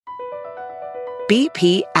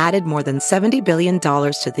BP added more than $70 billion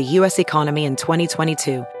to the U.S. economy in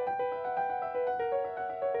 2022.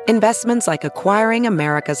 Investments like acquiring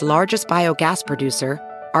America's largest biogas producer,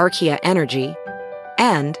 Archaea Energy,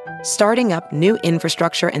 and starting up new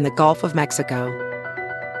infrastructure in the Gulf of Mexico.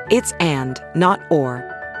 It's and, not or.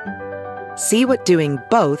 See what doing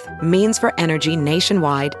both means for energy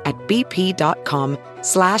nationwide at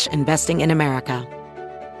bp.com/investing in America.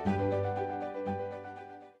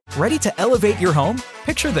 Ready to elevate your home?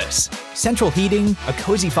 Picture this: central heating, a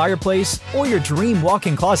cozy fireplace, or your dream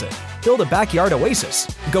walk-in closet. Build a backyard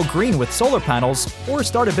oasis, go green with solar panels, or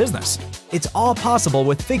start a business. It's all possible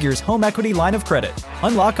with Figure's home equity line of credit.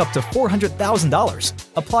 Unlock up to $400,000.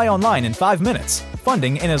 Apply online in 5 minutes.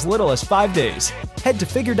 Funding in as little as 5 days. Head to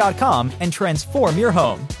Figure.com and transform your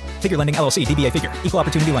home. Figure Lending LLC, DBA Figure, Equal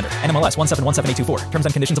Opportunity Lender, NMLS 1717824. Terms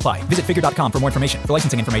and conditions apply. Visit Figure.com for more information. For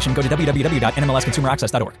licensing information, go to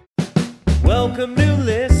www.nmlsconsumeraccess.org. Welcome new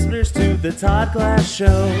listeners to the Todd Glass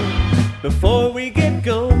Show. Before we get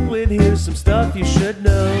going, here's some stuff you should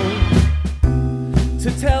know.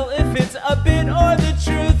 To tell if it's a bit or the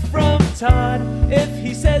truth from Todd. If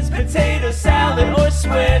he says potato salad or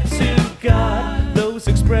swear to God, those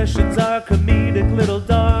expressions are comedic, little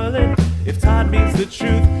darling. If Todd means the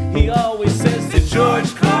truth, he always says to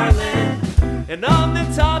George Carlin. And on the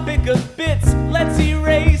topic of bits, let's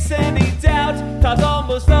erase any doubt. Todd's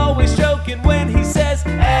almost always joking when he says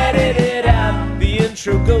edit it out. The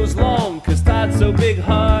intro goes long cause Todd's so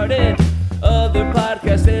big-hearted. Other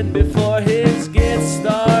podcasts end before his gets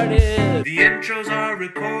started. The intros are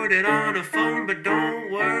recorded on a phone, but don't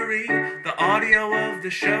worry, the audio of the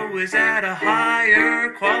show is at a higher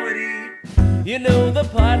quality. You know the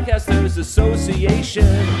Podcasters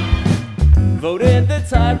Association voted the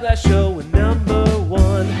Todd Glass Show number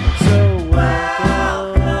one. So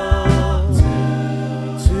welcome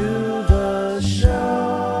to the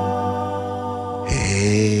show.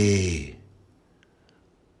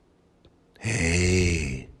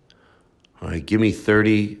 Hey. All right, give me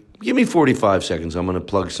 45 seconds. I'm going to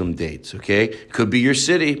plug some dates, okay? Could be your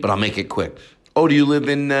city, but I'll make it quick. Oh, do you live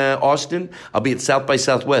in Austin? I'll be at South by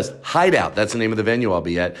Southwest. Hideout, that's the name of the venue I'll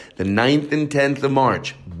be at. The 9th and 10th of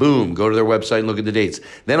March. Boom, go to their website and look at the dates.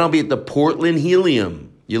 Then I'll be at the Portland Helium.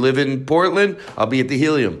 You live in Portland? I'll be at the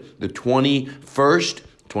Helium. The 21st,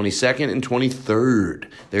 22nd, and 23rd.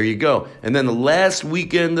 There you go. And then the last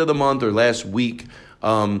weekend of the month, or last week,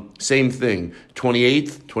 same thing.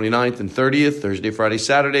 28th, 29th, and 30th, Thursday, Friday,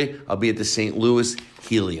 Saturday, I'll be at the St. Louis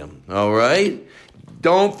Helium. All right?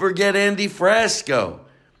 Don't forget Andy Frasco.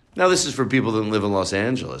 Now, this is for people that live in Los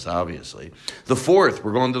Angeles, obviously. The 4th,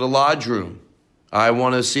 we're going to the Lodge Room. I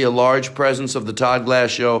want to see a large presence of the Todd Glass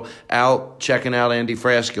Show out checking out Andy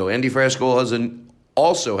Frasco. Andy Frasco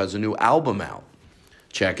also has a new album out.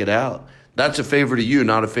 Check it out. That's a favor to you,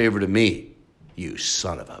 not a favor to me, you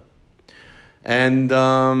son of a... And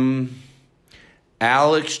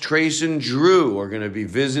Alex, Trace, and Drew are going to be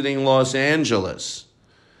visiting Los Angeles.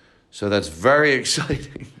 So that's very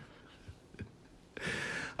exciting.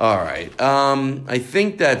 All right. I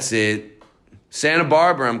think that's it. Santa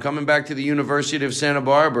Barbara. I'm coming back to the University of Santa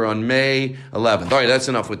Barbara on May 11th. All right, that's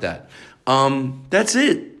enough with that. That's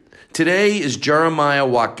it. Today is Jeremiah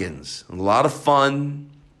Watkins. A lot of fun.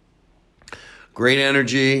 Great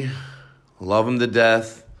energy. Love him to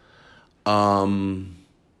death. I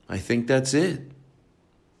think that's it.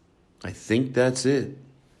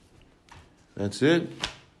 That's it.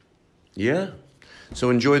 Yeah. So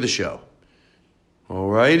enjoy the show. All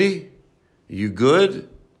righty. You good?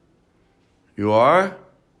 You are?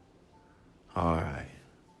 All right.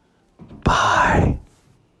 Bye.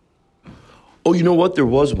 Oh, you know what? There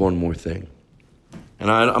was one more thing.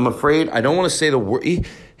 And I'm afraid I don't want to say the word.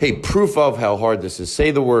 Hey, proof of how hard this is.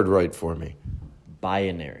 Say the word right for me.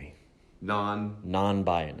 Binary.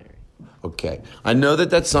 Non-binary. Okay. I know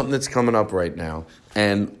that that's something that's coming up right now,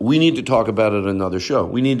 and we need to talk about it in another show.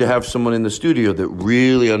 We need to have someone in the studio that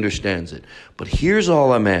really understands it. But here's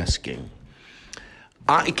all I'm asking.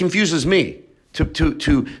 It confuses me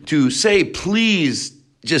to say, please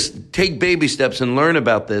just take baby steps and learn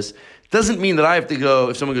about this. Doesn't mean that I have to go,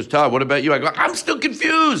 if someone goes, Todd, what about you? I go, I'm still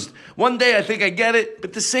confused. One day I think I get it,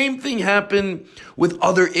 but the same thing happened with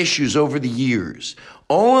other issues over the years.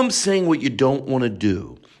 All I'm saying, what you don't want to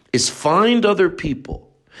do is find other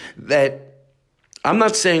people that I'm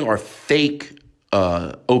not saying are fake,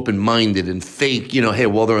 open-minded and fake, hey,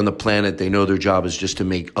 while they're on the planet, they know their job is just to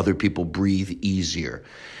make other people breathe easier.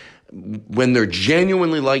 When they're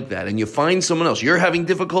genuinely like that and you find someone else, you're having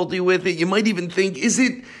difficulty with it, you might even think, is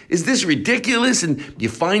this ridiculous? And you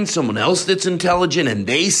find someone else that's intelligent and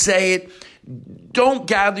they say it. don't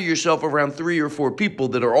gather yourself around 3 or 4 people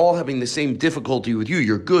that are all having the same difficulty with you.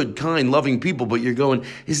 You're good, kind, loving people, but you're going,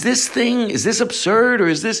 is this absurd, or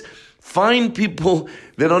is this... Find people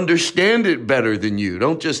that understand it better than you.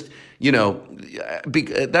 Don't just,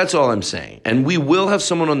 that's all I'm saying. And we will have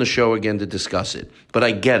someone on the show again to discuss it. But I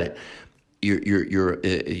get it.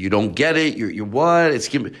 You don't get it. You're what?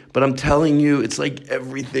 But I'm telling you, it's like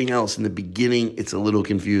everything else. In the beginning, it's a little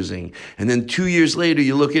confusing. And then 2 years later,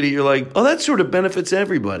 you look at it, you're like, oh, that sort of benefits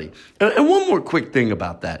everybody. And one more quick thing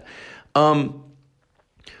about that.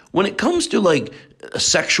 When it comes to like a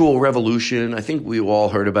sexual revolution, I think we all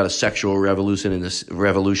heard about a sexual revolution in the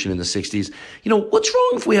 60s. What's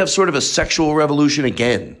wrong if we have sort of a sexual revolution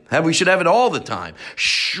again? We should have it all the time.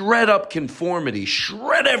 Shred up conformity,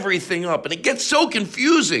 shred everything up, and it gets so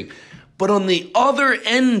confusing. But on the other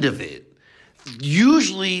end of it,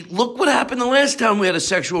 usually, look what happened the last time we had a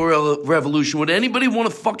sexual revolution. Would anybody want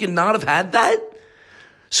to fucking not have had that?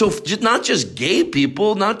 So not just gay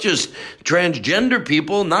people, not just transgender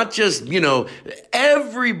people, not just,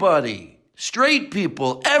 everybody, straight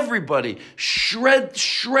people, everybody, shred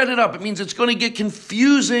it up. It means it's going to get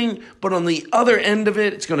confusing, but on the other end of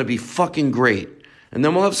it, it's going to be fucking great. And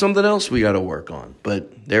then we'll have something else we got to work on.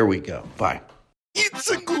 But there we go. Bye. It's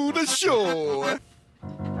a good show. Are you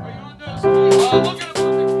on this? Look at him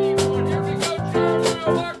on the keyboard. Here we go, Joe.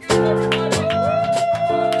 Watkins, everybody.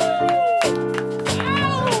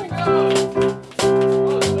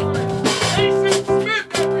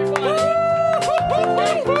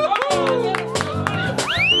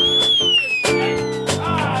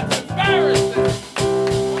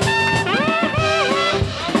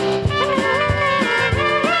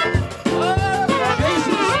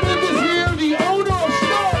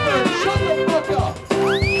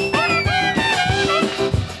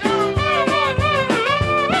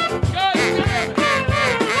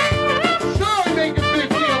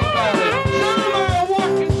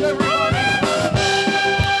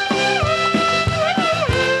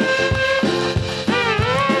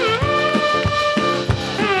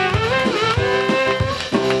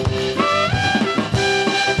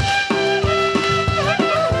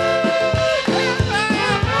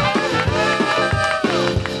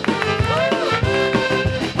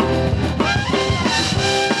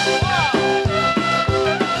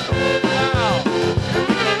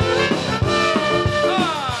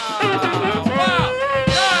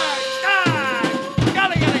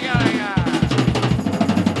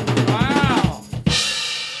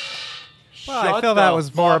 That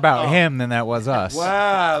was more about him than that was us.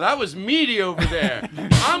 Wow, that was meaty over there.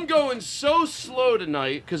 I'm going so slow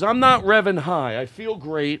tonight because I'm not revving high. I feel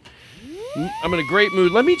great. I'm in a great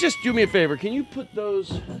mood. Let me just do me a favor. Can you put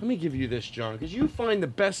those... Let me give you this, John, because you find the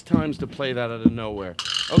best times to play that out of nowhere.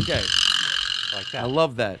 Okay. Like that. I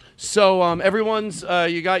love that. So, everyone's...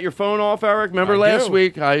 you got your phone off, Eric? Remember last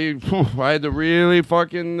week? I had to really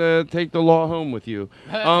fucking take the law home with you.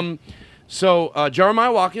 So,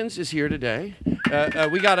 Jeremiah Watkins is here today.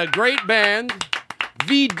 We got a great band.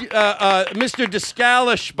 Mr.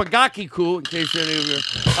 Descala Spagakiku, in case any of you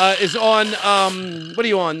is on, what are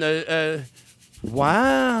you on?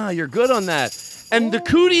 Wow, you're good on that. And the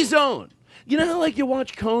Cootie Zone. You know how like you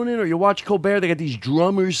watch Conan or you watch Colbert, they got these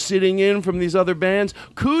drummers sitting in from these other bands?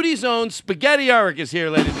 Cootie Zone, Spaghetti Eric is here,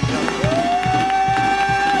 ladies and gentlemen.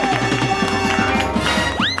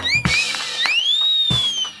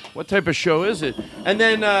 What type of show is it? And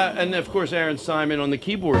then, and of course, Aaron Simon on the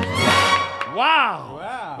keyboard.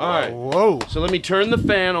 Wow. All right. Whoa. So let me turn the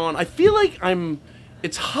fan on. I feel like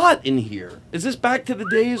it's hot in here. Is this back to the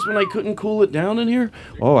days when I couldn't cool it down in here?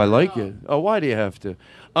 Oh, I like it. Oh, why do you have to?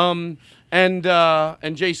 And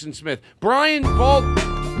Jason Smith. Brian Bald.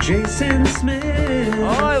 Jason Smith. Oh,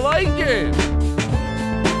 I like it.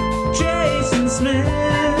 Jason Smith.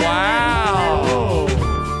 Wow.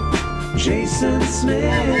 Jason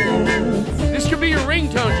Smith. This could be your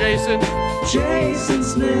ringtone, Jason. Jason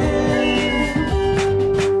Smith.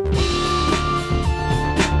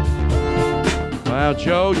 Wow,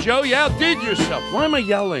 Joe, you outdid yourself. Why am I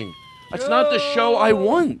yelling? That's not the show I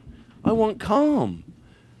want. I want calm.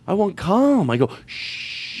 I go,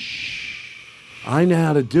 shh. I know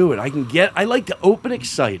how to do it. I like to open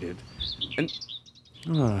excited. And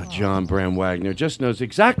John Bram Wagner just knows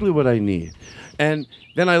exactly what I need. And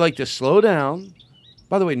then I like to slow down.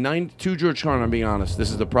 By the way, 92 George Carlin, I'm being honest. This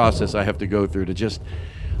is the process I have to go through to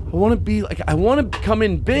I want to come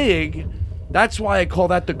in big. That's why I call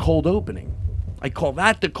that the cold opening.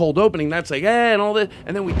 That's like, and all that.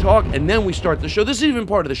 And then we talk, and then we start the show. This is even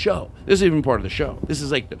part of the show. This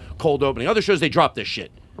is like the cold opening. Other shows, they drop this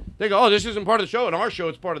shit. They go, oh, this isn't part of the show. In our show,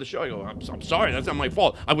 it's part of the show. I go, I'm sorry, that's not my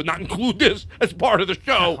fault. I would not include this as part of the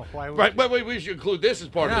show. Right? But we should include this as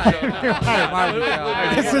part of the show.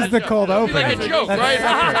 This is the cold open. Like a joke, right?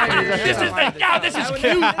 This is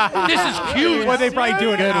cute. This is cute. Well, they probably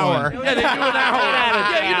do an hour. Yeah, they do an hour.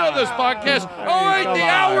 Yeah, you know those podcasts. All right, the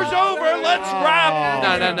hour's over. Let's wrap.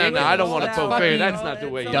 No. I don't want to poke fare. That's not the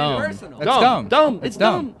way you do it. Dumb. It's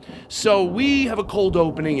dumb. So we have a cold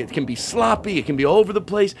opening. It can be sloppy. It can be all over the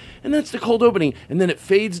place. And that's the cold opening. And then it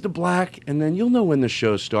fades to black. And then you'll know when the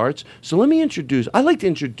show starts. So let me introduce. I like to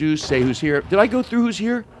introduce, say who's here. Did I go through who's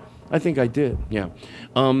here? I think I did. Yeah.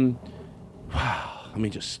 Wow. Let me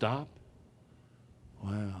just stop.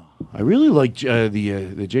 Wow. I really like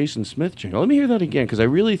the Jason Smith jingle. Let me hear that again, because I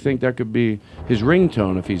really think that could be his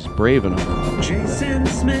ringtone if he's brave enough. Jason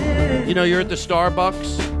Smith. You know, you're at the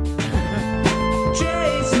Starbucks.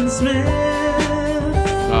 Jason Smith.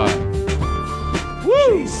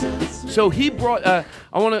 Woo! Jason Smith. So he brought. I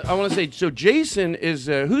want to say. So Jason is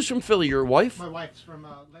who's from Philly? Your wife? My wife's from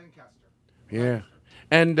Lancaster. Yeah.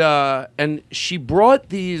 And she brought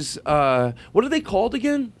these. What are they called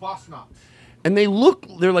again? Bosnock. And they're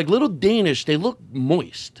like little Danish. They look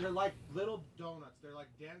moist. They're like little donuts. They're like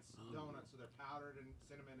dense donuts, so they're powdered and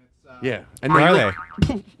cinnamon. It's Yeah. And Are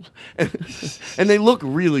they? and they look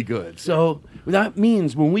really good. So that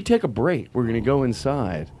means when we take a break, we're gonna go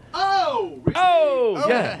inside. Oh! Really? Oh,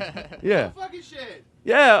 yeah. Yeah. Fucking shit.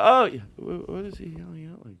 Yeah. Oh, yeah. What is he yelling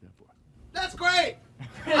out like that for? That's great.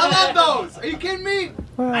 I love those. Are you kidding me?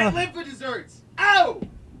 I live for desserts. Ow!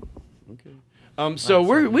 Okay. So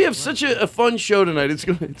we have such a fun show tonight. It's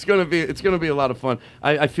gonna be a lot of fun.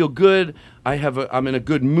 I feel good. I'm in a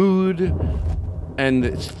good mood, and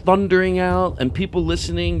it's thundering out, and people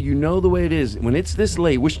listening. You know the way it is when it's this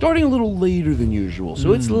late. We're starting a little later than usual,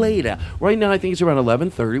 so it's late out. Right now, I think it's around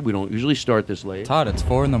 11:30. We don't usually start this late. Todd, it's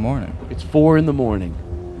 4 a.m. It's 4 a.m,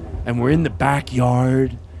 and we're in the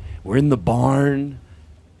backyard. We're in the barn.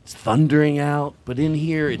 It's thundering out, but in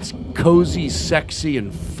here it's cozy, sexy,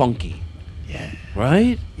 and funky. Yeah.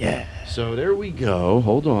 Right? Yeah. So there we go.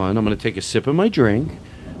 Hold on. I'm going to take a sip of my drink.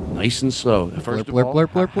 Nice and slow. First of all,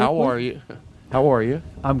 how are you? How are you?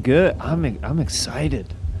 I'm good. I'm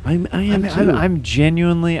excited. I am too. I'm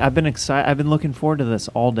genuinely. I've been excited. I've been looking forward to this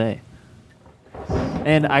all day.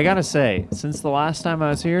 And I gotta say, since the last time I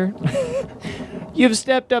was here, you've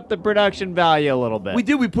stepped up the production value a little bit. We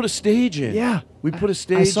did. We put a stage in. Yeah. We put a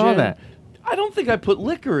stage in. I saw that. I don't think I put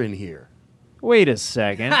liquor in here. Wait a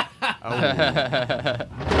second.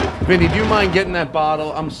 Vinny, do you mind getting that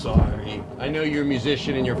bottle? I'm sorry. I know you're a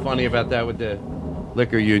musician and you're funny about that with the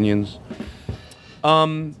liquor unions. I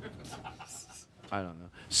don't know.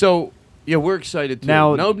 So, yeah, we're excited too.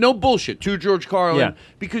 Now, no bullshit. To George Carlin. Yeah.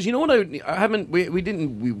 Because you know what? I haven't. We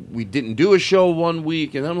didn't do a show one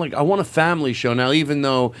week, and I'm like, I want a family show now. Even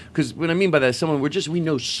though, because what I mean by that, is we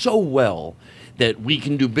know so well that we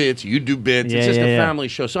can do bits, you do bits. It's just a family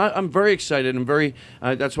show. So I'm very excited and very.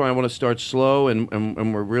 That's why I want to start slow,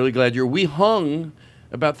 and we're really glad we hung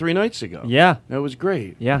about 3 nights ago. Yeah, that was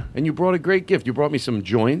great. Yeah, and you brought a great gift. You brought me some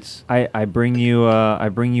joints. I bring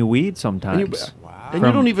you weed sometimes. And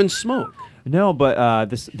you don't even smoke. No, but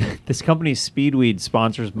this company Speedweed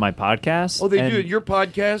sponsors my podcast. Oh, they do your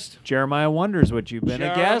podcast? Jeremiah Wonders, which you've been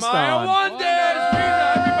a guest on. Jeremiah Wonders!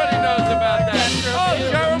 Everybody knows about that. Oh,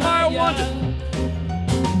 Jeremiah Wonders!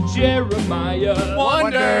 Jeremiah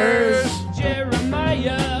Wonders!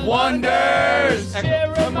 Jeremiah Wonders!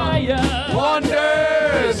 Jeremiah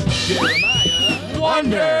Wonders! Jeremiah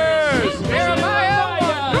Wonders! Jeremiah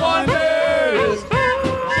Wonders!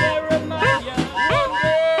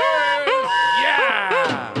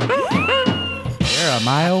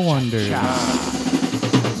 Jeremiah Wonders.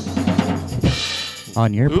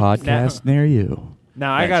 On your podcast near you.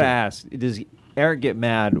 Now, I gotta ask, does Eric get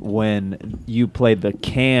mad when you played the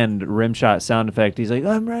canned rimshot sound effect? He's like,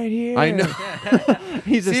 I'm right here. I know.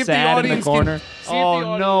 He's just sad in the corner.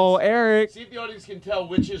 Oh, no, Eric. See if the audience can tell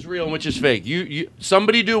which is real and which is fake.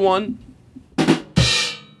 Somebody do one.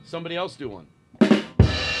 Somebody else do one.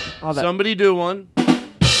 Oh, Somebody do one.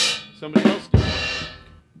 Somebody else do one.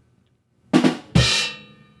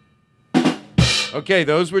 Okay,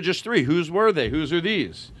 those were just 3. Whose were they? Whose are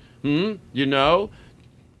these? You know?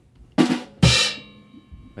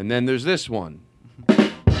 And then there's this one.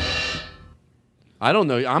 I don't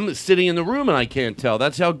know. I'm sitting in the room and I can't tell.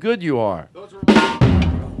 That's how good you are.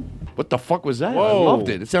 What the fuck was that? Whoa. I loved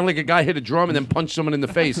it. It sounded like a guy hit a drum and then punched someone in the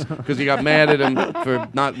face because he got mad at him for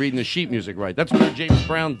not reading the sheet music right. That's what James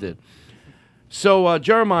Brown did. So,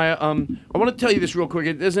 Jeremiah, I want to tell you this real quick.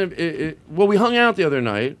 It doesn't. Well, we hung out the other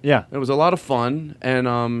night. Yeah. It was a lot of fun, and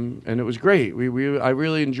it was great. I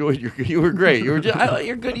really enjoyed your. You were great. You were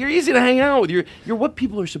you're good. You're easy to hang out with. You're what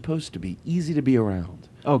people are supposed to be. Easy to be around.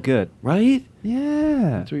 Oh, good. Right?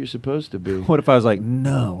 Yeah. That's what you're supposed to be. What if I was like,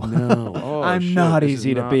 no? No. Oh, I'm shit, not this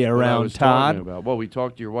easy is to not be what I around, was talking Todd. about. Well, we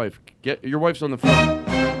talked to your wife. Your wife's on the phone.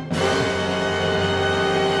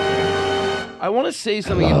 I want to say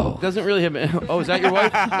something. It doesn't really have. Oh, is that your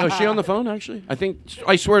wife? No, is she on the phone? Actually, I think.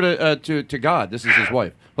 I swear to God, this is his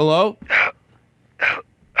wife. Hello.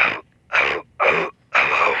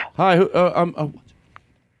 Hi.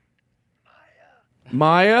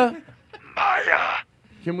 Maya. Maya.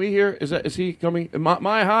 Can we hear? Is he coming?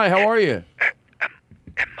 Maya, hi. How are you?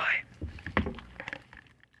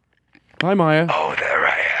 Hi, Maya. Oh, there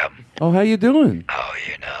I am. Oh, how you doing? Oh,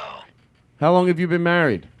 you know. How long have you been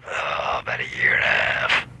married? Oh, about a year and a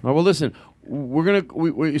half. Oh, well, listen. We're gonna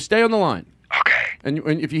we stay on the line. Okay. And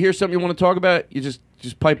if you hear something you want to talk about, you just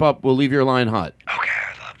pipe up. We'll leave your line hot. Okay,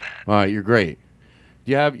 I love that. All right, you're great.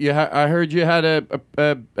 I heard you had I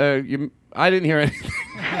didn't hear anything.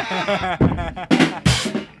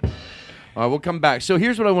 All right, we'll come back. So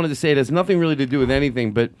here's what I wanted to say. It has nothing really to do with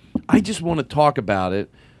anything, but I just want to talk about it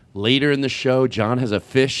later in the show. John has a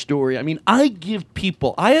fish story. I mean, I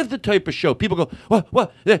have the type of show. People go,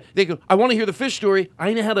 what? They go, I want to hear the fish story.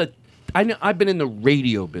 I've been in the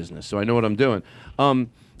radio business, so I know what I'm doing.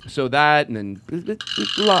 So that, and then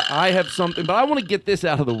I have something, but I want to get this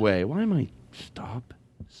out of the way. Why am I... Stop.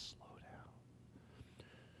 Slow down.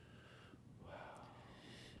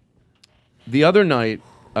 The other night,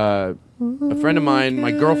 a friend of mine,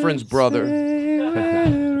 my girlfriend's brother...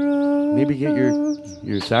 Maybe get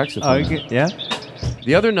your saxophone. Yeah?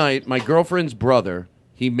 The other night, my girlfriend's brother,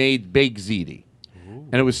 he made baked ziti.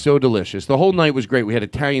 And it was so delicious. The whole night was great. We had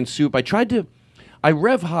Italian soup. I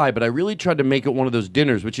rev high, but I really tried to make it one of those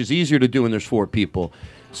dinners, which is easier to do when there's 4 people.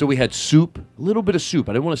 So we had soup, a little bit of soup.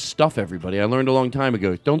 I didn't want to stuff everybody. I learned a long time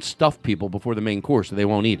ago, don't stuff people before the main course, so they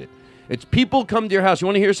won't eat it. It's people come to your house. You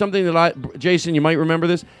want to hear something that Jason, you might remember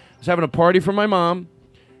this? I was having a party for my mom,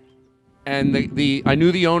 and I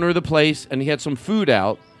knew the owner of the place, and he had some food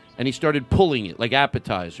out, and he started pulling it like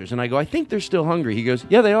appetizers. And I go, I think they're still hungry. He goes,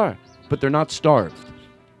 yeah, they are, but they're not starved.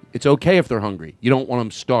 It's okay if they're hungry. You don't want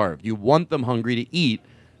them starved. You want them hungry to eat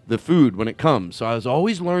the food when it comes. So I was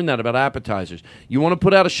always learned that about appetizers. You want to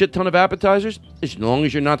put out a shit ton of appetizers? As long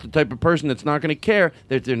as you're not the type of person that's not going to care,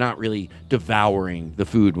 that they're not really devouring the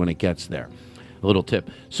food when it gets there. A little tip.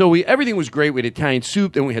 So everything was great. We had Italian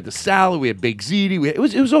soup, then we had the salad, we had baked ziti. It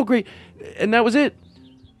was all great, and that was it.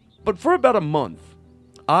 But for about a month,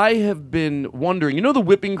 I have been wondering, you know the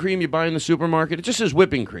whipping cream you buy in the supermarket? It just says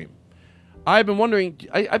whipping cream. I've been wondering,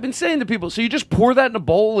 I've been saying to people, so you just pour that in a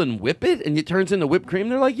bowl and whip it, and it turns into whipped cream?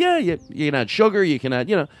 They're like, yeah, you can add sugar, you can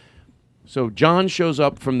add, So John shows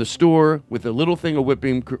up from the store with a little thing of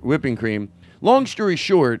whipping cream. Long story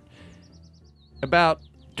short, about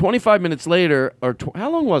 25 minutes later, or how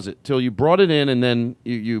long was it till you brought it in and then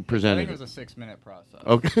you presented it? I think it was a 6-minute process.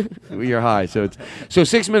 Okay, well, you're high, so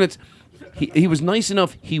 6 minutes. He was nice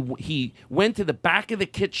enough. He went to the back of the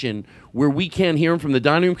kitchen where we can't hear him from the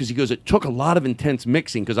dining room because he goes, it took a lot of intense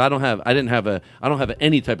mixing because I don't have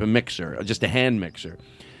any type of mixer, just a hand mixer.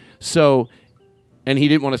 So, and he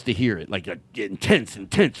didn't want us to hear it like intense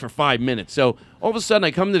for 5 minutes. So all of a sudden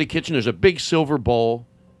I come to the kitchen. There's a big silver bowl,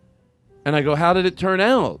 and I go, how did it turn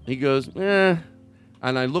out? He goes, eh.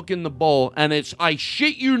 And I look in the bowl, and it's, I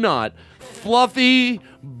shit you not, fluffy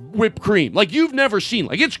whipped cream. Like you've never seen.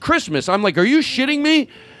 Like it's Christmas. I'm like, are you shitting me?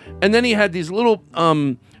 And then he had these little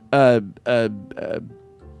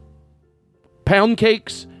pound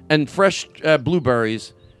cakes and fresh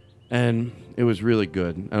blueberries, and it was really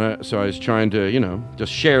good. And so I was trying to,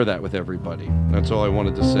 just share that with everybody. That's all I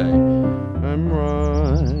wanted to say. I'm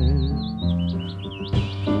right.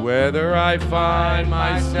 Whether I find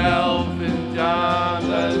myself in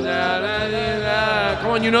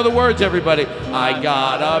come on, you know the words, everybody. I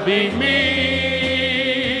gotta be me.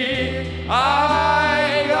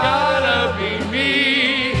 I gotta be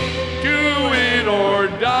me. Do it or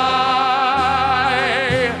die.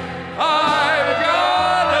 I've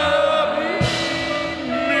gotta be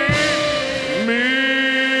me.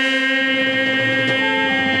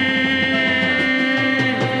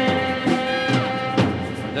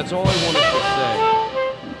 That's all I wanted to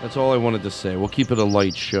say. That's all I wanted to say. We'll keep it a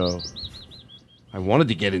light show. I wanted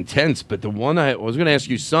to get intense, but the one I was going to ask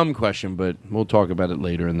you some question, but we'll talk about it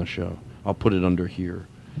later in the show. I'll put it under here.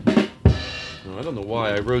 I don't know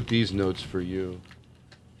why I wrote these notes for you,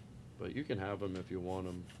 but you can have them if you want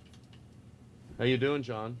them. How you doing,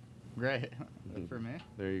 John? Great. For me.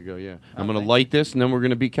 There you go. Yeah, I'm gonna light this, and then we're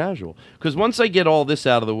gonna be casual. Because once I get all this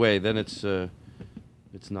out of the way, then it's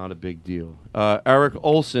not a big deal. Eric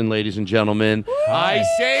Olson, ladies and gentlemen. I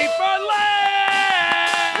say for last.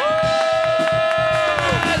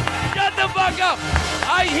 Shut the fuck up.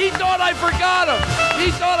 He thought I forgot him.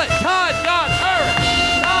 He thought Todd got Eric.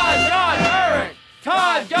 Todd got Eric.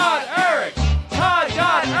 Todd got Eric. Todd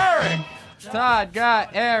got Eric. Todd got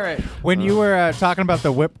Eric. When you were talking about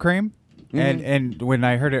the whipped cream, and when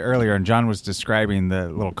I heard it earlier, and John was describing the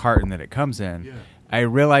little carton that it comes in, I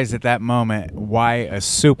realized at that moment why a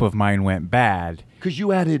soup of mine went bad. Because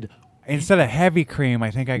you added... Instead of heavy cream, I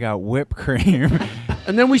think I got whipped cream.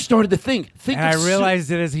 And then we started to think and I realized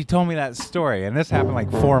it as he told me that story, and this happened like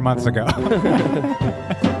 4 months ago.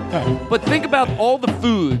 But think about all the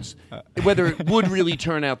foods, whether it would really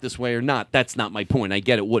turn out this way or not. That's not my point. I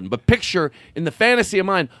get it wouldn't. But picture, in the fantasy of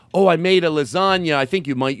mine, I made a lasagna. I think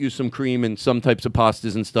you might use some cream in some types of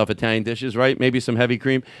pastas and stuff, Italian dishes, right? Maybe some heavy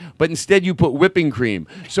cream. But instead you put whipping cream.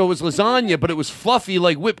 So it was lasagna, but it was fluffy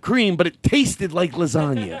like whipped cream, but it tasted like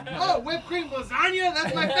lasagna. Oh, whipped cream lasagna?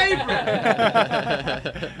 That's my favorite.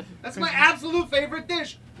 That's my absolute favorite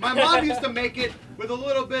dish. My mom used to make it with a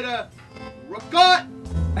little bit of ricotta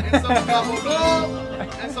and some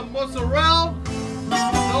gabagool and some mozzarella. The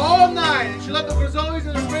whole night. And she left the grozzolis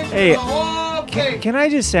in the fridge for the whole cake. Can I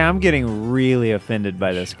just say I'm getting really offended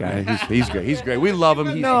by this guy? He's great. He's great. We love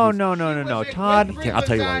him. No, Todd. I'll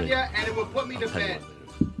tell you why later. And it would put me to bed.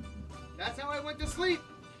 That's how I went to sleep.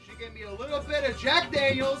 She gave me a little bit of Jack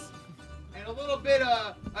Daniels and a little bit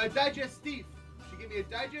of a digestif. She gave me a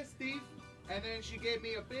digestif, and then she gave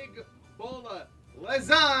me a big bowl of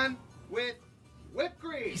lasagne with whipped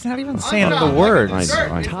cream. He's not even saying the word. I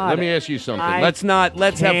know. Let me ask you something. Let's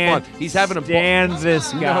have fun. He's having a stands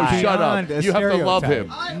this guy. No, shut up. You have to love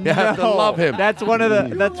him. You have to love him. That's one of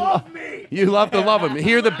the. You love to love him.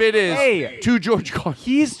 Here the bit is to George Carlin.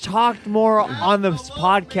 He's talked more on this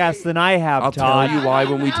podcast than I have, I'll Todd. tell you why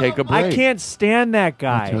when we take a break. I can't stand that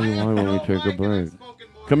guy. I'll tell you why when we take a break.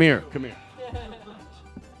 Come here.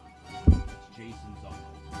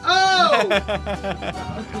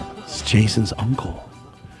 Oh! It's Jason's uncle.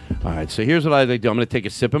 All right, so here's what I do. I'm going to take a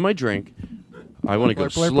sip of my drink. I want to go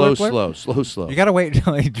slow. You got to wait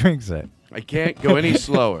until he drinks it. I can't go any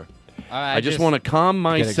slower. I just want to calm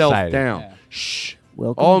myself down. Yeah. Shh.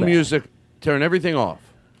 Welcome All back. music. Turn everything off.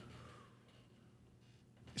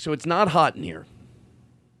 So it's not hot in here.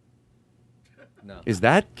 No. Is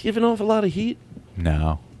that giving off a lot of heat?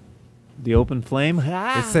 No. The open flame?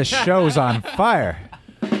 It's the show's on fire.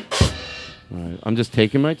 All right, I'm just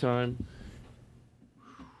taking my time.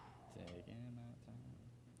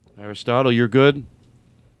 Aristotle, you're good?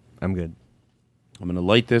 I'm good. I'm going to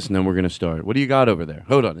light this, and then we're going to start. What do you got over there?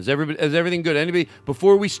 Hold on. Is everything good? Anybody?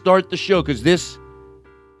 Before we start the show, because this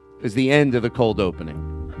is the end of the cold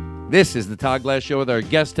opening. This is the Todd Glass Show with our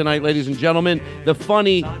guest tonight, ladies and gentlemen. The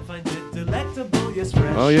funny...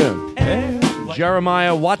 Oh, yeah.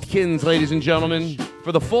 Jeremiah Watkins, ladies and gentlemen,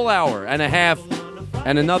 for the full hour and a half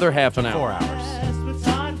and another half an hour. 4 hours.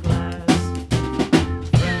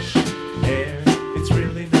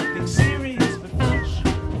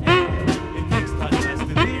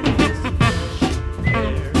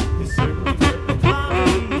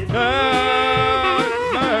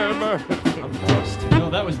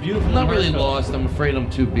 Beautiful. I'm not really lost. I'm afraid I'm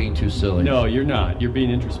being too silly. No, you're not. You're being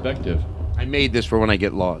introspective. I made this for when I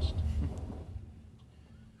get lost.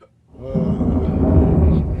 All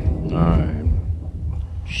right.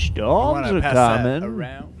 Storms are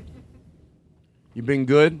coming. You been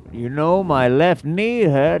good? You know, my left knee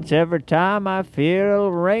hurts every time I feel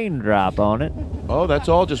a raindrop on it. Oh, that's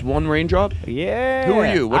all? Just one raindrop? Yeah. Who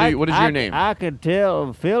are you? What is your name? I could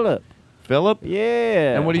tell Philip. Philip?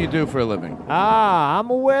 Yeah. And what do you do for a living? I'm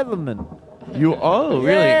a weatherman. Really?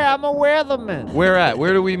 Yeah, I'm a weatherman. Where at?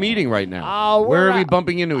 Where are we meeting right now? Where are we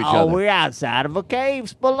bumping into each other? We're outside of a cave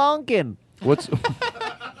spelunking. What's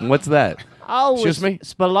that? Oh, Excuse me?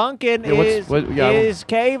 Spelunking is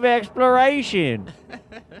cave exploration.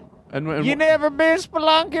 And You never been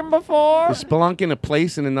spelunking before? Is spelunking a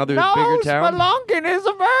place in another bigger town? Spelunking is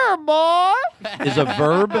a verb, boy. Is a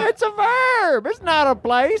verb? It's a verb. It's not a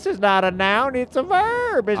place. It's not a noun. It's a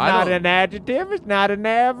verb. It's not an adjective. It's not an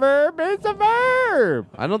adverb. It's a verb.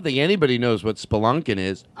 I don't think anybody knows what spelunking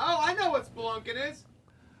is. Oh, I know what spelunking is.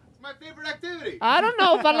 It's my favorite activity. I don't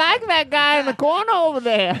know if I like that guy in the corner over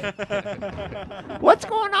there. What's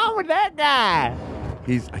going on with that guy?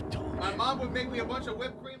 My mom would make me a bunch of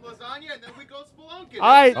whipped cream lasagna, and then we go spelunking.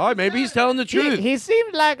 I- All right, maybe he's telling the truth. He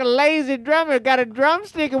seems like a lazy drummer. Got a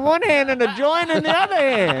drumstick in one hand and a joint in the other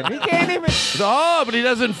hand. He can't even. Oh, but he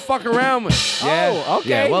doesn't fuck around with. Yeah. Oh, okay.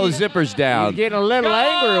 Yeah. Well, his zipper's down. He's getting a little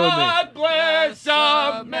angry with me. God bless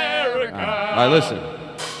America. All right,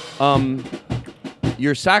 listen.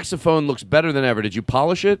 Your saxophone looks better than ever. Did you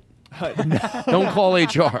polish it? Don't call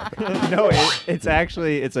HR. No, it's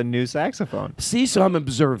actually a new saxophone. See, so I'm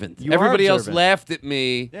observant. You are Everybody else observant. laughed at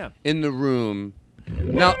me Yeah. in the room.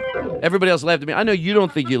 Now, everybody else laughed at me. I know you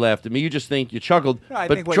don't think you laughed at me. You just think you chuckled. I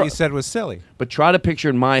but think what you said was silly. But try to picture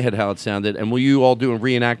in my head how it sounded, and will you all do a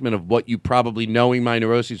reenactment of what you probably, knowing my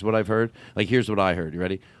neuroses, what I've heard? Like, here's what I heard. You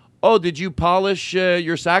ready? Oh, did you polish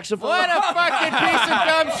your saxophone? What a fucking piece of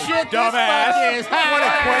dumb shit this fuck is. What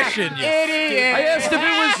a question, you Idiot. I asked if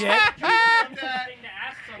it was...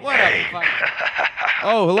 What a fuck.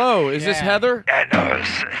 Oh, hello. Is this Yeah. Heather? Yeah, no,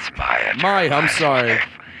 it's Maya. Maya, I'm sorry.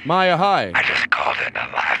 Maya, hi. I just called in to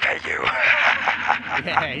laugh at you.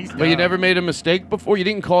 Yeah, he's But you never made a mistake before? You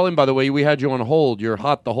didn't call in, by the way. We had you on hold. You're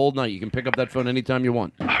hot the whole night. You can pick up that phone anytime you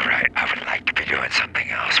want. All right, I would like to be doing something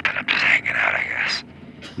else, but I'm just hanging out, I guess.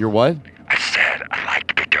 You're what? I said I'd like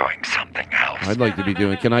to be doing something else. I'd like to be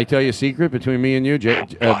doing. Can I tell you a secret between me and you?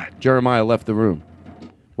 What? Jeremiah left the room.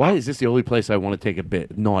 Why is this the only place I want to take a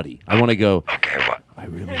bit naughty? I want to go. Okay, what? I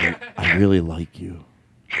really like you,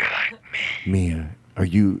 You like me? Mia. Are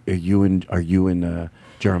you in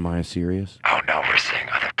Jeremiah serious? Oh, no, we're seeing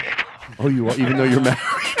other people. Oh, you are, even though you're married.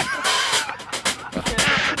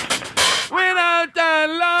 When I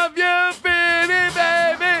love you, pretty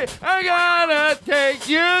baby, I gotta take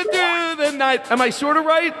you to the night. Am I sort of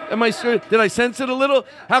right? Did I sense it a little?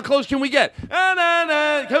 How close can we get?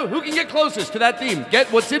 Who can get closest to that theme?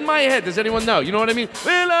 Get what's in my head. Does anyone know? You know what I mean?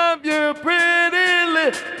 We love you,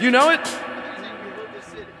 pretty Do you know it?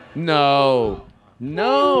 No,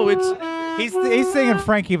 it's. He's singing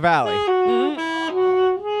Frankie Valley.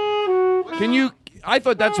 Can you? I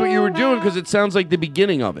thought that's what you were doing because it sounds like the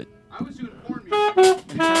beginning of it. I was doing corn music.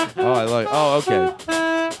 Oh, okay.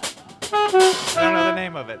 I don't know the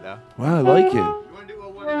name of it though. Wow, I like it. You want to do a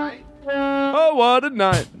one night? Oh, what a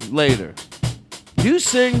night. Later. You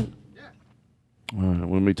sing? Yeah. All right,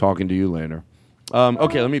 we'll be talking to you later.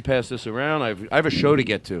 Okay, let me pass this around. I have a show to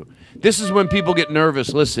get to. This is when people get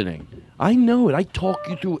nervous listening. I know it. I talk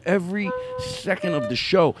you through every second of the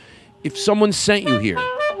show. If someone sent you here,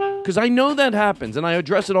 because I know that happens, and I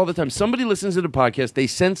address it all the time. Somebody listens to the podcast, they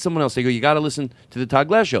send someone else. They go, you got to listen to the Todd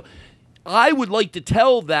Glass Show. I would like to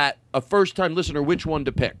tell that a first-time listener which one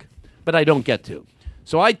to pick, but I don't get to.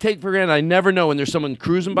 So I take for granted, I never know when there's someone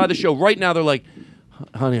cruising by the show. Right now, they're like,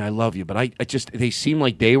 honey, I love you, but they seem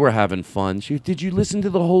like they were having fun. Did you listen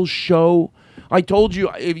to the whole show? I told you,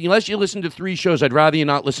 unless you listen to 3 shows, I'd rather you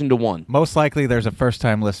not listen to one. Most likely there's a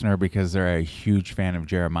first-time listener because they're a huge fan of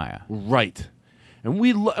Jeremiah. Right. And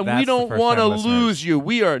we don't the want to first-time listeners. lose you.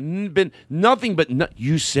 We are been nothing but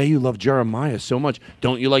you say you love Jeremiah so much.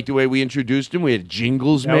 Don't you like the way we introduced him? We had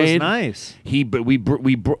jingles That made. was nice.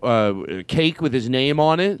 We cake with his name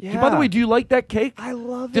on it. Yeah. By the way, do you like that cake? I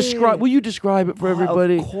love Describe. it. Will you describe it for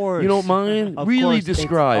everybody? Of course. You don't mind? Of Really course. It's-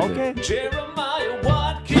 describe it. Okay. Jeremiah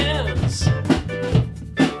Watkins.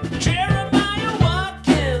 Jeremiah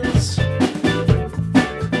Watkins.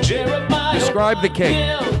 Jeremiah Describe the cake.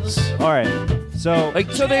 Watkins. All right. So,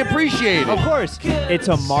 So they appreciate of it. course, it's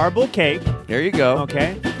a marble cake. There you go.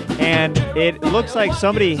 Okay. And it looks like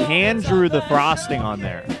somebody hand drew the frosting on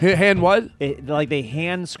there. Hand what? Like they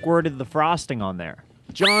hand squirted the frosting on there.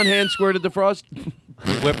 John hand squirted the frost.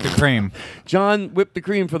 Whipped the cream. John whipped the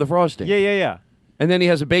cream for the frosting. Yeah. And then he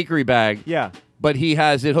has a bakery bag. Yeah. But he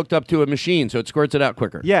has it hooked up to a machine, so it squirts it out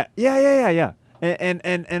quicker. Yeah. And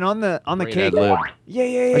on the Great cake. ad-lib.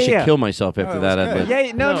 Yeah. I should kill myself after it that. was ad-lib.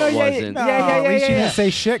 Yeah, no, it yeah, wasn't. yeah. At least you yeah. didn't say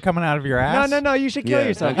shit coming out of your ass. No, you should kill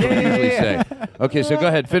yourself. That's what I usually Yeah. say. Okay, so go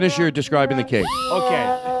ahead. Finish your describing the cake.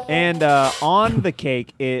 Okay. And on the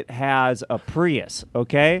cake, it has a Prius,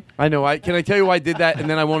 okay? I know. Can I tell you why I did that, and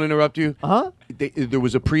then I won't interrupt you? Uh-huh. There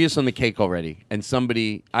was a Prius on the cake already, and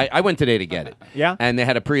somebody... I went today to get it. Yeah? And they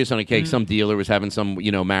had a Prius on a cake. Some dealer was having some,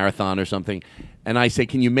 marathon or something. And I said,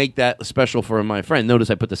 can you make that special for my friend? Notice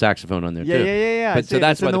I put the saxophone on there, too. Yeah. But, so It's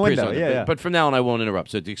that's in why the the Prius window. on there. Yeah. But from now on, I won't interrupt.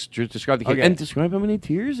 So describe the cake. Okay. And describe how many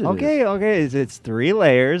tiers it is. Okay. It's 3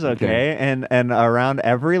 layers, okay? And around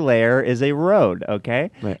every layer is a road, okay?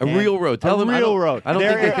 Right. A real road. Tell them. A real road. I don't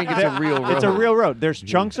think they think it's a real road. It's a real road. There's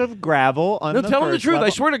chunks of gravel on No, the tell him the first truth. I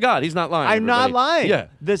level. swear to God, he's not lying. I'm not everybody. lying. Yeah.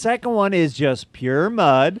 The second one is just pure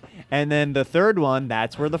mud, And then the third one,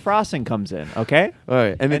 that's where the frosting comes in. Okay. All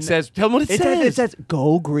right. And it says, tell them what it says. It says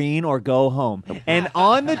go green or go home. And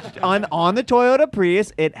on the Toyota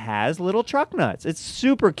Prius, it has little truck nuts. It's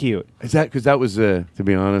super cute. Is that because that was, to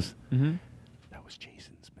be honest, that was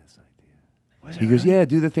Jason Smith's idea. He goes, yeah,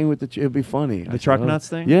 do the thing with it'd be funny. The truck nuts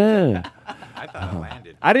thing? Yeah. I thought it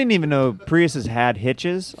landed. I didn't even know Priuses had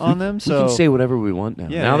hitches on them. So we can say whatever we want now.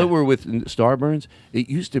 Yeah, now that yeah. we're with Starburns, it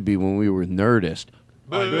used to be when we were Nerdist.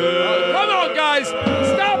 Come on, guys.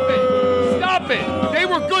 Stop it. Stop it. They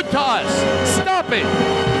were good to us. Stop it.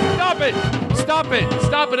 Stop it. Stop it.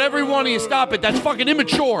 Stop it. Every one of you, stop it. That's fucking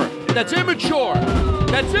immature. That's immature.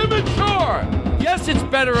 That's immature. Yes, it's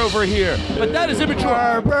better over here, but that is immature.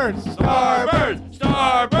 Starburns. Starburns.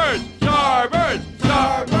 Starburns. Starburns.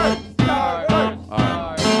 Starburns. Starburns.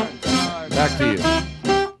 All right. Back to you.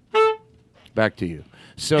 Back to you.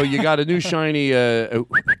 So you got a new shiny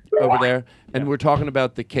over there, and we're talking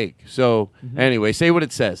about the cake. So anyway, say what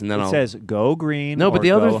it says, and then it says go green. No, but or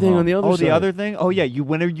the other go thing home. on the other Oh, side. the other thing. Oh yeah,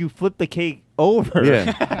 whenever you flip the cake over,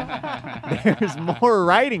 there's more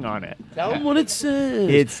writing on it. Tell them what it says.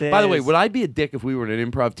 It says. By the way, would I be a dick if we were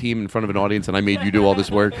an improv team in front of an audience and I made you do all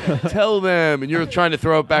this work? Tell them, and you're trying to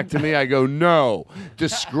throw it back to me. I go, no.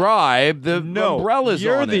 Describe the umbrellas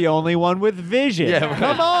You're on the it. only one with vision. Yeah, right.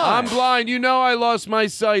 Come on. I'm blind. You know I lost my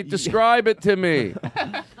sight. Describe it to me.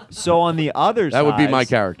 So on the other side, That would be my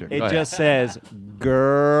character. It Go ahead. just says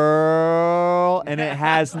girl, and it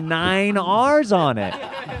has 9 R's on it.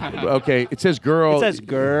 Okay, it says girl. It says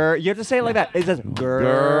girl. You have to say it like that. It says girl.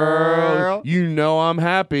 Girl, you know I'm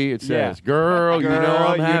happy. It says, Yeah. girl, you know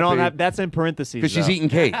I'm happy. That's in parentheses. Because she's though. eating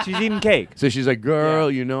cake. She's eating cake. So she's like,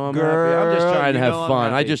 girl, you know I'm happy. I'm just Girl, trying to you have know I'm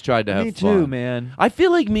fun. I happy. just tried to have Me fun. too, man. I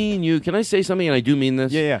feel like me and you, can I say something? And I do mean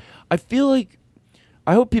this. Yeah, yeah. I feel like,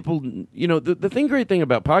 I hope people, you know, the great thing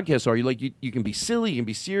about podcasts are you can be silly, you can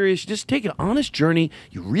be serious, you just take an honest journey,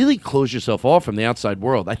 you really close yourself off from the outside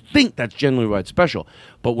world. I think that's generally why it's special.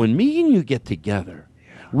 But when me and you get together,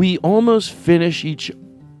 we almost finish each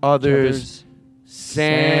other's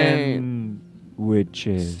sandwiches.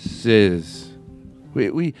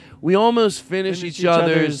 We almost finish each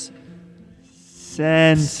other's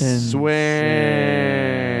sentences.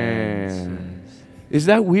 Is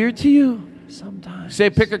that weird to you? Sometimes. Say,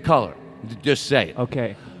 pick a color. Just say it.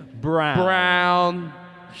 Okay. Brown. Brown.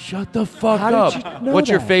 Shut the fuck How up. did you know What's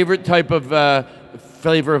your that? favorite type of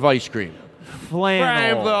flavor of ice cream?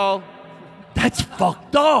 Flannel. That's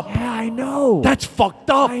fucked up. Yeah, I know. That's fucked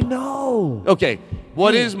up. I know. Okay.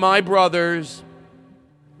 What is my brother's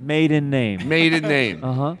Maiden name. maiden name?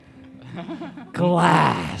 Uh-huh.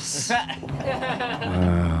 Glass.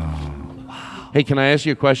 Hey, can I ask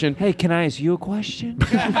you a question? Hey, can I ask you a question?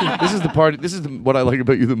 This is the part. This is what I like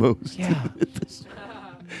about you the most. Yeah. It's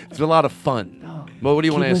a lot of fun. Well, what do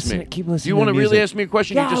you want to ask me? Keep listening. Do you want to to really music. ask me a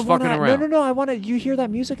question? Yeah, You're just I wanna, fucking around. No. I want to. You hear that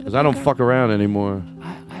music? Because I don't fuck around anymore.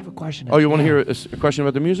 I have a question. Oh, you want to hear a question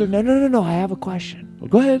about the music? No. I have a question. Well,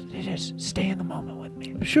 go ahead. Just stay in the moment with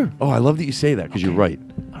me. Sure. Oh, I love that you say that because you're right.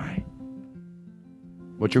 All right.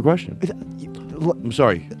 What's your question? I'm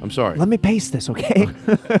sorry. Let me paste this, okay?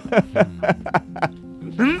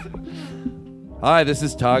 Hi, this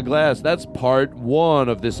is Todd Glass. That's part 1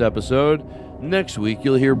 of this episode. Next week,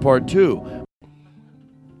 you'll hear part 2.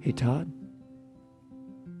 Hey, Todd.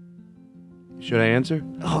 Should I answer?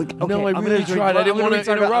 Oh, okay. No, I really tried. I didn't want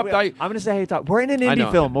to interrupt. I'm going to say, hey, Todd. We're in an I know.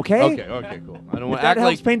 indie film, okay? Okay, cool. I don't want If to act that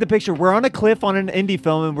helps like... paint the picture. We're on a cliff on an indie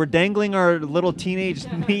film, and we're dangling our little teenage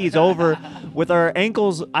knees over with our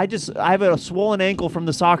ankles. I have a swollen ankle from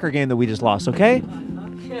the soccer game that we just lost, okay?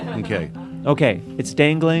 Okay. Okay, it's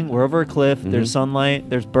dangling. We're over a cliff. There's sunlight.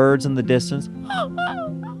 There's birds in the distance.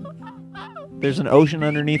 There's an ocean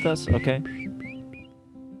underneath us, okay?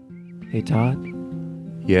 Hey, Todd.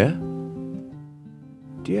 Yeah?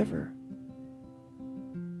 Do you ever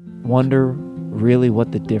wonder really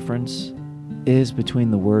what the difference is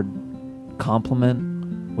between the word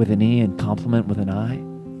compliment with an E and compliment with an I?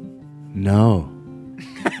 No.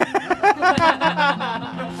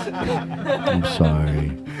 I'm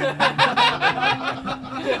sorry.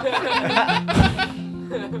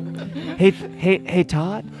 Hey,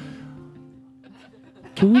 Todd.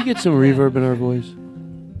 Can we get some reverb in our voice?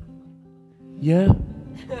 Yeah?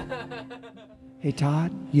 Hey,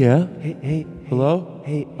 Todd. Yeah? Hey. Hello?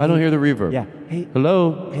 Hey. I don't hear the reverb. Yeah. Hey.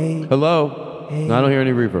 Hello? Hey. Hello? Hey. No, I don't hear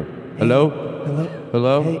any reverb. Hello? Hello.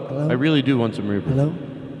 Hello? Hey, hello? I really do want some reverb. Hello.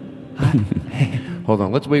 Hold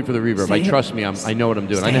on, let's wait for the reverb. Trust me, I know what I'm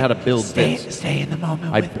doing. I know how to build bits. Stay in the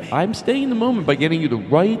moment with me. I'm staying in the moment by getting you the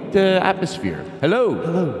right atmosphere. Hello?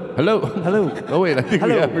 Hello. Hello? Hello. Oh, wait, I think we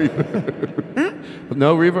Hello. have reverb.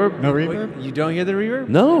 No reverb? No reverb? You don't hear the reverb?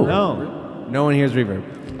 No. No. No one hears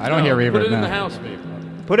reverb. I don't hear reverb. Put it in no. the house, maybe.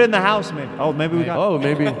 Put it in the house, maybe. Oh, maybe we got Oh,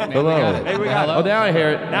 maybe. Hello. Maybe we got Oh, now I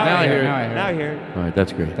hear it. Now I hear it. Now I hear it. Now I hear it. All right,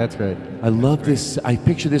 that's great. That's great. I love this. I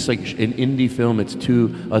picture this like an indie film. It's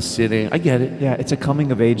us sitting. I get it. Yeah, it's a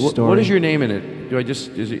coming of age story. What is your name in it?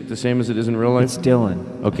 Is it the same as it is in real life? It's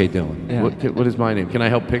Dylan. Okay, Dylan. Yeah. What is my name? Can I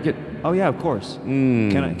help pick it? Oh yeah, of course.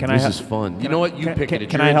 This is fun. You know what? You pick it.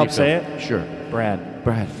 It's Can your I help indie say film. it? Sure.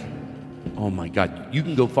 Brad. Oh my God. You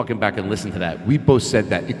can go fucking back and listen to that. We both said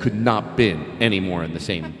that. It could not been any more in the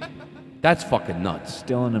same. That's fucking nuts.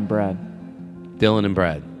 Dylan and Brad. Dylan and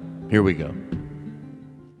Brad. Here we go.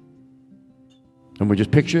 And we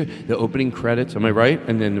just picture the opening credits. Am I right?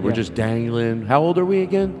 And then we're just dangling. How old are we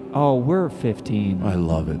again? Oh, we're 15. I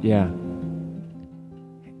love it. Yeah.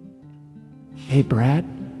 Hey, Brad.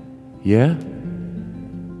 Yeah?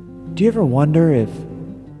 Do you ever wonder if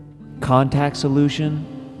contact solution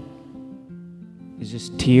is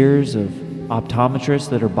just tears of optometrists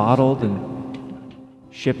that are bottled and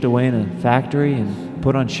shipped away in a factory and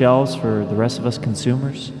put on shelves for the rest of us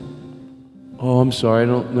consumers? Oh, I'm sorry. I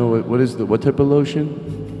don't know. What type of lotion?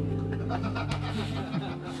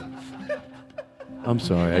 I'm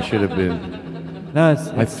sorry. I should have been. No,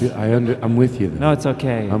 I'm with you. Though. No, it's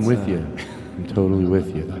okay. I'm with you. I'm totally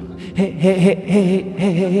with you.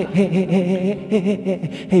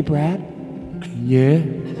 Hey, Brad. Yeah?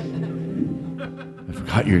 I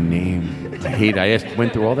forgot your name. I hate it. I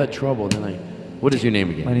went through all that trouble, and then What is your name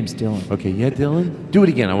again? My name's Dylan. Okay, yeah, Dylan? Do it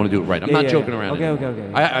again. I want to do it right. I'm not joking around.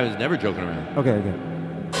 Okay. I was never joking around. Okay.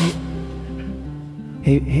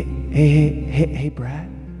 Hey, Brad.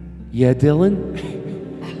 Yeah, Dylan?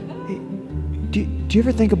 Do you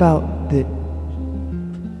ever think about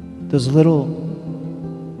those little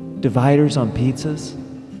dividers on pizzas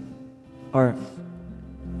are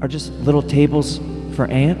just little tables for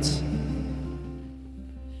ants?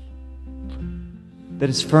 That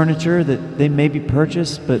is furniture that they maybe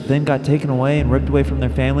purchased but then got taken away and ripped away from their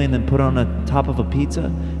family and then put on the top of a pizza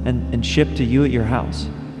and shipped to you at your house.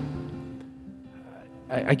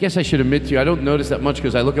 I guess I should admit to you, I don't notice that much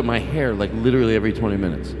because I look at my hair like literally every 20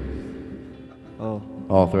 minutes. Oh.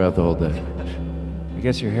 All throughout the whole day. I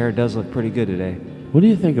guess your hair does look pretty good today. What do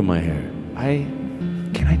you think of my hair?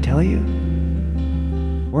 Can I tell you?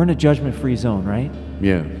 We're in a judgment-free zone, right?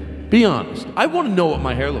 Yeah. Be honest. I want to know what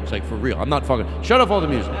my hair looks like for real. I'm not fucking... Shut off all the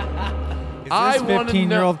music. Is this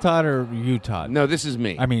 15-year-old Todd or you, Todd? No, this is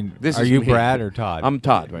me. I mean, this are is you me. Brad or Todd? I'm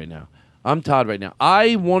Todd right now.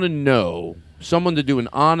 I want to know someone to do an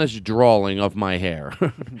honest drawing of my hair.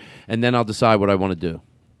 And then I'll decide what I want to do.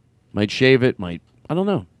 Might shave it, I don't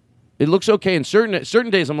know. It looks okay. And certain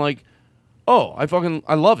days I'm like, oh, I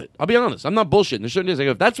love it. I'll be honest. I'm not bullshitting. There's certain days I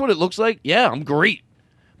go, if that's what it looks like, yeah, I'm great.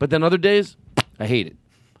 But then other days, I hate it.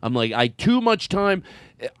 I'm like, too much time.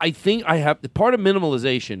 I think I have part of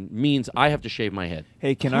minimalization means I have to shave my head.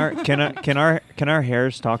 Hey, can our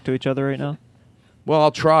hairs talk to each other right now? Well, I'll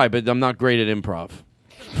try, but I'm not great at improv.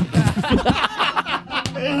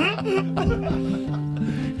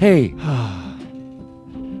 Hey,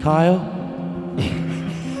 Kyle.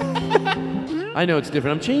 I know it's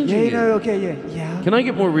different. I'm changing it. Yeah. Can I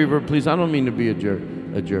get more reverb, please? I don't mean to be a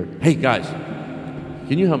jerk. Hey, guys.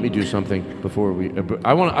 Can you help me do something before we?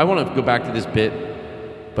 I want to go back to this bit,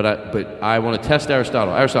 but I want to test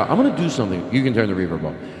Aristotle. Aristotle, I'm going to do something. You can turn the reverb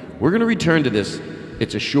off. We're going to return to this.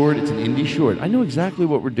 It's a short. It's an indie short. I know exactly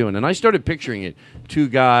what we're doing, and I started picturing it. Two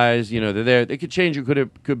guys, they're there. They could change. It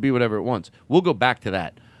could be whatever it wants. We'll go back to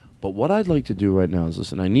that. But what I'd like to do right now is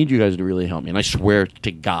listen. I need you guys to really help me, and I swear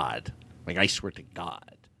to God, I swear to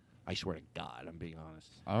God, I'm being honest.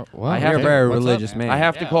 Well, you're a very religious man. I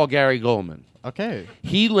have to call Gary Goldman. Okay.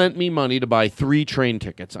 He lent me money to buy 3 train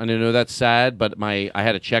tickets. I know that's sad, but I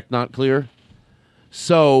had a check not clear.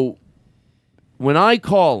 So when I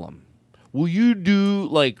call him, will you do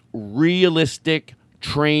realistic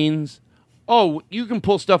trains? Oh, you can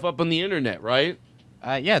pull stuff up on the internet, right?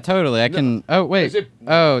 Yeah, totally. I can. Oh wait.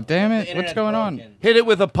 Oh damn it! What's going on? Hit it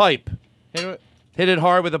with a pipe. Hit it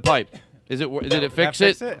hard with a pipe. Did it fix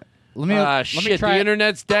it? Let me shit, try the it.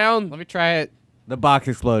 internet's down. Let me try it. The box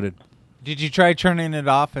exploded. Did you try turning it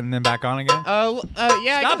off and then back on again?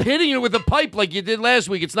 Yeah. Stop hitting it with a pipe like you did last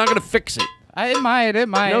week. It's not going to fix it. It might.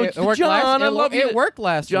 No, It worked John, I love you. It worked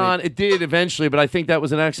last week. John, it did eventually, but I think that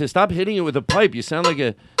was an accident. Stop hitting it with a pipe. You sounds like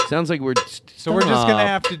we're. So we're just gonna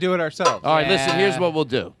have to do it ourselves. All right, listen. Here's what we'll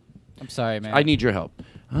do. I'm sorry, man. I need your help.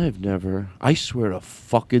 I swear to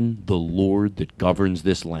fucking the Lord that governs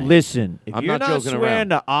this land. Listen, if I'm you're not not joking swearing around.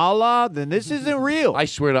 to Allah, then this isn't real. I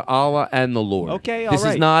swear to Allah and the Lord. Okay, all This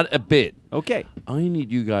right. is not a bit. Okay. I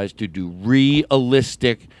need you guys to do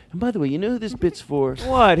realistic. And by the way, you know who this bit's for?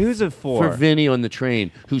 What? Who's it for? For Vinny on the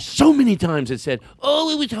train, who so many times had said, "Oh,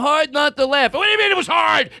 it was hard not to laugh." What do you mean it was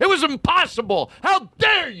hard? It was impossible. How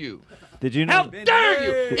dare you? Did you know? How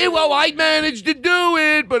dare you? Well, I managed to do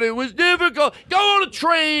it, but it was difficult. Go on a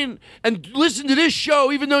train and listen to this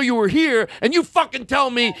show, even though you were here, and you fucking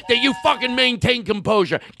tell me that you fucking maintain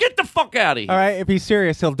composure. Get the fuck out of here. All right, if he's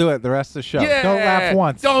serious, he'll do it the rest of the show. Yeah, Don't laugh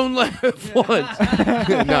once. Don't laugh once.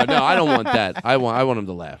 no, I don't want that. I want him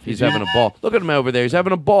to laugh. He's having a ball. Look at him over there. He's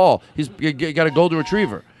having a ball. He's got a golden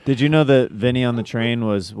retriever. Did you know that Vinny on the Train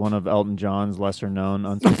was one of Elton John's lesser-known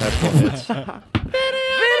unsuccessful hits?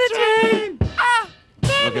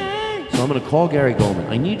 Okay, so I'm going to call Gary Goldman.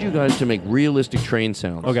 I need you guys to make realistic train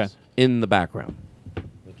sounds. Okay. In the background.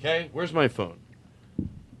 Okay, where's my phone?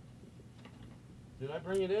 Did I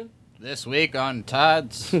bring it in? This week on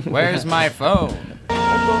Todd's Where's My Phone?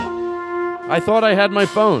 I thought I had my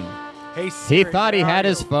phone. Hey, He thought he had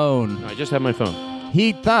his phone. No, I just had my phone.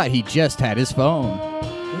 He thought he just had his phone.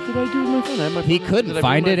 What did I do with my phone? I had my He phone. couldn't Did I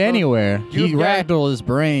find bring it my phone? anywhere. You He have got- rattled his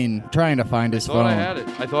brain trying to find his I phone. thought I had it.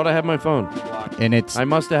 I thought I had my phone. And it's I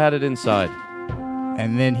must have had it inside.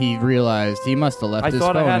 and then he realized he must have left I his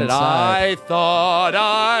thought phone I had inside. it. I thought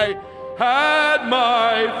I had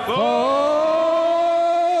my phone.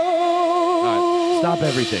 All right, stop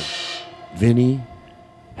everything. Vinny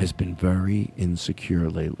has been very insecure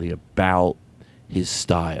lately about his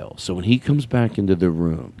style. So when he comes back into the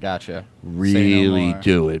room, Gotcha. really more.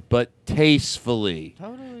 do it, but tastefully.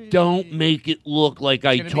 Totally. Don't make it look like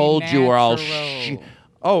I gonna be told you or I'll natural.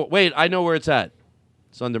 Oh, wait, I know where it's at.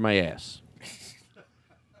 It's under my ass.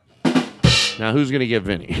 Now, who's going to get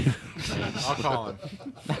Vinny? I'll call him.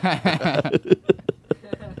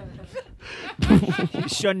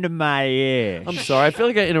 It's under my ass. I'm sorry. I feel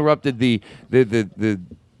like I interrupted the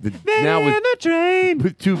now with the train.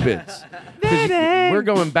 with 2 bits. 'Cause we're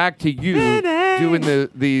going back to you doing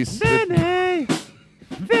these. Vinny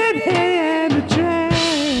and the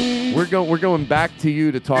train. We're going back to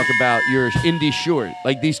you to talk about your indie short.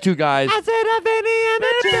 Like these 2 guys. I said a Vinny and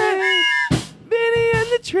the train. Vinny and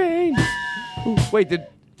the train. Wait,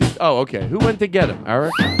 oh, okay. Who went to get him?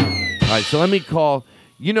 Eric? All right, so let me call.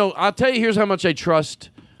 You know, I'll tell you, here's how much I trust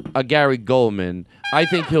Gary Goldman. I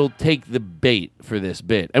think he'll take the bait for this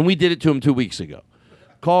bit. And we did it to him 2 weeks ago.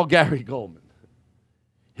 Call Gary Goldman.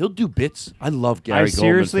 He'll do bits. I love Gary I Goldman.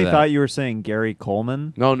 seriously for that. thought you were saying Gary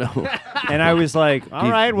Coleman. No. And I was like, all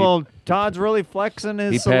He- right, he- well, Todd's really flexing He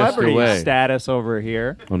his passed celebrity away. status over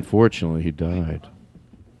here. Unfortunately, he died.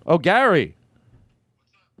 Oh, Gary.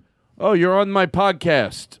 Oh, you're on my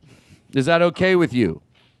podcast. Is that okay with you?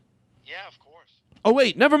 Yeah, of course. Oh,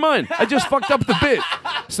 wait, never mind. I just fucked up the bit.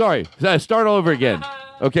 Sorry. Start all over again.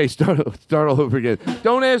 Okay, start all over again.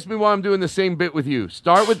 Don't ask me why I'm doing the same bit with you.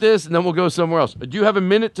 Start with this, and then we'll go somewhere else. Do you have a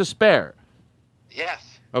minute to spare?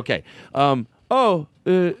 Yes. Okay.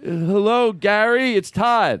 Hello, Gary. It's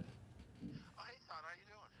Todd. Hey, Todd, how you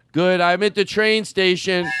doing? Good. I'm at the train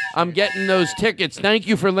station. I'm getting those tickets. Thank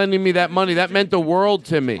you for lending me that money. That meant the world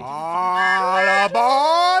to me. All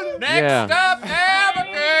aboard! Yeah. Stop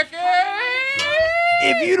Albuquerque!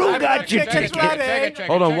 If you don't got your tickets ticket, ready.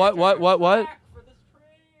 Hold on. What?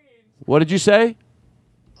 What did you say?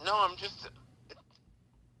 No, I'm just.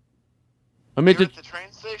 I'm at You're the. at the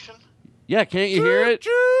train station? Yeah, can't you hear it?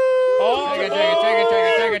 Oh, check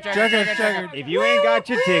it. if you ain't got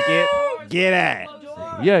your ticket, get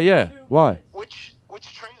out. Yeah. Why? Which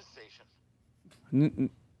train station?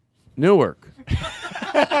 Newark.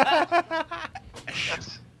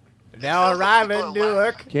 Now arriving in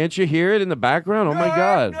Newark. Can't you hear it in the background? Oh my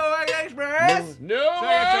God. Express.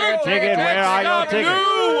 Newark. Ticket, where are your tickets?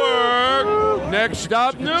 Newark. Next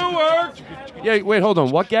stop, Newark. Yeah, wait, hold on.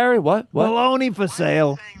 What, Gary? What? Baloney for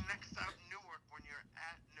sale. Saying next stop Newark when you're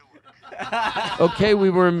at Newark. Okay, we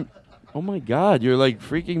were in. Oh my God, you're like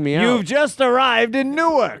freaking me out. You've just arrived in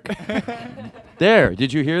Newark. There,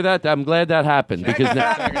 did you hear that? I'm glad that happened because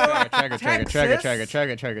now.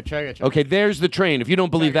 Okay, there's the train. If you don't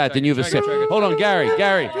believe that, then you have a sit. Hold on, Gary.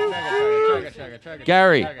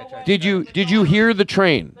 Gary, did you hear the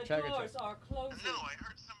train? No, I heard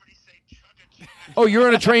somebody say chugga chugga. Oh, you're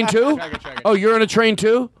on a train too? Oh, you're on a train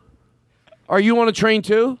too? Are you on a train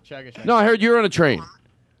too? No, I heard you're on a train. I'm in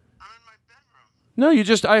my bedroom.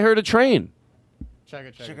 No, I heard a train.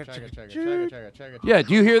 Yeah,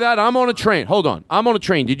 do you hear that? I'm on a train. Hold on. I'm on a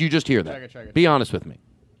train. Did you just hear that? Be honest with me.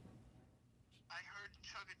 I heard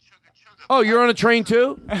chugga chugga chugga. Oh, you're on a train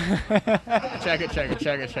too? Check it.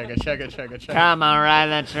 Come on, ride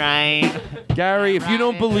the train. Gary, if you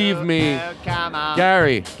don't believe me, Come on.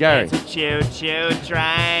 Gary. It's a choo-choo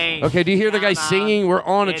train. Okay, do you hear the guy singing? We're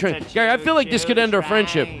on a train. Gary, I feel like this could end our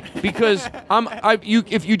friendship because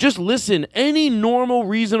if you just listen, any normal,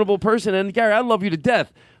 reasonable person, and Gary, I love you to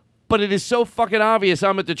death, but it is so fucking obvious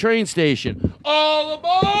I'm at the train station. All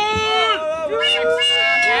aboard!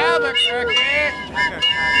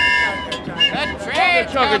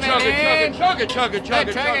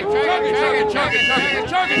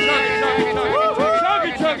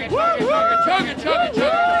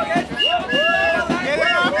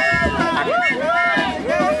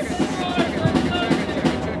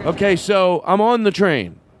 Okay, so I'm on the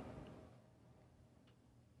train.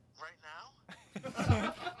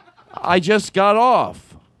 I just got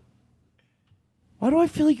off. Why do I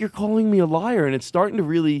feel like you're calling me a liar? And it's starting to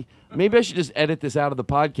really. Maybe I should just edit this out of the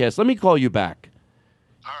podcast. Let me call you back.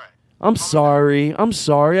 All right. I'm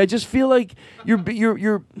sorry. I just feel like you're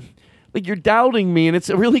doubting me, and it's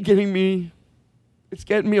really getting me. It's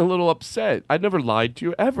getting me a little upset. I've never lied to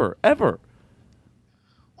you ever. Well,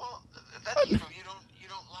 that's true. You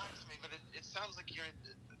don't lie to me, but it sounds like you're.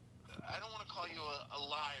 I don't want to call you a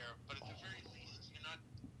liar, but at the very least, you're not.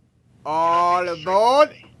 All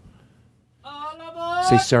aboard!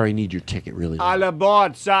 Say, sir, I need your ticket really loud. All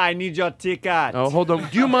aboard, sir. I need your ticket. Oh, hold on.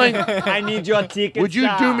 Do you mind? I need your ticket. Would you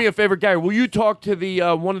sir. do me a favor, Gary? Will you talk to the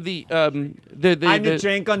one of the I'm the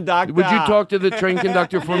train conductor. Would you talk to the train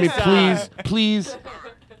conductor for me, please? Please.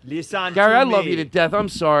 Listen, Gary, to I love me. you to death. I'm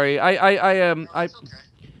sorry. I'm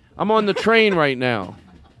on the train right now.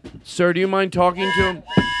 Sir, do you mind talking to him?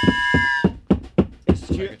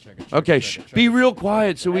 Okay, be real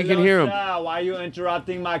quiet so we can hear him. Sir, why are you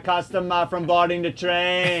interrupting my customer from boarding the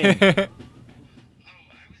train?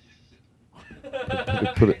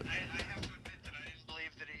 Put it.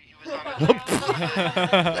 You're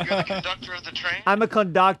the conductor of the train? I'm a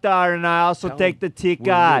conductor and I also take the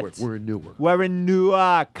ticket. We're in Newark. We're in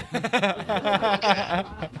Newark.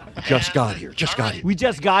 Just got here. We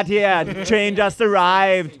just got here. The train just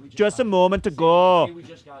arrived. Just a moment ago.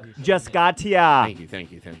 Just got here.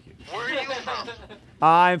 Thank you. Where are you from?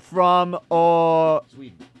 I'm from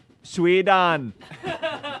Sweden.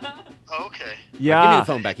 Okay. Yeah. Give me the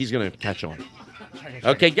phone back. He's going to catch on.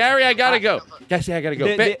 Okay, Gary, I got to go. Guys, I got to go.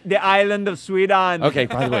 The island of Sweden. Okay,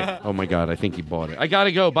 by the way. Oh, my God. I think he bought it. I got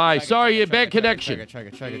to go. Bye. Sorry, bad connection.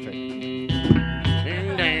 Check it.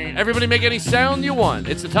 Everybody make any sound you want.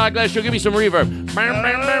 It's the Todd Glass Show. Give me some reverb.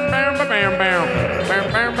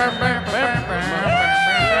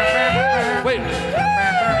 Wait.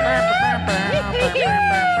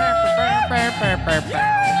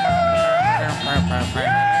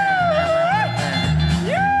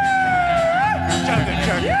 Chug it.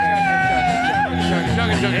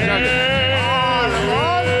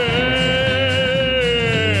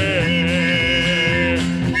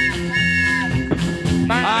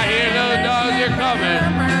 I hear those dogs are coming.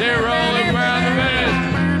 They're rolling around the bed.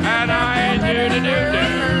 And I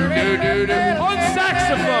do on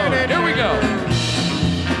saxophone. Here we go.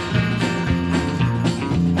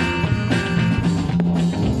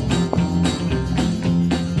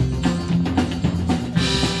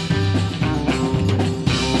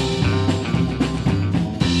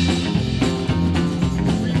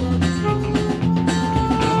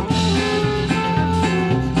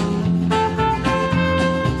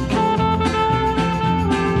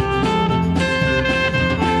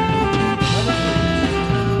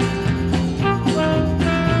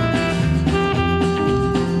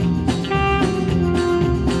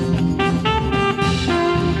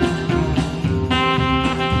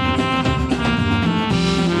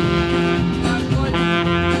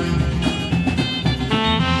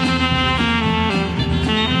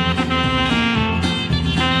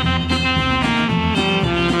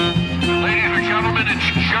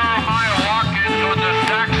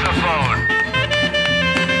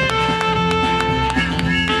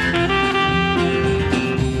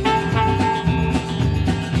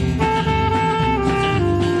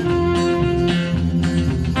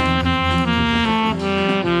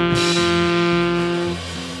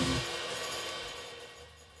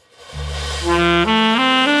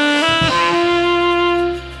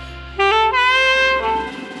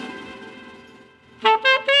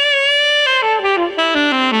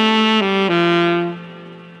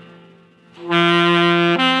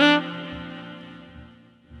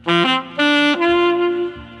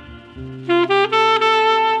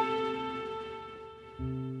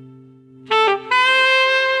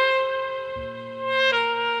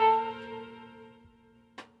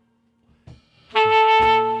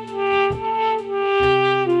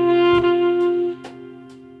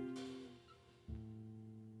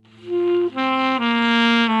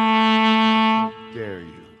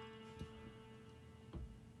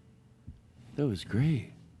 That was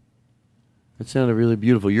great. That sounded really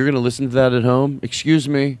beautiful. You're going to listen to that at home? Excuse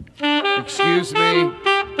me. Excuse me.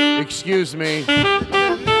 Excuse me.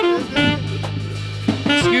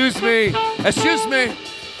 Excuse me. Excuse me.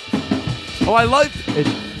 Oh, I liked it.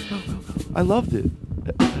 I loved it.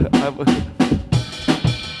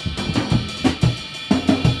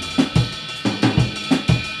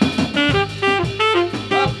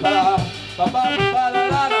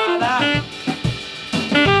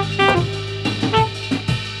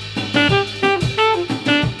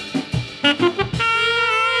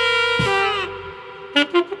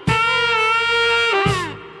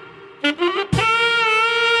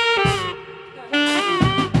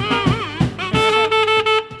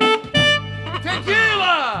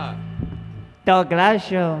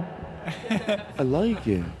 Gracias. I like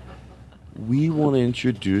it. We want to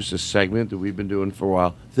introduce a segment that we've been doing for a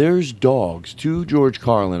while. There's dogs. To George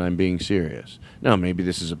Carlin, I'm being serious. Now, maybe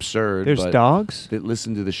this is absurd. There's but dogs? that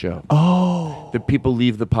listen to the show. Oh. That people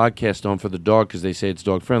leave the podcast on for the dog because they say it's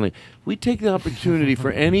dog friendly. We take the opportunity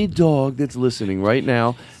for any dog that's listening right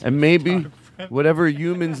now, and maybe whatever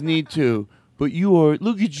humans need to. But you are.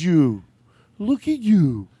 Look at you. Look at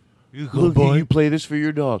you. Look at you play this for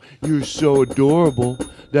your dog. You're so adorable.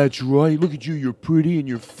 That's right. Look at you. You're pretty and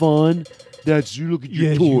you're fun. That's you. Look at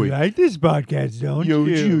your toy. You like this podcast, don't Yo,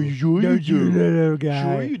 you? Sure Don't you do. little guy?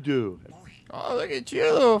 Sure you do. Oh, look at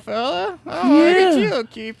you, little fella. Oh, look at you,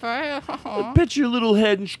 keeper. Pet your little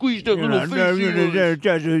head and squeeze that little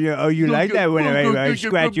face. Oh, you like that when I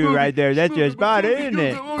scratch you right there? That's your spot, isn't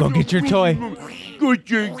it? Go get your toy. Go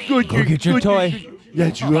get your toy.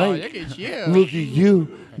 That's right. Look at you. Look at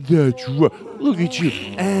you. That's right. Look at you.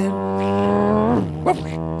 And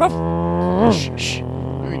shh, shh.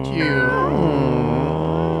 Look at you.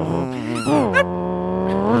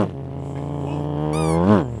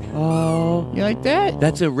 Oh, You like that?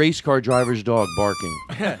 that's a race car driver's dog barking.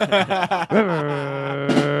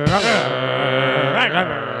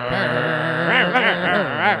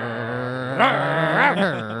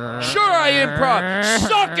 Sure, I improv.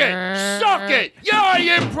 Suck it. Suck it. Yeah, I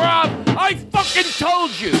improv. I fucking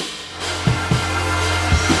told you.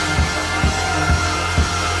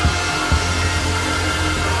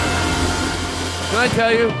 Can I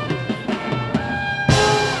tell you?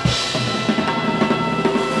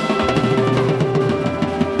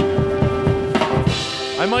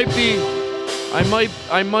 I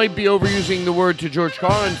might be overusing the word to George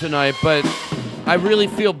Carlin tonight, but I really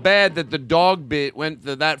feel bad that the dog bit went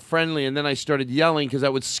that friendly, and then I started yelling because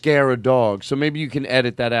that would scare a dog. So maybe you can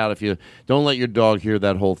edit that out if you don't let your dog hear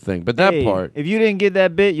that whole thing. But that part. If you didn't get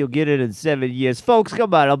that bit, you'll get it in 7 years. Folks,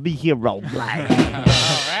 come on, I'll be here all night. All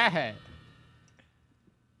right.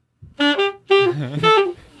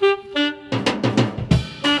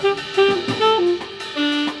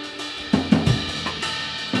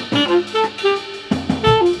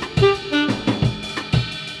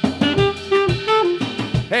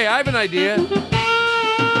 Hey, I have an idea.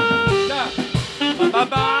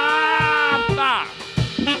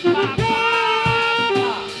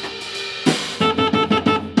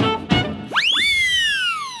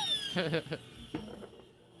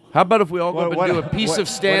 How about if we all go up and do a piece of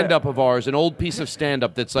stand-up of ours, an old piece of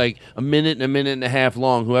stand-up that's like a minute and a half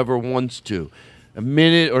long, whoever wants to. A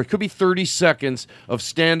minute, or it could be 30 seconds of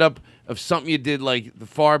stand-up of something you did like the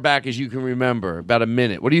far back as you can remember, about a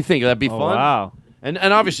minute. What do you think? That'd be fun? Wow. And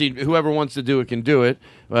obviously, whoever wants to do it can do it.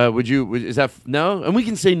 Is that, no? And we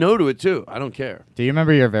can say no to it, too. I don't care. Do you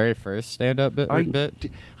remember your very first stand-up bit? I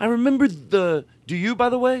remember do you, by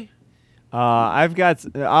the way? I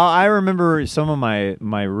remember some of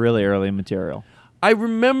my really early material. I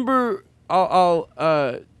remember.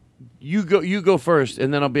 You go first,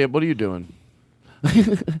 and then I'll be. What are you doing?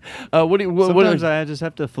 Sometimes I just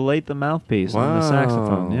have to fillet the mouthpiece on the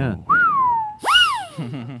saxophone. Yeah.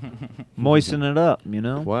 Moisten it up, you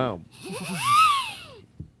know. Wow.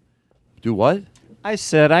 Do what? I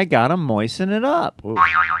said I gotta moisten it up. Whoa.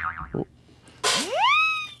 Whoa.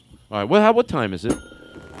 All right. What time is it?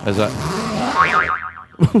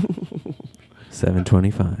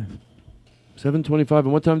 7:25. 7:25.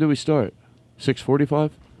 And what time do we start?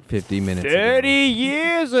 6:45. 50 minutes. 30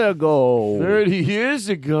 years ago. 30 years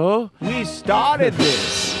ago. We started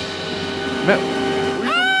this.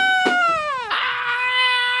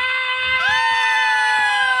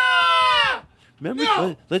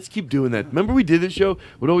 Remember, let's keep doing that. Remember we did this show? It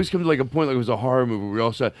would always come to like a point like it was a horror movie where we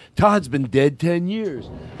all said, Todd's been dead 10 years.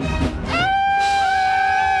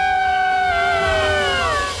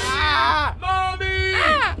 Mommy!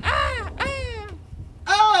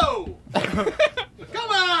 Oh! Come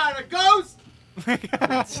on, a ghost!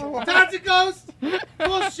 Todd's a ghost?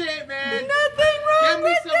 Bullshit, man. Nothing wrong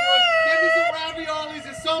with Get me some raviolis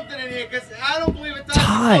or something in here, because I don't believe it. Todd's a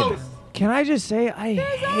Todd, ghost. can I just say I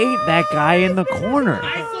hate that guy in the corner.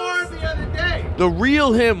 I saw him the other day. The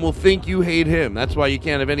real him will think you hate him. That's why you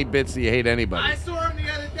can't have any bits that you hate anybody. I saw him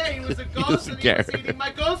the other day. He was a ghost doesn't and he was care. eating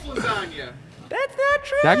my ghost lasagna. That's not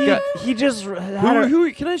true. That guy. He just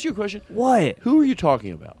Can I ask you a question? What? Who are you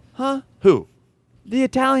talking about? Huh? Who? The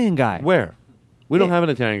Italian guy. Where? We don't have an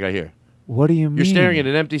Italian guy here. What do you mean? You're staring at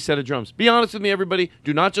an empty set of drums. Be honest with me, everybody.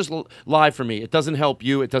 Do not just lie for me. It doesn't help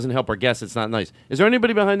you. It doesn't help our guests. It's not nice. Is there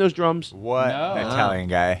anybody behind those drums? What Italian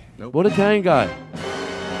guy? What Italian guy?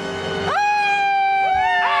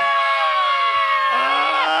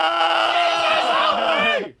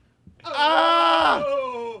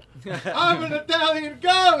 Oh! I'm an Italian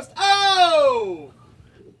ghost. Oh!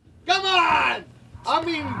 Come on! I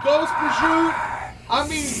mean ghost prosciutto. I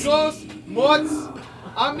mean ghost mozz.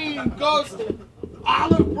 I mean ghost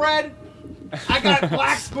olive bread. I got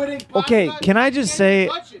black pudding pasta. Okay, can I just say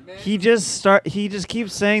touch it, man. he just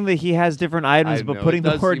keeps saying that he has different items, I but know, putting it the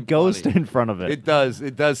does word seem ghost funny. in front of it. It does.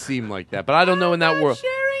 It does seem like that. But I don't know in that world.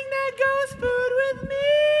 Sharing that ghost food with me.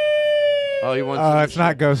 Oh, he wants. Oh, it's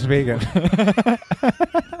not ghost vegan. It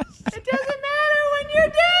doesn't matter when you're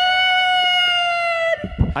dead.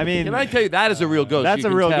 I mean, Can I tell you that is a real ghost? That's You a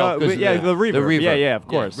can real tell ghost. 'cause Yeah, of the reverb. Yeah, of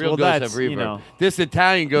course. real Well, ghosts that's, have reverb. you know. This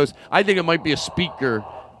Italian ghost, I think it might be a speaker.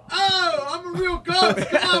 Oh, I'm a real ghost.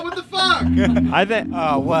 Come on, what the fuck? I think.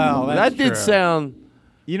 Oh well, That did sound.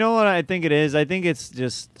 You know what I think it is? I think it's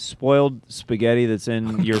just spoiled spaghetti that's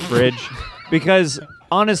in your fridge. Because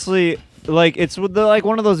honestly, like it's with the like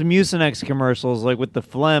one of those Mucinex commercials, like with the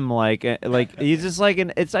phlegm, like he's just like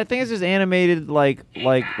I think it's just animated like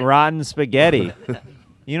rotten spaghetti.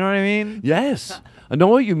 You know what I mean? Yes, I know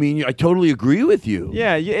what you mean. I totally agree with you.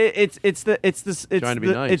 Yeah, it's Trying to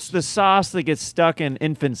be nice. it's the sauce that gets stuck in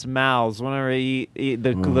infants' mouths whenever they eat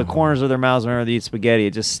the corners of their mouths whenever they eat spaghetti.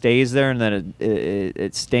 It just stays there, and then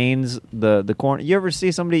it stains the corner. You ever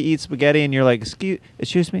see somebody eat spaghetti and you're like,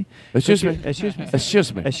 excuse me, Excuse me. excuse me,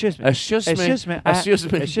 Excuse me. excuse me, Excuse me. excuse me,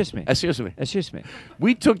 Excuse me. excuse me, Excuse me. excuse me.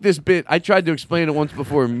 We took this bit. I tried to explain it once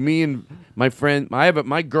before. Me and my friend,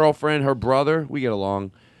 my girlfriend, her brother, we get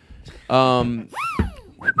along. We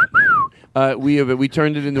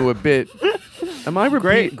turned it into a bit. Am I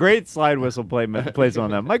repeating? Great slide whistle plays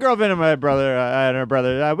on that. My girlfriend and my brother and her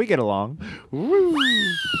brother, we get along.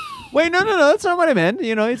 Wait, no, that's not what I meant.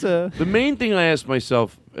 You know, it's a. The main thing I asked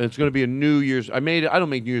myself, it's going to be a New Year's. I don't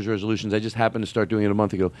make New Year's resolutions. I just happened to start doing it a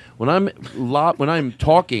month ago. When I'm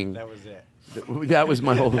talking. That was it. That was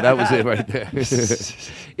my whole. That was it right there.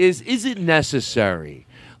 Is it necessary?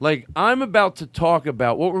 Like I'm about to talk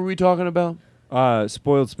about. What were we talking about?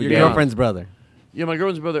 Spoiled spaghetti. Your girlfriend's brother. Yeah, my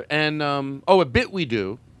girlfriend's brother. And a bit we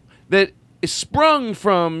do that is sprung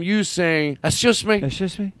from you saying, "Excuse me."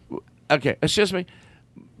 Excuse me. Okay, excuse me.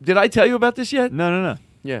 Did I tell you about this yet? No.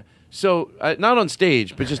 Yeah. So not on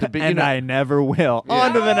stage, but just a bit. And I never will. Yeah.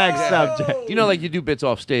 On to the next subject. You know, like you do bits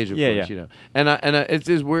off stage, of Yeah, course. yeah. You know, and it's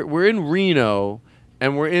we're in Reno,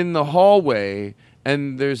 and we're in the hallway,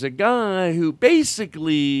 and there's a guy who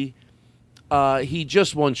basically he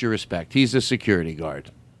just wants your respect. He's a security guard.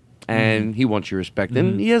 And he wants your respect,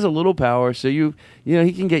 and he has a little power. So you know,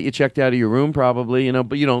 he can get you checked out of your room, probably. You know,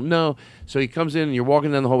 but you don't know. So he comes in, and you're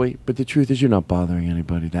walking down the hallway. But the truth is, you're not bothering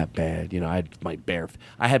anybody that bad. You know,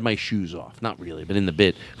 I had my shoes off, not really, but in the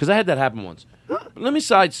bit, because I had that happen once. But let me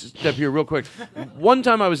sidestep here real quick. One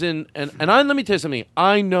time I was in, and let me tell you something.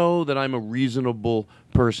 I know that I'm a reasonable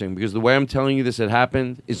person because the way I'm telling you this had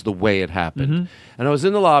happened is the way it happened. And I was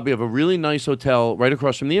in the lobby of a really nice hotel right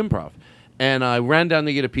across from the Improv. And I ran down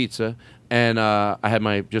to get a pizza, and I had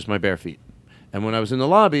my bare feet. And when I was in the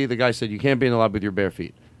lobby, the guy said, "You can't be in the lobby with your bare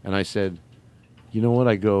feet." And I said, "You know what?"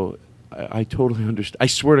 I go, I totally understand. I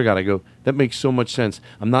swear to God, I go, that makes so much sense.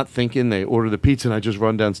 I'm not thinking they order the pizza and I just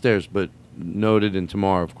run downstairs, but noted, and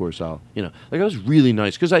tomorrow, of course, I'll, you know. Like, I was really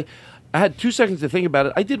nice, because I had 2 seconds to think about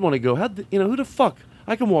it. I did want to go, who the fuck?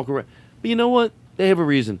 I can walk around. But you know what? They have a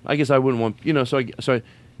reason. I guess I wouldn't want, you know, so I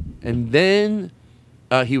and then...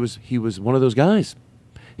 he was one of those guys.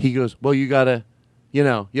 He goes, "Well, you gotta, you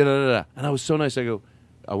know, and I was so nice. I go,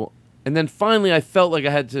 I won't. And then finally, I felt like I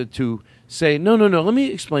had to say, no. Let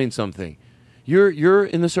me explain something. You're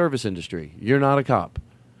in the service industry. You're not a cop,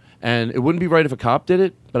 and it wouldn't be right if a cop did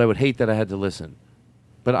it. But I would hate that I had to listen.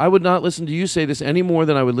 But I would not listen to you say this any more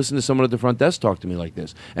than I would listen to someone at the front desk talk to me like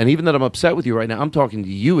this. And even that I'm upset with you right now, I'm talking to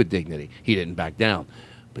you with dignity." He didn't back down.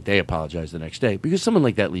 But they apologize the next day because someone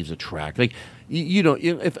like that leaves a track. Like you don't,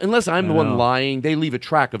 unless I'm the one lying, they leave a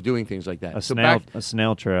track of doing things like that. A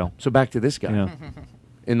snail trail. So back to this guy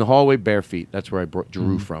in the hallway, bare feet. That's where I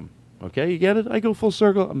drew from. Okay, you get it? I go full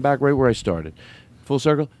circle. I'm back right where I started. Full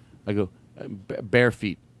circle. I go bare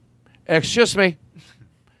feet. Excuse me.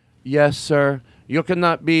 Yes, sir. You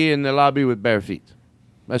cannot be in the lobby with bare feet.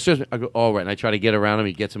 Excuse me. I go, all right. And I try to get around him.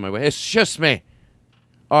 He gets in my way. Excuse me.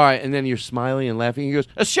 All right. And then you're smiling and laughing. He goes,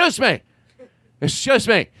 excuse me. Excuse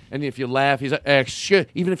me. And if you laugh, he's like, excuse.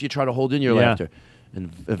 Even if you try to hold in your laughter.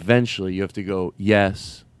 And eventually you have to go,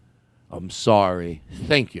 yes, I'm sorry.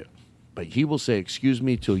 Thank you. But he will say, excuse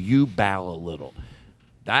me, till you bow a little.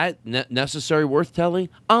 That necessary worth telling?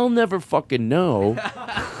 I'll never fucking know.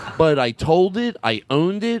 But I told it, I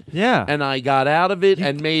owned it, and I got out of it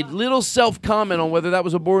and made little self-comment on whether that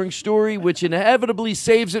was a boring story, which inevitably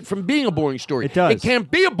saves it from being a boring story. It does. It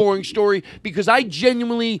can't be a boring story because I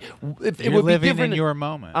genuinely, it You're would be living different. in your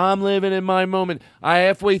moment. I'm living in my moment.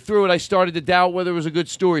 Halfway through it, I started to doubt whether it was a good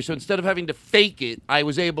story. So instead of having to fake it, I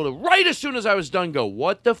was able to, right as soon as I was done, go,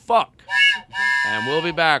 what the fuck? And we'll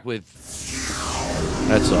be back with...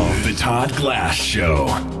 That's all. The Todd Glass Show.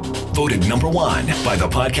 Voted #1 by the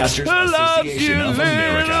Podcasters Association of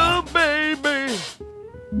America. Baby.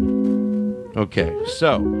 Okay,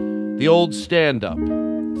 so the old stand-up.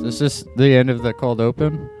 Is this the end of the cold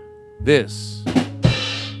open? This.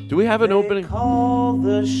 Do we have an opening? Call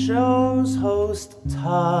the show's host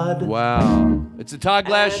Todd. Wow. It's a Todd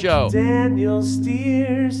Glass Show. Daniel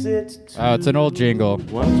steers it too. Oh, it's an old jingle.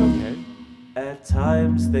 Well, it's okay. At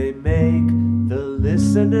times they make the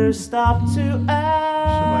listeners stop to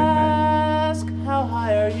ask, how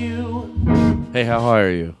high are you? Hey, how high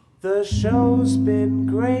are you? The show's been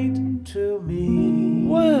great to me.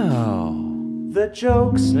 Wow. The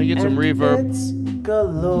jokes Can I get some and reverb? bits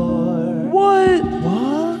galore. What?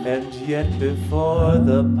 And yet before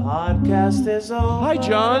the podcast is over, Hi,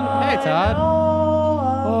 John. Hey, Todd.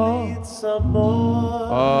 I'll need some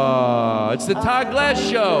more. It's the Todd Glass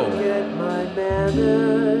Show. Get my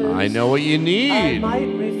manners. I know what you I need.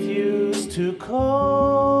 might refuse to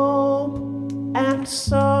cope, and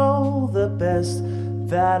so the best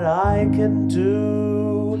that I can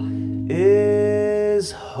do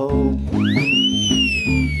is hope.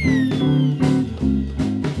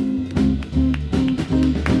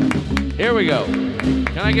 Here we go.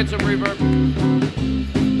 Can I get some reverb?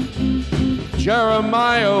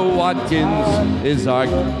 Jeremiah Watkins is our...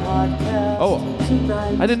 Oh,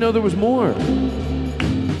 I didn't know there was more.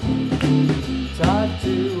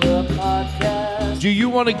 Do you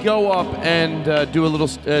want to go up and do a little...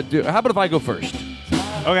 how about if I go first?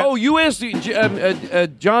 Okay. Oh, you asked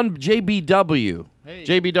John JBW.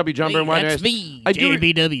 JBW, John Byrne Wine. That's me, I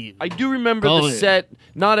do remember Call the it. set.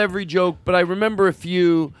 Not every joke, but I remember a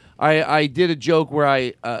few. I did a joke where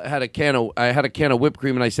I had a can of whipped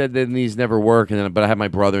cream, and I said that these never work. And then, but I had my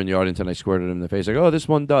brother in the audience, and I squirted him in the face. Like, oh, this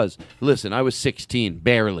one does. Listen, I was 16,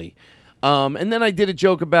 barely. And then I did a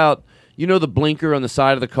joke about, you know, the blinker on the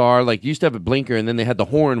side of the car. Like, you used to have a blinker, and then they had the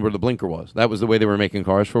horn where the blinker was. That was the way they were making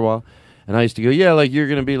cars for a while. And I used to go, yeah, like you're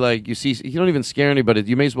gonna be like, you don't even scare anybody.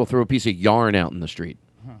 You may as well throw a piece of yarn out in the street.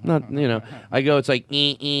 Not, you know. I go, it's like,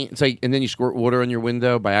 it's like, and then you squirt water on your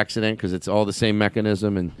window by accident because it's all the same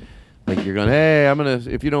mechanism. And like you're going, hey,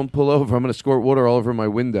 if you don't pull over, I'm gonna squirt water all over my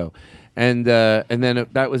window. And then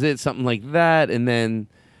that was it, something like that. And then,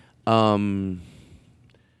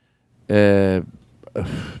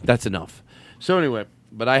 that's enough. So anyway.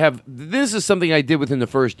 But this is something I did within the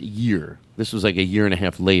first year. This was like a year and a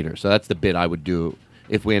half later. So that's the bit I would do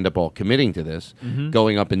if we end up all committing to this,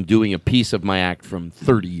 going up and doing a piece of my act from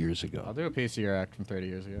 30 years ago. I'll do a piece of your act from 30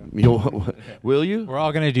 years ago. Will you? We're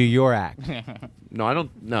all going to do your act. No, I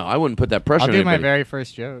don't. No, I wouldn't put that pressure on I'll do my anybody. very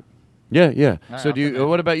first joke. Yeah. All So right,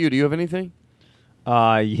 what about you? Do you have anything?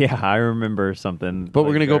 Yeah, I remember something. But we're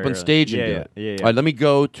like going to go up very on early. stage and Yeah, do yeah, it. yeah. All right, let me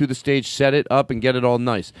go to the stage, set it up, and get it all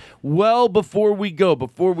nice. Well, before we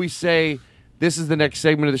say this is the next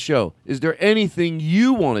segment of the show, is there anything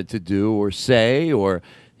you wanted to do or say or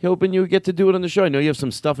hoping you get to do it on the show? I know you have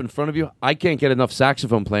some stuff in front of you. I can't get enough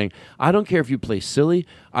saxophone playing. I don't care if you play silly.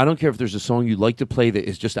 I don't care if there's a song you like to play that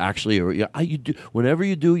is just actually, you do, whenever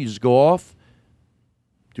you do, you just go off,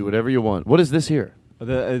 do whatever you want. What is this here?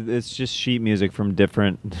 It's just sheet music from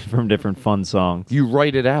different fun songs. You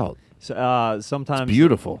write it out. So, sometimes It's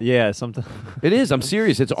beautiful. Yeah, sometimes It is. I'm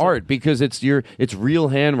serious. It's art because it's real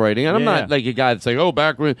handwriting. And I'm Yeah. not like a guy that's like, oh,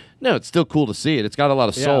 back when. No, it's still cool to see it. It's got a lot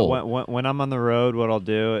of soul. When I'm on the road, what I'll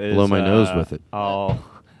do is Blow my nose with it. I'll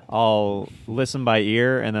I'll listen by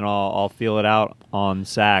ear, and then I'll feel it out on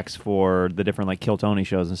sax for the different like Kill Tony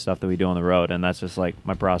shows and stuff that we do on the road, and that's just like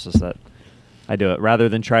my process that I do it rather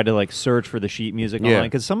than try to like search for the sheet music online,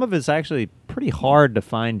 because some of it's actually pretty hard to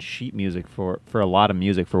find sheet music for a lot of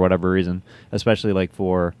music for whatever reason, especially like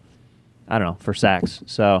for for sax.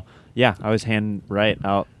 So yeah, I always hand write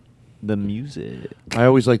out the music. I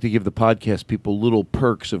always like to give the podcast people little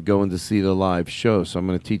perks of going to see the live show, so I'm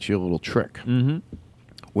going to teach you a little trick. Mm-hmm.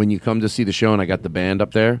 When you come to see the show, and I got the band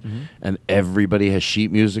up there, and everybody has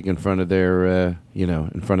sheet music in front of their,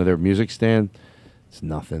 in front of their music stand, it's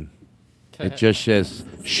nothing. It just says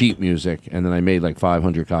sheet music, and then I made like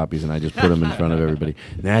 500 copies, and I just put them in front of everybody.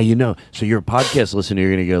 Now you know. So you're a podcast listener,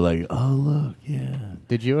 you're going to go like, oh, look, yeah.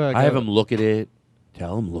 Did you? I have them look at it.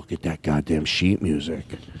 Tell them, look at that goddamn sheet music.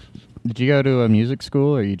 Did you go to a music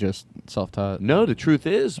school, or you just self-taught? No, the truth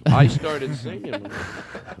is, I started singing.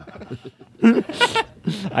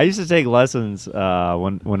 I used to take lessons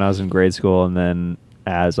when I was in grade school, and then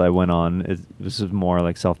as I went on, this was more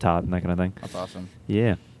like self-taught and that kind of thing. That's awesome.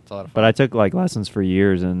 Yeah. It's a lot of fun. But I took like lessons for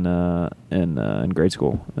years in grade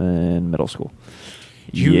school and middle school.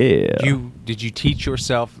 Did you teach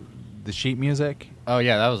yourself the sheet music? Oh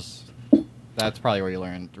yeah, that's probably where you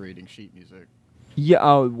learned reading sheet music.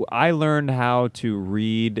 Yeah, I learned how to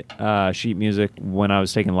read sheet music when I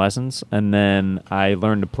was taking lessons, and then I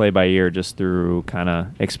learned to play by ear just through kind of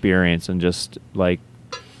experience and just like,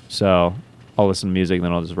 so I'll listen to music and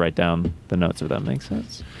then I'll just write down the notes, if that makes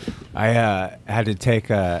sense. I had to take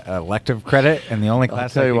a elective credit, and the only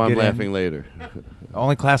class I'll tell you why I could I'm get laughing in, later. The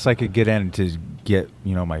only class I could get in to get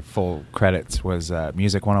my full credits was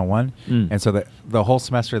Music 101, and so the whole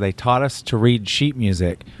semester they taught us to read sheet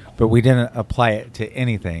music, but we didn't apply it to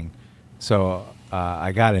anything. So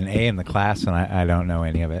I got an A in the class, and I don't know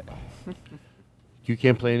any of it. You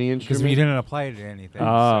can't play any Because instrument? you didn't apply it to anything.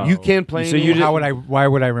 You can't play So any you why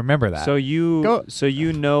would I remember that? So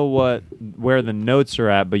you know where the notes are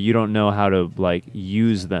at, but you don't know how to like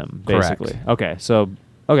use them, basically. Correct.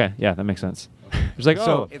 Okay, yeah, that makes sense. It's like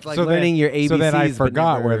It's like learning your ABCs. So then I but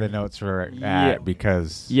forgot never- where the notes were at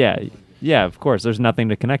because yeah, of course. There's nothing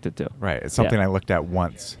to connect it to. Right, it's something I looked at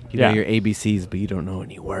once. You know your ABCs, but you don't know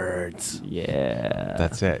any words. Yeah,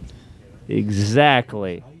 That's it.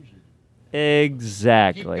 Exactly.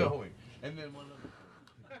 Exactly. Keep going. And then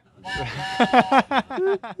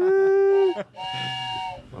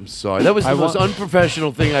I'm sorry. That was the most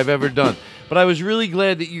unprofessional thing I've ever done. But I was really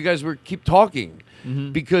glad that you guys keep talking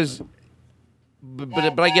because.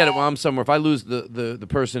 But I get it. While I'm somewhere, if I lose the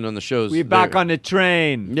person on the shows, We're back on the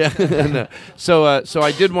train. Yeah. No. So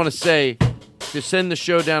I did want to say to send the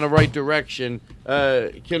show down the right direction.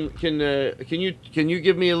 Can you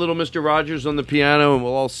give me a little Mr. Rogers on the piano and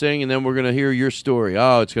we'll all sing and then we're gonna hear your story.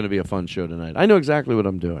 Oh, it's gonna be a fun show tonight. I know exactly what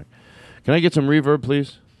I'm doing. Can I get some reverb,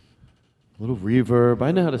 please? A little reverb.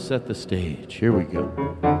 I know how to set the stage. Here we go.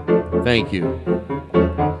 Thank you.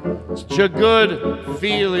 Such a good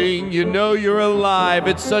feeling, you know you're alive.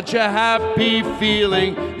 It's such a happy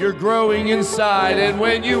feeling, you're growing inside. And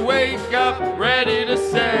when you wake up ready to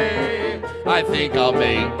say, I think I'll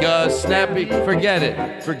make a snappy. Forget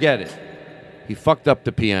it. He fucked up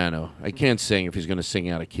the piano. I can't sing if he's going to sing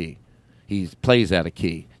out of key. He plays out of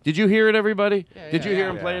key. Did you hear it, everybody? Did you hear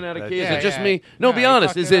him playing out of key? Is it just me? No, be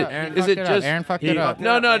honest. Is it just... Aaron fucked it up.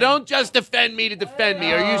 No, don't just defend me to defend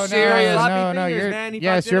me. Are you serious? No,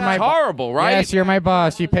 Yes, you're my It's horrible, right? Yes, you're my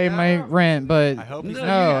boss. You pay my rent, but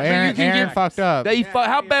Aaron fucked up.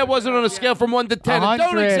 How bad was it on a scale from 1 to 10?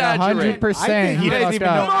 Don't exaggerate. 100%. He fucked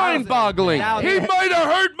up. Mind-boggling. He might have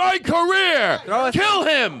hurt my career. Kill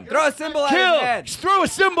him. Throw a symbol at his head. Throw a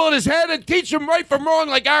symbol at his head and teach him right from wrong,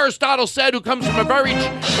 like Aristotle said, who comes from a very...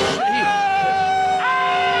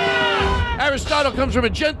 Aristotle comes from a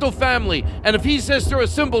gentle family, and if he says throw a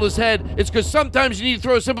symbol at his head, it's because sometimes you need to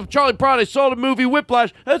throw a symbol. Charlie Pride, I saw the movie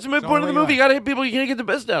Whiplash. That's the main point of the movie. You gotta hit people, you can't get the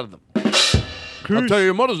best out of them. I'll tell you,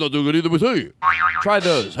 your mother's not doing good either, but tell you. Try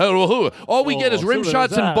those. All we get is rim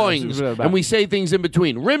shots and boings, and we say things in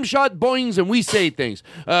between. Rim shot, boings, and we say things.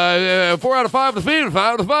 4 out of 5 the feed, 5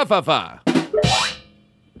 out of 5, 5, 5.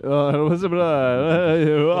 I'll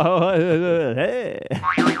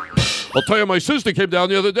tell you, my sister came down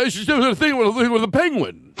the other day. She's doing a thing with a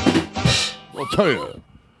penguin. I'll tell you.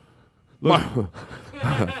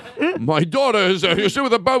 My daughter is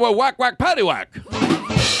with a whack, whack, patty whack.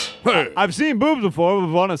 Hey. I've seen boobs before,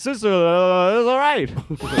 but on a sister, it's all right.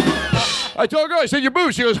 I told her, I said, your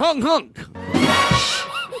boobs. She goes, hunk, hunk.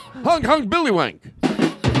 Hunk, hunk, Billy wank.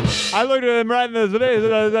 I looked at him right in the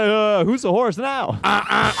face. Who's the horse now?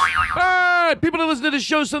 People that listen to this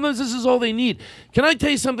show, sometimes this is all they need. Can I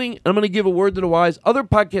tell you something? I'm going to give a word to the wise. Other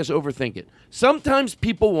podcasts overthink it. Sometimes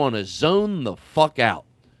people want to zone the fuck out.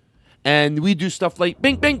 And we do stuff like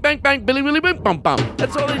bing, bang, bang, bang, billy, willy, bing, bum, bum.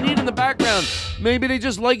 That's all they need in the background. Maybe they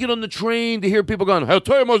just like it on the train to hear people going, I'll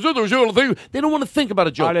tell you my sister, they don't want to think about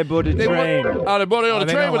a joke. They board the train. They board on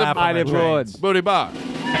the train with a booty bar.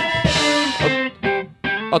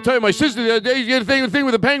 I'll tell you, my sister the other day, she had a thing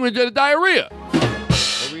with a penguin, had diarrhea.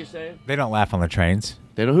 What were you saying? They don't laugh on the trains.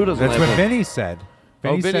 They don't. Who doesn't That's laugh what on Vinny said.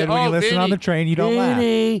 Vinny said when you listen on the train, you don't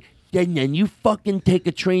laugh. Then you fucking take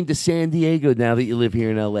a train to San Diego now that you live here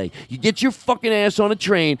in L.A. You get your fucking ass on a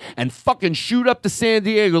train and fucking shoot up to San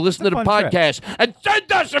Diego, listen to the podcast, and send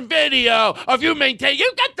us a video of you maintain. You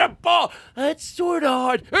got the ball. That's sort of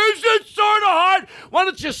hard. Is it sort of hard? Why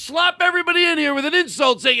don't you slap everybody in here with an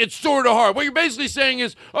insult saying it's sort of hard? What you're basically saying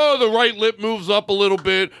is, oh, the right lip moves up a little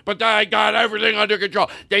bit, but I got everything under control.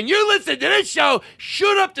 Then you listen to this show,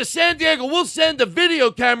 shoot up to San Diego. We'll send a video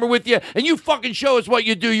camera with you, and you fucking show us what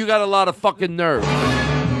you do. You got a lot of fucking nerve.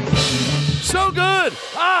 So good.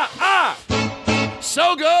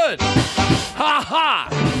 So good. Ha ha.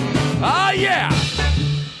 Ah yeah.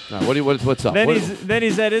 Now, what's up? Then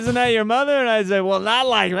he said, isn't that your mother? And I said, well, not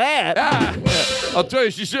like that. I'll tell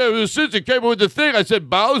you, she said it was a sister came with the thing. I said,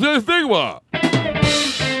 how's that thing what?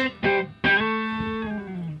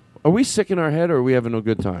 Are we sick in our head or are we having a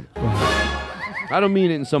good time? I don't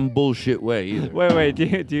mean it in some bullshit way either. Wait. Do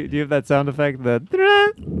you have that sound effect?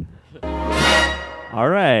 All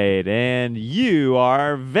right, and you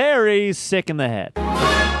are very sick in the head.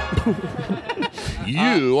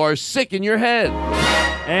 You are sick in your head.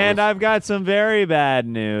 And I've got some very bad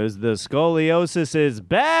news. The scoliosis is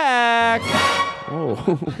back.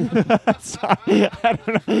 Oh. Sorry.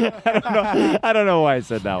 I don't know why I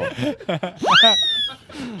said that one.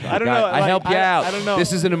 I don't know. I help you out. I don't know.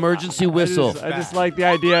 This is an emergency whistle. I just like the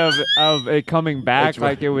idea of it coming back,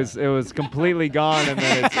 Right. like it was completely gone, and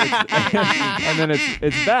then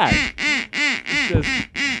it's back. It's just,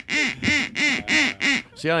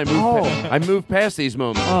 See how I moved past these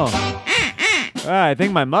moments. oh. I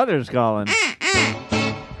think my mother's calling.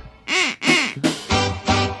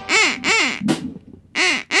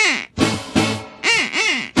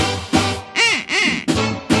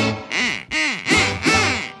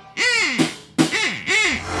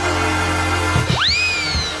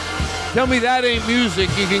 Tell me that ain't music.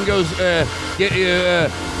 You can go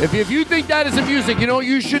if you think that isn't music, you know what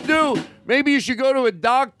you should do? Maybe you should go to a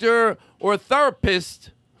doctor or a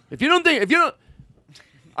therapist. We did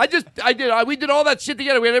all that shit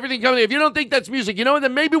together. We had everything coming in. If you don't think that's music, you know,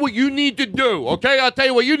 then maybe what you need to do, okay? I'll tell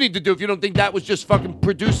you what you need to do if you don't think that was just fucking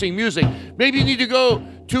producing music. Maybe you need to go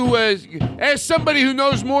to ask somebody who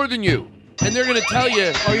knows more than you. And they're going to tell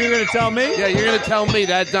you. Oh, you're going to tell me? Yeah, you're going to tell me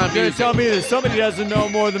that's not music. You're going to tell me that somebody doesn't know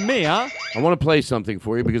more than me, huh? I want to play something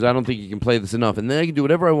for you because I don't think you can play this enough. And then I can do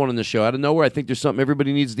whatever I want on the show. Out of nowhere, I think there's something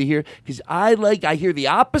everybody needs to hear because I hear the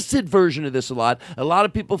opposite version of this a lot. A lot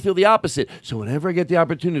of people feel the opposite. So whenever I get the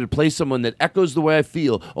opportunity to play someone that echoes the way I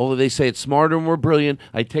feel, although they say it's smarter and more brilliant,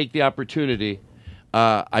 I take the opportunity.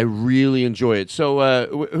 I really enjoy it. So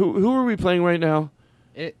who are we playing right now?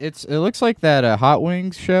 It looks like that Hot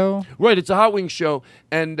Wings show. Right, it's a Hot Wings show.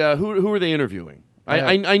 And who are they interviewing?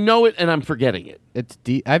 I know it, and I'm forgetting it. It's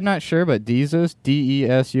I'm not sure, but Desus,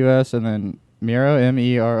 Desus, and then Mero,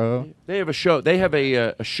 Mero. They have a show. They have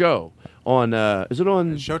a show on. Is it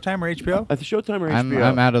on Showtime or HBO? At the Showtime or HBO.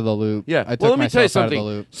 I'm out of the loop. Yeah. I took well, let me tell you myself out of the something.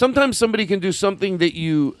 loop. Sometimes somebody can do something that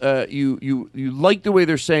you like the way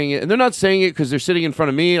they're saying it, and they're not saying it because they're sitting in front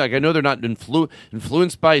of me. Like I know they're not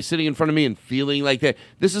influenced by sitting in front of me and feeling like that.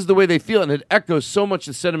 This is the way they feel, and it echoes so much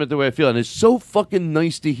the sentiment the way I feel, and it's so fucking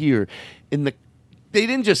nice to hear. They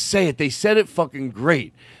didn't just say it; they said it fucking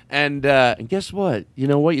great. And guess what? You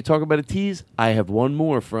know what? You talk about a tease. I have one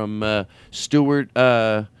more from Stuart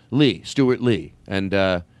Lee, and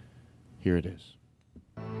here it is.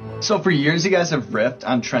 So for years, you guys have riffed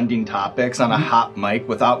on trending topics on a hot mic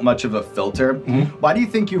without much of a filter. Why do you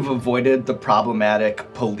think you've avoided the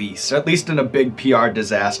problematic police, or at least in a big PR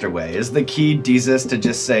disaster way? Is the key, Desus, to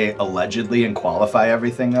just say allegedly and qualify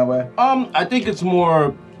everything that way? I think it's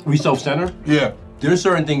more we self-center. Yeah. There's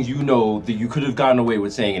certain things you know that you could have gotten away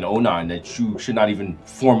with saying in 09 that you should not even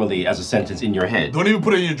formally as a sentence in your head. Don't even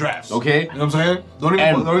put it in your drafts. Okay? You know what I'm saying? Don't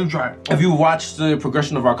even try. If you watch the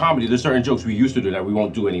progression of our comedy, there's certain jokes we used to do that we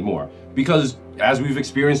won't do anymore. Because as we've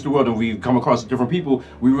experienced the world and we've come across different people,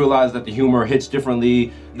 we realize that the humor hits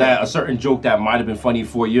differently, that a certain joke that might have been funny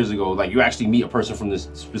 4 years ago, like you actually meet a person from this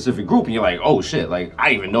specific group and you're like, oh shit, like I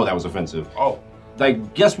didn't even know that was offensive. Oh.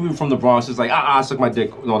 like, guess we were from the Bronx. It's like, suck my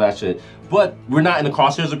dick and all that shit. But we're not in the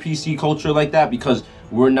crosshairs of PC culture like that because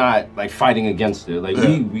we're not like fighting against it. Like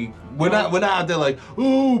we're not out there like,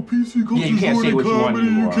 oh, PC culture. Yeah, you can't say what you want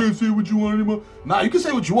anymore. You can't say what you want anymore. Nah, you can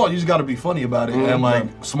say what you want. You just got to be funny about it and like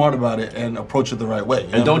smart about it and approach it the right way.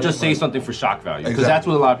 And don't just say something for shock value, because that's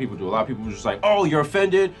what a lot of people do. A lot of people are just like, oh, you're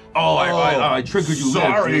offended. Oh, I triggered you.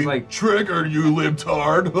 Sorry, it's like triggered you,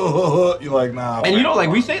 libtard. You're like, nah. And you know, like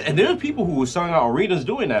we say, and there are people who are selling out arenas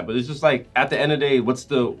doing that, but it's just like at the end of the day, what's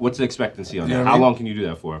the expectancy on that? How long can you do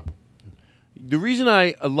that for? The reason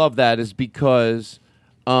I love that is because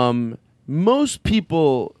most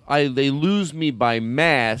people, they lose me by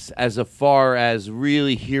mass as far as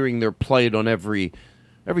really hearing their plight on every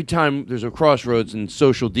time there's a crossroads in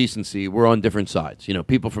social decency. We're on different sides. You know,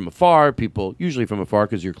 people from afar, people usually from afar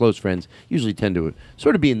because you're close friends, usually tend to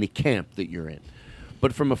sort of be in the camp that you're in.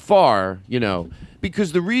 But from afar, you know,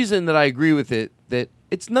 because the reason that I agree with it, that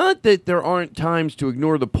it's not that there aren't times to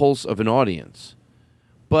ignore the pulse of an audience,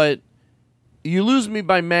 but you lose me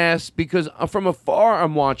by mass because from afar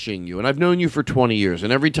I'm watching you, and I've known you for 20 years,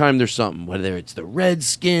 and every time there's something, whether it's the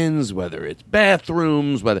Redskins, whether it's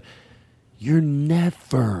bathrooms, you're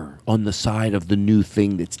never on the side of the new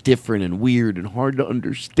thing that's different and weird and hard to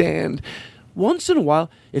understand. Once in a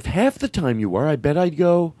while, if half the time you were, I bet I'd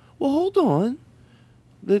go, well, hold on.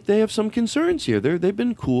 They have some concerns here. They've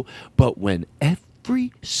been cool. But when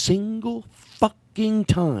every single fucking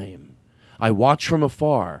time I watch from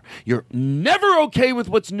afar, you're never okay with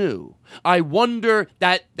what's new, I wonder,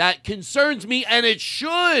 that concerns me, and it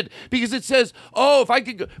should, because it says, oh, if I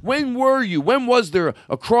could go, when was there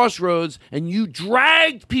a crossroads and you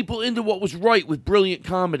dragged people into what was right with brilliant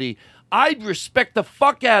comedy? I'd respect the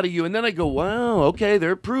fuck out of you. And then I go, wow, okay,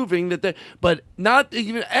 they're proving that but not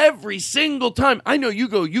even every single time. I know you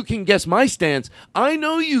go, you can guess my stance. I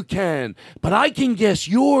know you can, but I can guess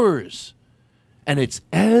yours. And it's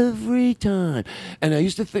every time. And I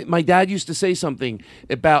used to think, my dad used to say something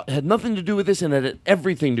had nothing to do with this and had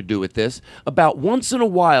everything to do with this, about once in a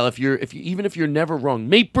while, even if you're never wrong,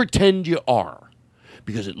 may pretend you are,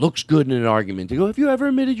 because it looks good in an argument to go, have you ever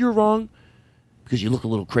admitted you're wrong? Because you look a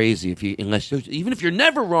little crazy even if you're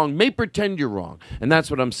never wrong, may pretend you're wrong. And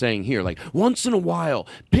that's what I'm saying here. Like, once in a while,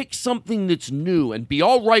 pick something that's new and be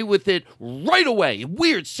all right with it right away.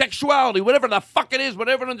 Weird sexuality, whatever the fuck it is,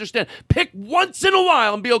 whatever to understand. Pick once in a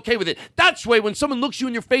while and be okay with it. That's way when someone looks you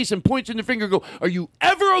in your face and points in their finger and go, are you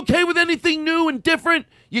ever okay with anything new and different?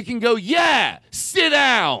 You can go, yeah, sit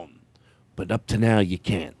down. But up to now, you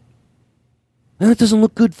can't. And that doesn't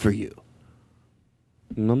look good for you.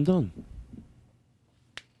 And I'm done.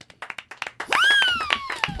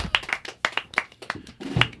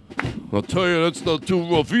 I'll tell you, that's not too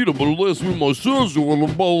rough either, but unless with my sons doing a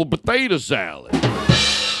bowl of potato salad.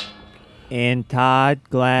 And Todd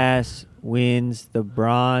Glass wins the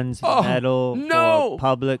bronze medal for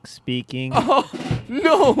public speaking. Oh,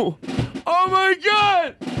 no. Oh, my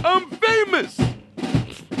God. I'm famous.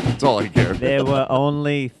 That's all I care. There were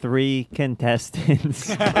only 3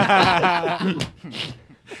 contestants. Why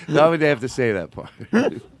would they have to say that part?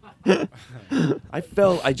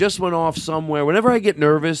 I just went off somewhere. Whenever I get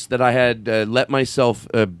nervous that I had let myself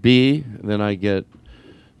be, then I get,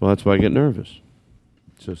 that's why I get nervous.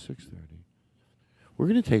 So 6:30. We're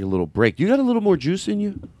going to take a little break. You got a little more juice in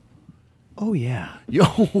you? Oh, yeah.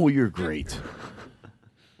 You're great.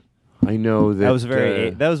 I know that. That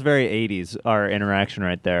was very 80s, our interaction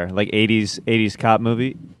right there. Like 80s cop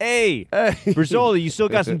movie. Hey, Brizzola, you still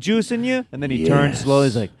got some juice in you? And then he turns slowly.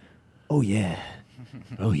 He's like, oh, yeah.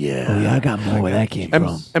 Oh, yeah. Oh, yeah, I got more where that came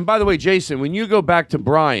from. And by the way, Jason, when you go back to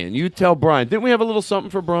Brian, you tell Brian, didn't we have a little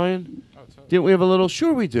something for Brian? Didn't we have a little?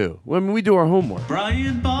 Sure we do. When we do our homework.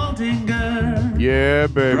 Brian Baldinger. Yeah,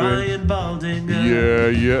 baby. Brian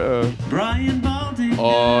Baldinger. Yeah. Brian Baldinger.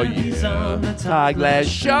 Oh, He's on the yeah. Todd Glass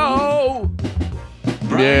Show.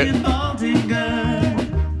 Brian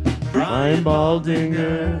Baldinger. Brian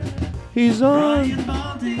Baldinger. He's on.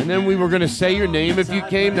 And then we were going to say your name if you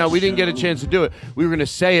came. Now, we didn't get a chance to do it. We were going to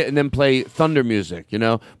say it and then play thunder music, you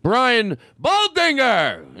know? Brian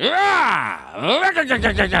Baldinger!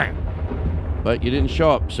 But you didn't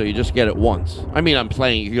show up, so you just get it once. I mean, I'm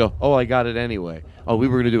playing. You go, oh, I got it anyway. Oh, we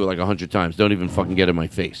were going to do it like 100 times. Don't even fucking get in my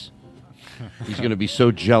face. He's going to be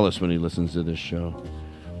so jealous when he listens to this show.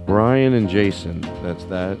 Brian and Jason. That's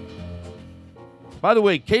that. By the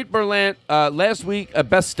way, Kate Berlant, last week,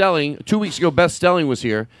 Best-Selling, 2 weeks ago, Best-Selling was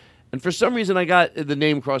here. And for some reason, I got the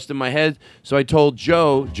name crossed in my head. So I told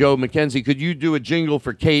Joe McKenzie, could you do a jingle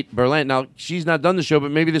for Kate Berlant? Now, she's not done the show,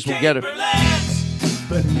 but maybe this will get her. Berlant's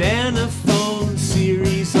Banana Phone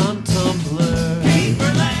series on Tumblr. Kate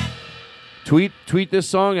Berlant. Tweet this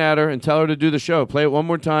song at her and tell her to do the show. Play it one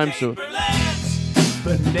more time. So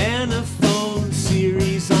Banana phone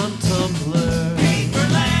series on Tumblr. Kate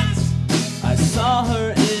Berlantz. I saw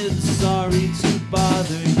her in Sorry to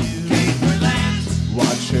Bother You. Kate Berlantz.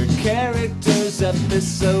 Watch her characters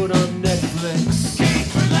episode on Netflix. Kate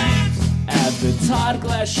Berlantz. Add the Todd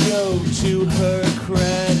Glass Show to her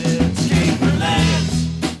credits. Kate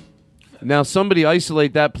Berlantz. now somebody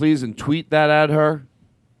isolate that, please, and tweet that at her.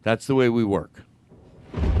 That's the way we work.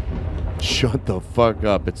 Shut the fuck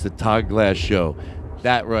up. It's the Todd Glass Show.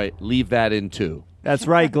 That right. Leave that in too. That's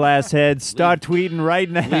right, Glasshead. Start tweeting right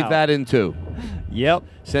now. Leave that in too. Yep.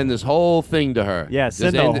 Send this whole thing to her. Yeah,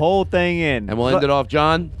 send the whole thing in. And we'll end it off,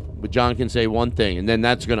 John. But John can say one thing, and then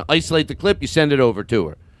that's going to isolate the clip. You send it over to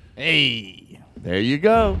her. Hey. There you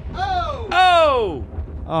go. Oh!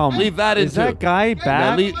 Leave that in is that guy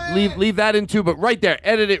back? Now leave that in too, but right there.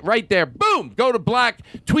 Edit it right there. Boom! Go to black.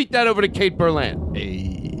 Tweet that over to Kate Berlant.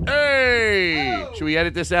 Hey! Should we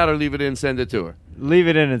edit this out or leave it in and send it to her? Leave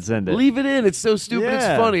it in and send it. Leave it in. It's so stupid. Yeah. It's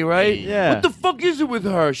funny, right? Yeah. What the fuck is it with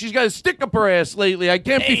her? She's got a stick up her ass lately. I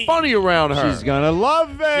can't be funny around her. She's gonna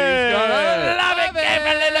love it. She's gonna love it.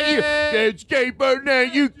 Look at you. It's Kate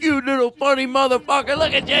Burnett, you cute little funny motherfucker.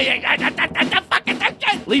 Look at you.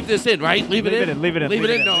 Leave this in, right? Leave it in. Leave it in. Leave it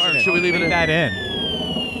in. No, should we leave it in? that in.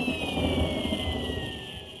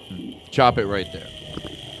 Chop it right there.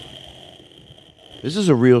 This is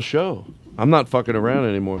a real show. I'm not fucking around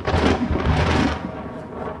anymore.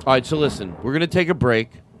 All right, so listen. We're going to take a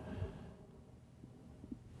break.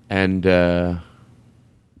 And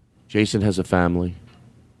Jason has a family.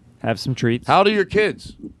 Have some treats. How old are your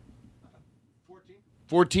kids?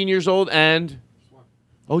 14 years old and?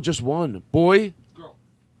 Oh, just one. Boy? Girl.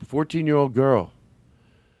 14-year-old girl.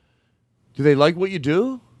 Do they like what you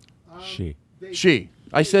do? She.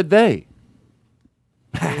 I said they.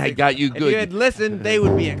 I got you good. If you had listened, they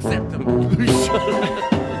would be acceptable.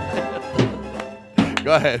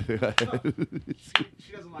 Go ahead.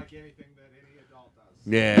 She doesn't like anything that any adult does.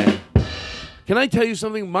 Yeah. Can I tell you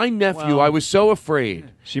something? My nephew, I was so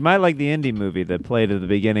afraid. She might like the indie movie that played at the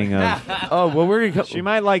beginning of. Oh, well, we're going to She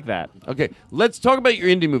might like that. Okay, let's talk about your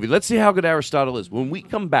indie movie. Let's see how good Aristotle is. When we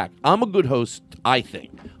come back, I'm a good host, I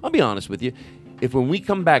think. I'll be honest with you. If when we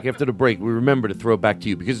come back after the break, we remember to throw it back to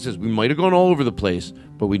you, because it says we might have gone all over the place,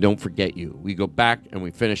 but we don't forget you. We go back and we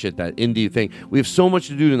finish it, that indie thing. We have so much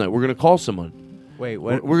to do tonight. We're going to call someone. Wait,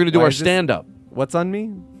 what? We're going to do our stand-up. What's on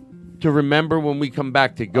me? To remember when we come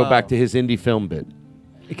back to go back to his indie film bit.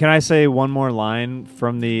 Can I say one more line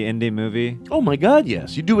from the indie movie? Oh, my God,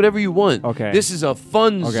 yes. You do whatever you want. Okay. This is a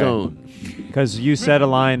fun zone. Because you said a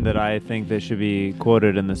line that I think that should be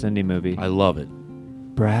quoted in this indie movie. I love it.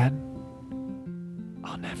 Brad,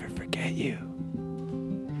 I'll never forget you.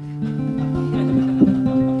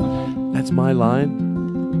 That's my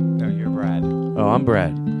line? No, you're Brad. Oh, I'm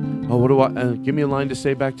Brad. Oh, what do I... give me a line to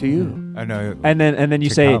say back to you. I know. And then you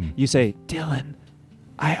To say, come. Dylan,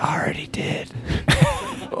 I already did.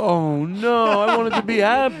 Oh, no. I wanted to be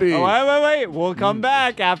happy. Oh, wait. We'll come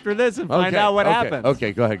back after this and find out what happens.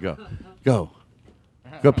 Okay, go ahead. Go.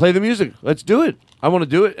 Go play the music. Let's do it. I want to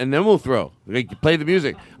do it, and then we'll throw. Play the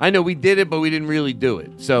music. I know we did it, but we didn't really do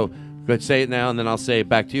it. So go ahead, say it now, and then I'll say it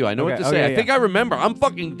back to you. I know what to say. I think I remember. I'm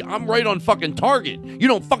right on fucking target. You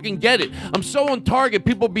don't fucking get it. I'm so on target,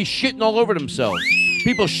 people be shitting all over themselves.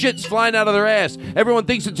 People shit's flying out of their ass. Everyone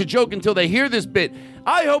thinks it's a joke until they hear this bit.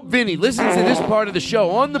 I hope Vinny listens to this part of the show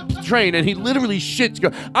on the train and he literally shits.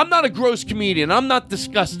 I'm not a gross comedian. I'm not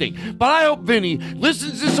disgusting. But I hope Vinny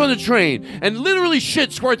listens to this on the train and literally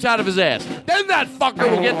shit squirts out of his ass. Then that fucker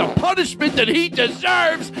will get the punishment that he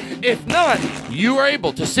deserves. If not, you are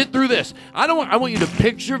able to sit through this. I want you to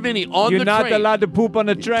picture Vinny on You're the not train. allowed to poop on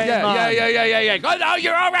the train, man. Yeah. Oh,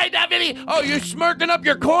 you're all right now, Vinny. Oh, you're smirking up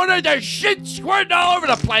your corner. There's shit squirting all over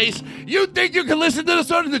the place. You think you can listen to this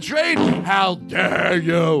on the train? How dare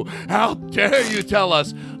you? How dare you tell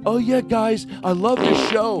us? Oh, yeah, guys, I love this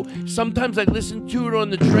show. Sometimes I listen to it on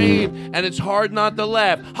the train, and it's hard not to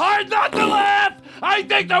laugh. Hard not to laugh? I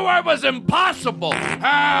think the word was impossible.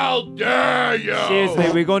 How dare you? Seriously,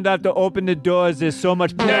 we're going to have to open the doors. There's so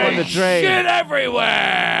much poop on the train. Shit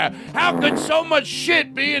everywhere. How could so much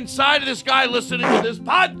shit be inside of this guy listening to this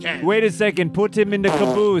podcast? Wait a second. Put him in the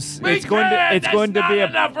caboose. It's going to be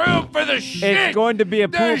enough room for the shit. It's going to be a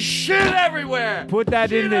poop. There's shit everywhere. Put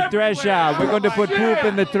that in the threshold. We're going to put poop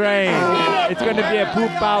in the train. It's going to be a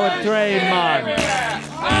poop-powered train, man.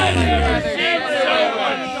 I've never seen so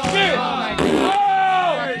much shit.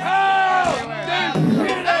 There's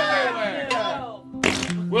shit everywhere.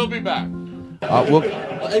 We'll be back.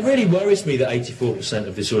 it really worries me that 84%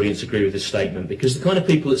 of this audience agree with this statement, because the kind of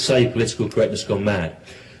people that say political correctness gone mad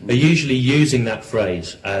are usually using that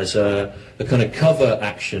phrase as a kind of cover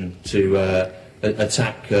action to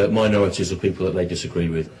attack minorities or people that they disagree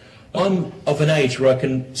with. I'm of an age where I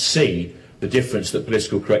can see the difference that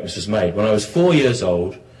political correctness has made. When I was 4 years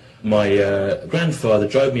old, my grandfather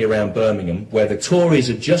drove me around Birmingham, where the Tories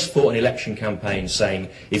had just fought an election campaign saying,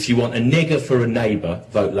 if you want a nigger for a neighbour,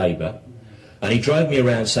 vote Labour. And he drove me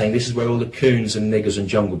around saying, this is where all the coons and niggers and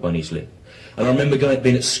jungle bunnies live. And I remember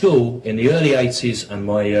being at school in the early 80s, and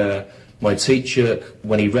my teacher,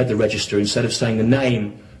 when he read the register, instead of saying the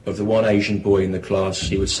name of the one Asian boy in the class,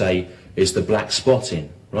 he would say, is the black spot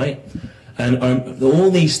in, right? And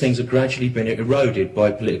all these things have gradually been eroded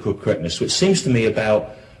by political correctness, which seems to me to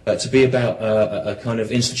be about a kind of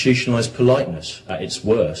institutionalised politeness at its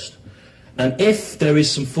worst. And if there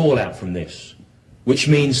is some fallout from this, which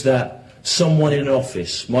means that someone in an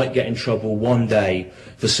office might get in trouble one day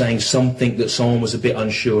for saying something that someone was a bit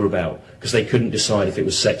unsure about because they couldn't decide if it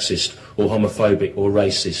was sexist or homophobic or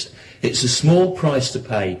racist, it's a small price to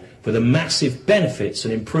pay for the massive benefits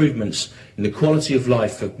and improvements in the quality of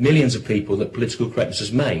life for millions of people that political correctness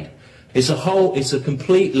has made. It's a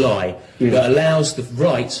complete lie that allows the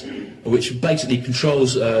right, which basically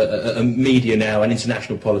controls media now and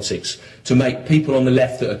international politics, to make people on the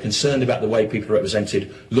left that are concerned about the way people are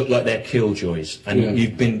represented look like they're killjoys. And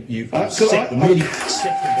you've really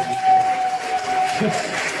sick.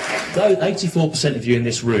 Those 84% of you in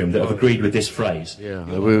this room that have agreed with this phrase. Yeah,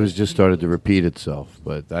 it was just started to repeat itself.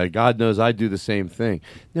 But God knows I do the same thing.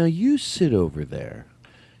 Now you sit over there.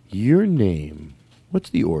 Your name, what's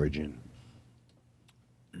the origin?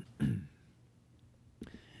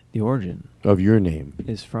 The origin of your name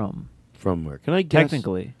is from where? Can I guess?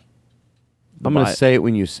 Technically, I'm going to say it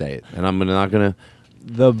when you say it, and I'm not going to.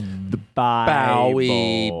 The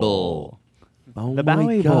Bowie. Oh the my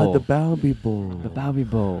Bowie God, Bowl. the Bowie Bowl. The Bowie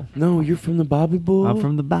Bowl. No, you're from the Bowie Bowl? I'm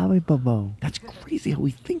from the Bowie Bowl. That's crazy how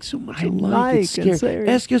we think so much I alike. It's like scary.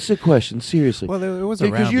 Ask us a question, seriously. Well, it was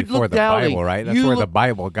Because around you'd before look the doubting. Bible, right? That's You where the look-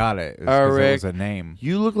 Bible got it. It was a name.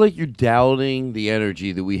 You look like you're doubting the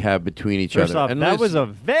energy that we have between each First other. off, And that was a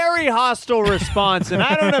very hostile response, and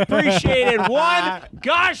I don't appreciate it one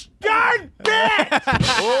gosh darn bit.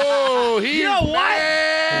 Oh, he's You know what?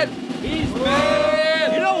 mad. He's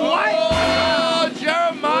mad. You know what? Oh,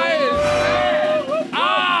 Jeremiah is mad.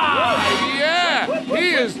 Ah,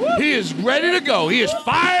 yeah. He is ready to go. He is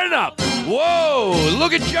firing up. Whoa,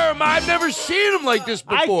 look at Jeremiah. I've never seen him like this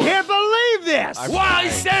before. I can't believe this. Why, he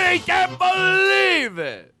said he can't believe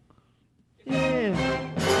it.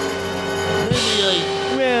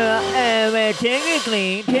 Well,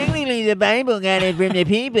 technically, the Bible got it from the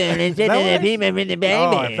people instead of the people from the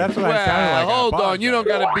Bible. Oh, if that's what I sounded like. Hold on, you don't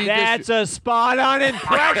got to be That's a spot-on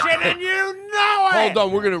impression, and you know it. Hold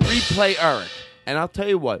on, we're going to replay Eric. And I'll tell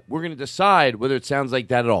you what, we're going to decide whether it sounds like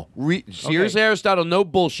that at all. Here's Aristotle, no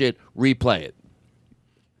bullshit, replay it.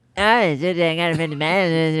 I got it from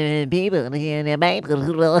the people in the Bible.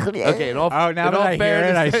 Okay, in all, Oh, now in that all I hear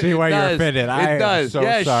it, I fairness, see why it you're does. offended. I It am does. so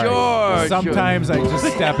Yeah, sorry. sure. Sometimes I just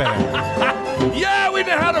step in it. Yeah, we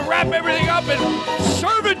know how to wrap everything up and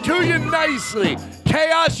serve it to you nicely.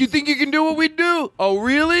 Chaos, you think you can do what we do? Oh,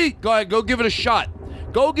 really? Go ahead, go give it a shot.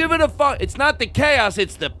 Go give it a fuck. It's not the chaos,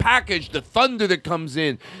 it's the package, the thunder that comes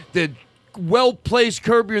in, the well-placed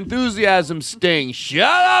Curb Your Enthusiasm sting. Shut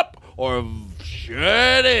up or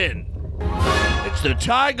shut in. It's the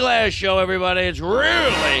Todd Glass Show, everybody. It's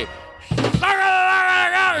really...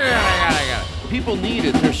 People need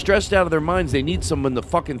it. They're stressed out of their minds. They need someone to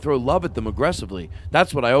fucking throw love at them aggressively.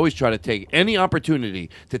 That's what I always try to take. Any opportunity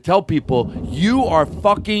to tell people you are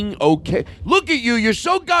fucking okay. Look at you. You're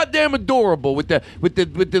so goddamn adorable with the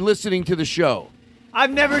listening to the show.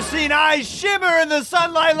 I've never seen eyes shimmer in the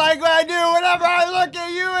sunlight like I do whenever I look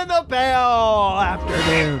at you in the pale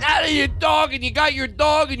afternoon. Out of your dog, and you got your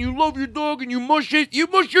dog, and you love your dog, and you mush it. You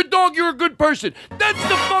mush your dog, you're a good person. That's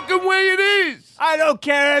the fucking way it is. I don't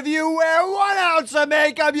care if you wear 1 ounce of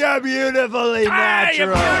makeup, you're beautifully natural.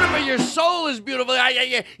 You're beautiful. Your soul is beautiful.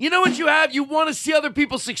 You know what you have? You want to see other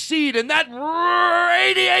people succeed, and that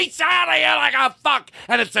radiates out of you like a fuck,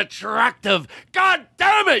 and it's attractive. God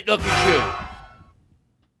damn it, look at you.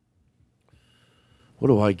 What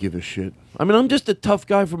do I give a shit? I mean, I'm just a tough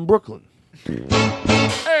guy from Brooklyn.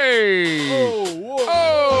 Hey!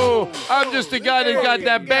 Oh, I'm just a guy that got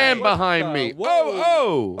that band behind me.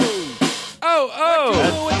 Oh!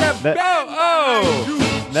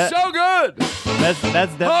 So good!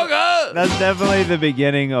 That's definitely the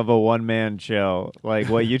beginning of a one-man show. Like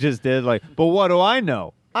what you just did. Like, but what do I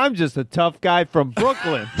know? I'm just a tough guy from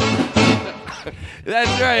Brooklyn.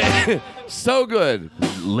 That's right. So good.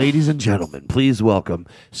 Ladies and gentlemen, please welcome.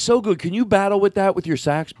 So good. Can you battle with that with your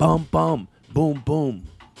sax? Bum, bum, boom, boom.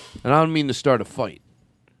 And I don't mean to start a fight.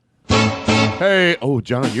 Hey, oh,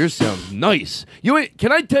 John, yours sounds nice.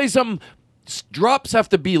 Can I tell you something? Drops have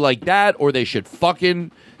to be like that, or they should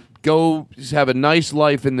fucking go have a nice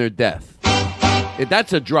life in their death.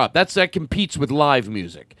 That's a drop. That competes with live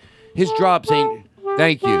music. His drops ain't.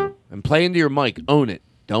 Thank you. And play into your mic. Own it.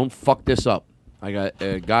 Don't fuck this up. I got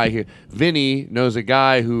a guy here. Vinny knows a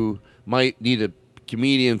guy who might need a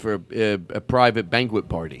comedian for a private banquet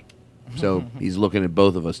party. So he's looking at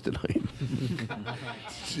both of us tonight.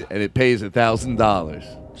 And it pays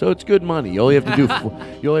 $1,000. So it's good money. You only have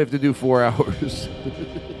to do 4 hours.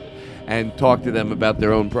 And talk to them about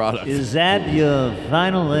their own products. Is that your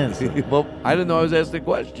final answer? Well, I didn't know I was asked a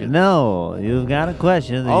question. No, you've got a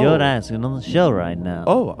question that you're asking on the show right now.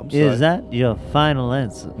 Oh, I'm sorry. Is that your final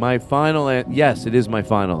answer? My final answer? Yes, it is my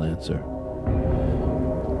final answer.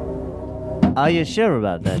 Are you sure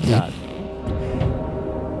about that, Todd?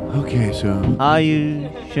 Okay, so... Are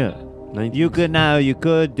you sure? You could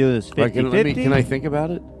do this 50-50. Can I think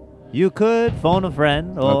about it? You could phone a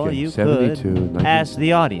friend, or Okay, you 72, could 90. ask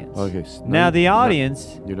the audience. Okay. Now, the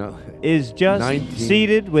audience You're not, is just 19.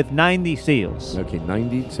 seated with 90 seals. Okay,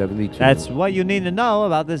 90, 72. That's what you need to know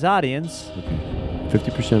about this audience.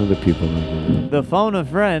 50% of the people. The phone a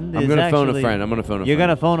friend I'm is going to phone a actually- friend. I'm going to phone a You're friend.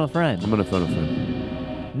 going to phone a friend. I'm going to phone a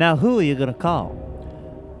friend. Now, who are you going to call?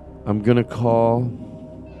 I'm going to call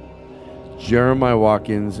Jeremiah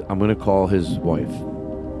Watkins. I'm going to call his wife.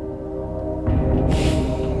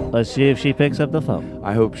 Let's see if she picks up the phone.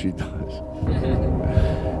 I hope she does.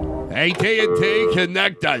 AT&T,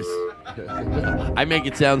 connect us. I make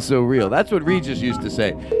it sound so real. That's what Regis used to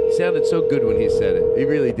say. He sounded so good when he said it. He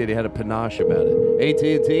really did. He had a panache about it.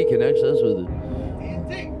 AT&T connects us with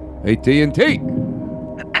it. AT&T.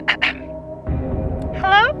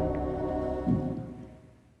 Hello?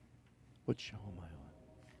 What show am I on?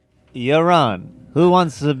 You're on. Who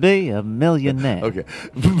wants to be a millionaire? Okay.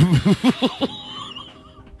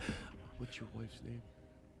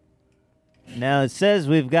 Now it says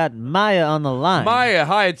we've got Maya on the line. Maya,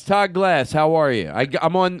 hi, it's Todd Glass. How are you?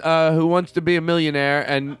 I'm on Who Wants to Be a Millionaire,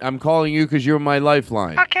 and I'm calling you because you're my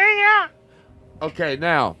lifeline. Okay, yeah. Okay,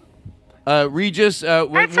 now, Regis. I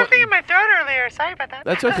had something in my throat earlier. Sorry about that.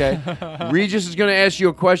 That's okay. Regis is going to ask you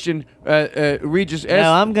a question. Regis, ask.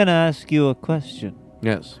 Now I'm going to ask you a question.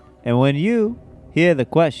 Yes. And when you hear the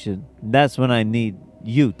question, that's when I need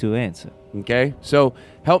you to answer. Okay, so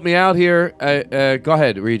help me out here. Go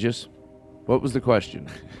ahead, Regis. What was the question?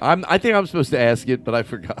 I think I'm supposed to ask it, but I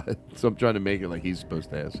forgot. So I'm trying to make it like he's supposed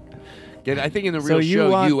to ask. I think in the real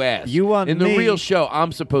show, you ask. You want in me, the real show,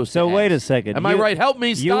 I'm supposed to So ask. wait a second. Am I right? Help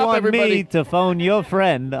me. Stop, you want everybody. me to phone your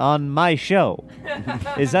friend on my show.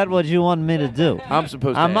 Is that what you want me to do? I'm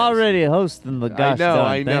supposed to I'm ask. already hosting the gosh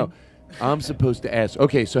I darn know. thing. I'm supposed to ask.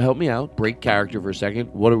 Okay, so help me out. Break character for a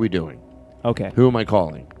second. What are we doing? Okay. Who am I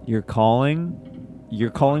calling? You're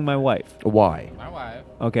calling my wife. Why? My wife.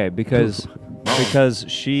 Okay, because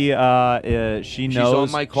she knows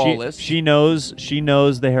on my call list. She knows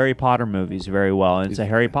the Harry Potter movies very well, and it's a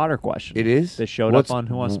Harry Potter question. It is? That showed up on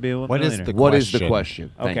Who Wants to Be a Millionaire. What is the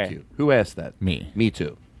question? Thank Okay. you. Who asked that? Me. Me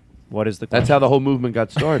too. What is the question? That's how the whole movement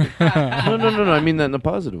got started. No. I mean that in a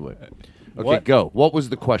positive way. Okay, go. What was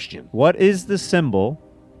the question? What is the symbol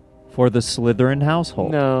for the Slytherin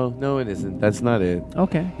household? No, it isn't. That's not it.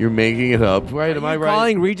 Okay. You're making it up, right? Am I right?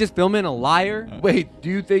 Calling Regis Philbin a liar? Wait, do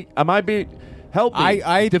you think? Am I being? Help me.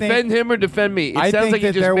 I defend think, him or defend me. It I sounds think like you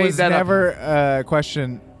that just there made was that never up. a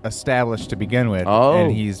question established to begin with. Oh.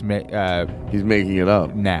 And he's making it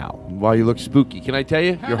up now. Why you look spooky? Can I tell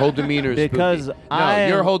you? Your whole demeanor is Because spooky.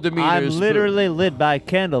 Your whole demeanor I'm is literally lit by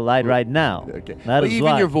candlelight right now. Okay. That is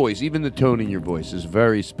even why. your voice, even the tone in your voice is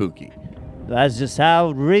very spooky. That's just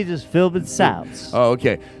how Regis Philbin sounds. Oh,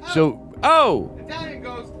 okay. So, Italian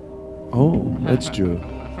goes. oh, that's true.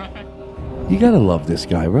 You gotta love this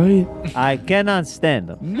guy, right? I cannot stand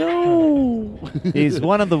him. No. He's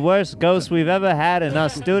one of the worst ghosts we've ever had in our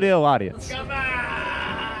studio audience.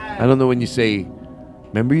 I don't know when you say,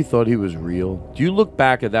 remember you thought he was real? Do you look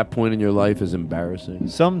back at that point in your life as embarrassing?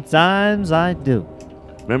 Sometimes I do.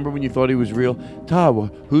 Remember when you thought he was real?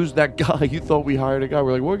 Todd, who's that guy? You thought we hired a guy.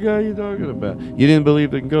 We're like, what guy are you talking about? You didn't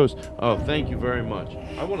believe in ghosts. Oh, thank you very much.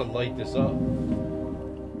 I want to light this up.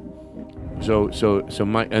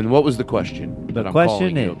 And what was the question that I'm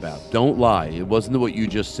calling you about? Don't lie. It wasn't what you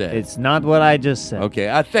just said. It's not what I just said.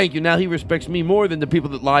 Okay, thank you. Now he respects me more than the people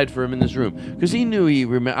that lied for him in this room. Because he knew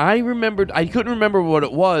I couldn't remember what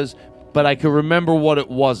it was, but I can remember what it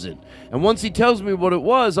wasn't. And once he tells me what it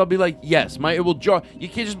was, I'll be like, yes, it will jar. You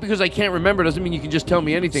can't, just because I can't remember doesn't mean you can just tell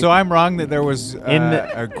me anything. So I'm wrong that there was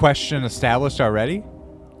a question established already?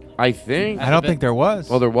 I think. I don't think there was.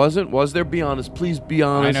 Well, there wasn't. Was there? Be honest. Please be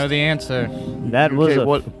honest. I know the answer. That was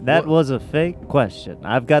Okay, was a fake question.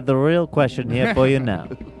 I've got the real question here for you now.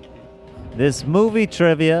 This movie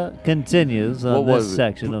trivia continues on What this was it?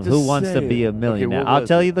 section of Just Who Wants say to Be it. a Okay, Millionaire. what I'll was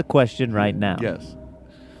tell it? you the question right now. Yes.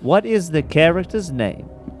 What is the character's name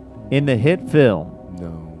in the hit film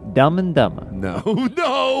Dumb and Dumber? No.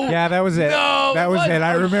 No. Yeah, that was it. No. That was what? it.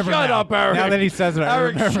 I remember Shut now. up, Eric. Now that he says it, I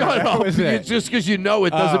Eric, remember. shut That up. was it. Just because you know it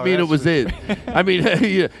doesn't mean it was it. I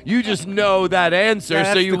mean, you just know that answer, Yeah,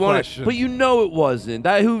 so that's you the want question. it. But you know it wasn't.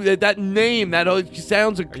 That name,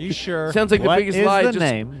 sounds like. Are you sure? Sounds like What the biggest is lie. the just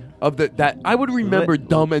name? Of that I would remember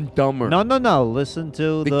Dumb and Dumber. No. Listen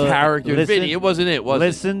to The character. Listen, Vinny, it wasn't it, was it?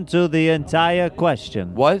 Listen to the entire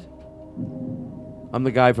question. What? I'm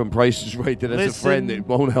the guy from Price is Right that has a friend that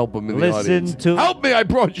won't help him in the audience. Help me! I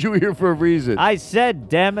brought you here for a reason. I said,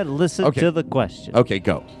 damn it, listen Okay. to the question. Okay,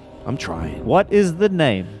 go. I'm trying. What is the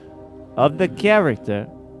name of the character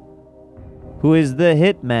who is the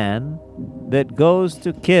hitman that goes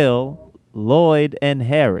to kill Lloyd and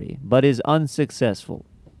Harry but is unsuccessful?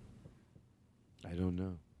 I don't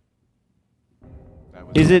know. That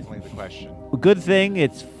was Is it definitely the question. good thing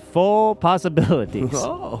it's 4 possibilities?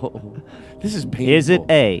 Oh, this is painful. Is it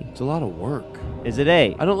A? It's a lot of work. Is it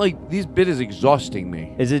A? I don't like these bit is exhausting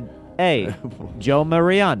me. Is it A? Joe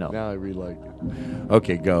Mariano? Now I really like it.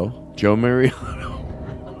 Okay, go. Joe Mariano.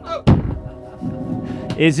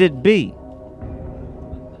 Is it B?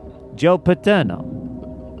 Joe Paterno?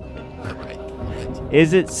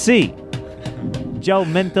 Is it C? Joe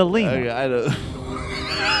Mentalino? I don't.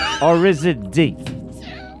 Or is it D?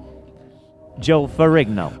 Joe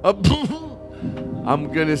Ferrigno?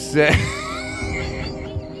 I'm gonna say.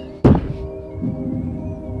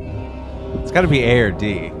 It's got to be A or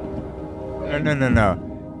D. No.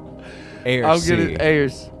 A or I'm C. gonna A or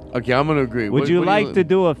C. Okay, I'm gonna agree. Would you like to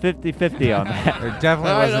do a 50-50 on that? It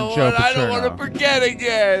definitely wasn't Joe I don't Paterno. want to forget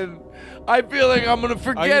again. I feel like I'm gonna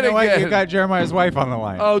forget Oh, you know what? again. You got Jeremiah's wife on the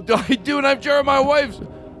line. Oh, I do, and I have Jeremiah's wife's.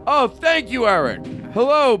 Oh, thank you, Eric.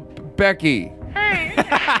 Hello, Becky. Hey.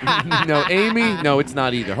 No, Amy. No, it's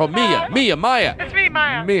not either. Oh, Maya. It's me, Maya.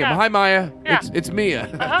 Mia. Yeah. Hi, Maya. Yeah. It's Mia.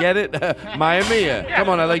 Get it? Maya. Yeah. Come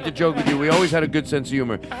on, I like to joke with you. We always had a good sense of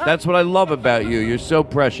humor. That's what I love about you. You're so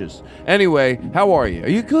precious. Anyway, how are you? Are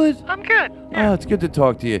you good? I'm good. Oh, it's good to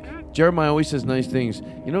talk to you. Jeremiah always says nice things.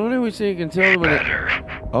 You know what I always say? You can tell when it...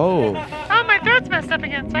 Oh. Oh, my throat's messed up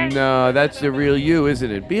again. Sorry. No, that's the real you, isn't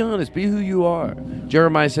it? Be honest. Be who you are.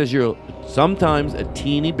 Jeremiah says you're sometimes a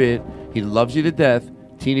teeny bit. He loves you to death.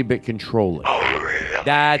 Teeny bit controlling. Oh, really?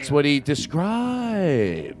 That's what he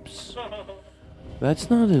describes. That's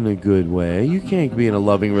not in a good way. You can't be in a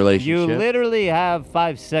loving You relationship. literally have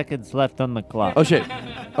 5 seconds left on the clock. Oh shit.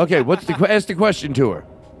 Okay, ask the question to her.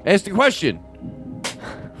 Ask the question.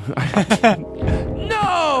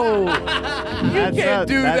 No! You That's can't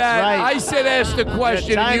do that's that. right. I said ask the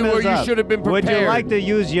question, and you should have been prepared. Would you like to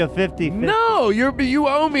use your 50-50? No, you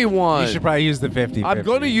owe me one. You should probably use the 50. I'm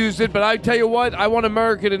going to use it, but I tell you what, I want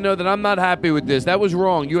America to know that I'm not happy with this. That was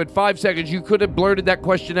wrong. You had 5 seconds. You could have blurted that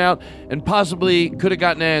question out and possibly could have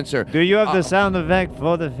gotten an answer. Do you have the sound effect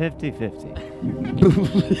for the 50-50?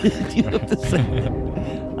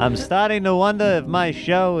 I'm starting to wonder if my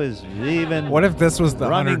show is even. What if this was the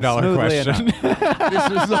running $100 smoothly question? This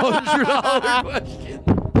was the $100 question.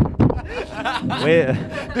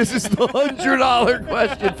 This is the $100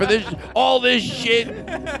 question for this all this shit.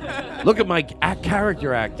 Look at my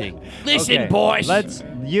character acting. Listen, Okay, boys. let's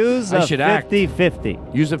use I a should act.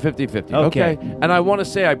 50-50. Use a 50-50. Okay. And I want to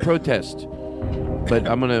say I protest. But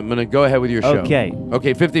I'm gonna go ahead with your show. Okay.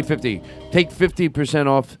 Okay, 50-50. Take 50%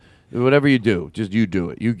 off whatever you do. Just you do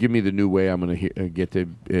it. You give me the new way I'm gonna get to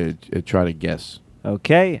try to guess.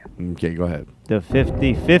 Okay. Okay, go ahead. The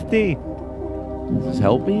 50-50. Does this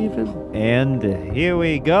help me even? And here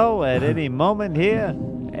we go at any moment here.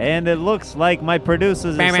 And it looks like my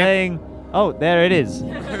producers are saying, oh, there it is.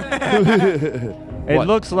 It What?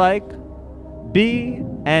 looks like B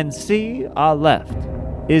and C are left.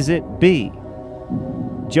 Is it B,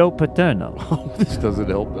 Joe Paterno? Oh, this doesn't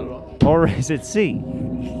help at all. Or is it C,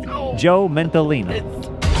 Joe Mentalino?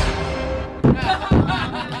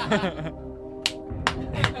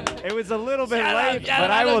 It was a little bit late,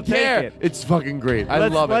 but I will take it. It's fucking great. I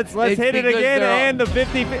love it. Let's It's hit it because again they're- and the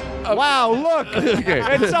 50. Wow, look! Okay.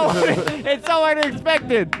 It's so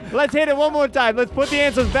unexpected. Let's hit it one more time. Let's put the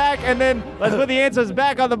answers back, and then let's put the answers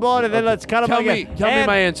back on the board, and then let's cut them Tell again. me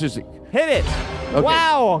my answers. Hit it. Okay.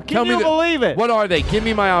 Wow, can you believe it? What are they? Give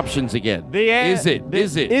me my options again. Is it B?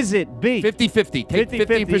 50-50. Take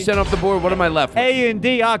 15% off the board. What am I left with? A and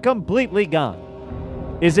D are completely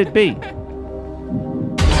gone. Is it B?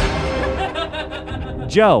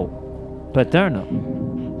 Joe Paterno?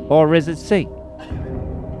 Or is it C?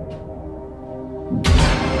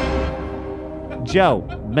 Joe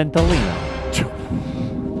Mentalino?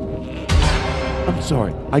 I'm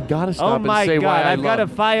sorry. I gotta stop Oh and my say God! why I I've got to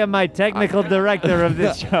love. fire my technical director of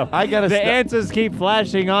this show. I gotta The stop. answers keep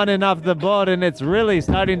flashing on and off the board, and it's really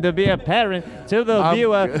starting to be apparent to the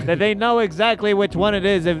viewer that they know exactly which one it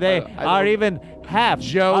is if they are even half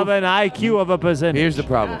of an IQ of a percentage. Here's the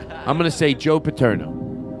problem. I'm gonna say Joe Paterno.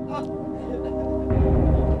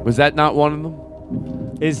 Was that not one of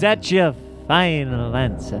them? Is that your final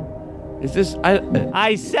answer? Is this?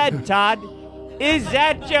 I said, Todd. Is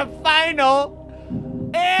that your final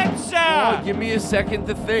answer? Oh, give me a second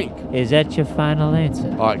to think. Is that your final answer?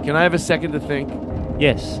 All right, can I have a second to think?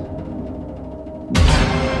 Yes.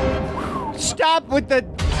 Stop with the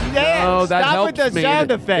dance. No, that Stop helps with the me.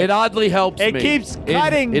 sound effect. It oddly helps It me. keeps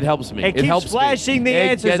cutting. It helps me. It keeps helps flashing me. the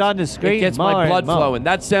answers on the screen It gets more my and blood more. flowing.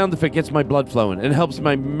 That sound effect gets my blood flowing. It helps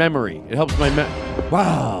my memory. It helps my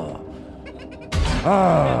wow.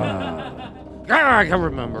 I can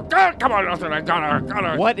remember. Come on, Austin. I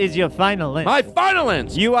gotta. What is your final answer? My final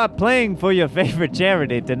answer. You are playing for your favorite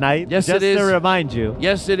charity tonight. Yes, just it is. to remind you.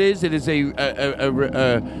 Yes, it is. It is a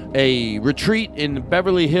retreat in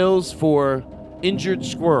Beverly Hills for injured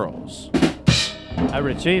squirrels. A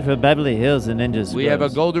retreat for Beverly Hills and Ninja Squirrels. We have a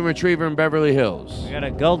golden retriever in Beverly Hills. We got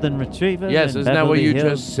a golden retriever. Yes, in isn't that what Beverly you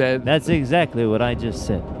Hills. just said? That's exactly what I just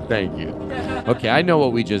said. Thank you. Okay, I know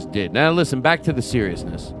what we just did. Now listen, back to the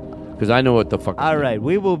seriousness, because I know what the fuck. All right,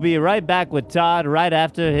 we will be right back with Todd right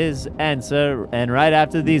after his answer and right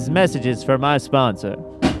after these messages from our sponsor.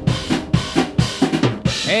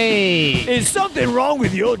 Hey. Is something wrong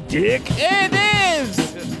with your dick? It is.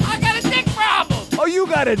 I got a dick problem. Oh, you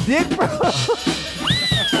got a dick problem?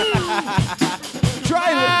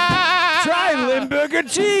 Try Limburger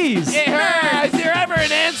cheese. Hey, is there ever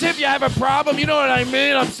an answer if you have a problem? You know what I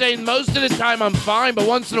mean? I'm saying most of the time I'm fine, but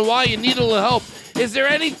once in a while you need a little help. Is there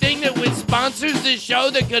anything that sponsors this show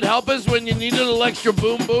that could help us when you need a little extra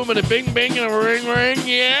boom boom and a bing bing and a ring ring?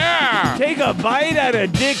 Yeah. Take a bite out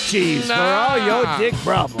of dick cheese for all your dick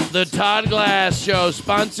problems. The Todd Glass Show,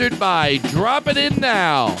 sponsored by Drop It In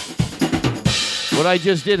Now. What I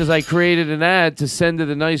just did is I created an ad to send to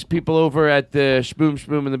the nice people over at the Shboom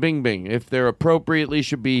Shboom and the Bing Bing. If they're appropriately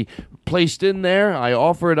should be placed in there, I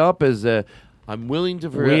offer it up as a. I'm willing to.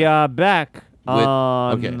 We are back With-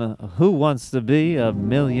 on okay. Who Wants to Be a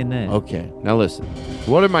Millionaire. Okay, now listen.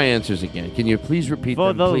 What are my answers again? Can you please repeat For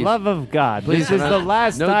them? the please? love of God, Please, this is the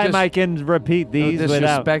last no time dis- I can repeat these no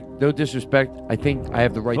without. disrespect. No disrespect. I think I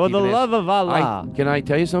have the right. For to the even love answer. of Allah. Can I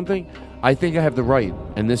tell you something? I think I have the right,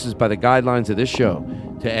 and this is by the guidelines of this show,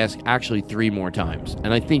 to ask actually 3 more times.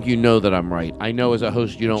 And I think you know that I'm right. I know as a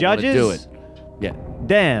host you don't want to Judges? do it. Yeah.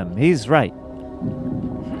 Damn, he's right.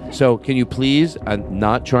 So can you please? I'm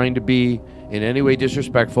not trying to be in any way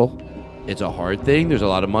disrespectful. It's a hard thing. There's a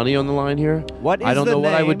lot of money on the line here. What is I don't the know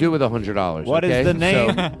what I would name? do with $100. What is okay? the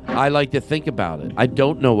name? So I like to think about it. I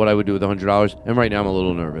don't know what I would do with $100, and right now I'm a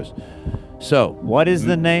little nervous. So what is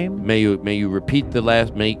the name? May you repeat the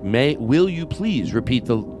last? Will you please repeat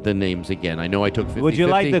the names again? I know I took 50. Would you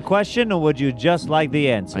like the question or would you just like the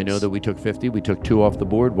answer? I know that we took 50. We took 2 off the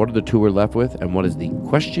board. What are the 2 we're left with? And what is the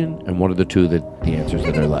question? And what are the 2 the answers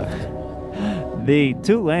that are left? The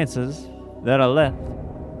 2 answers that are left.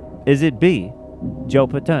 Is it B, Joe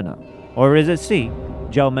Paterno, or is it C,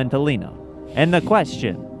 Joe Mentalino? And the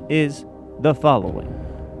question is the following.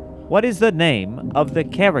 What is the name of the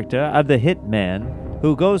character of the hitman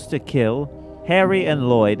who goes to kill Harry and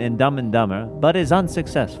Lloyd in Dumb and Dumber, but is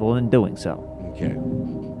unsuccessful in doing so? Okay.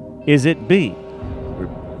 Is it B,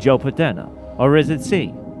 Joe Paterno, or is it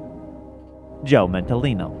C, Joe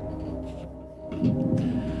Mentalino?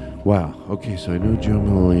 Wow. Okay, so I know Joe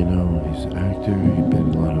Mentalino. He's an actor. He's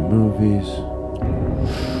been in a lot of movies.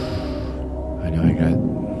 I know I got.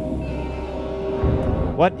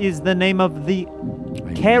 What is the name of the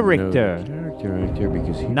character? Actor,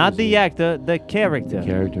 because he Not was the actor, the character.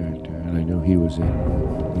 character actor, and I know he was in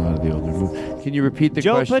a lot of the older movies. Can you repeat the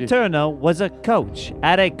Joe question? Paterno was a coach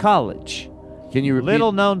at a college. Can you repeat?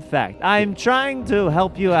 Little known fact. I'm trying to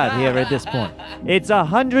help you out here at this point. It's a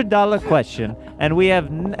 $100 question,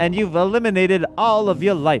 and you've eliminated all of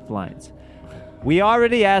your lifelines. We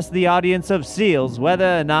already asked the audience of SEALs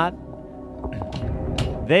whether or not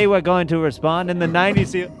they were going to respond in the 90s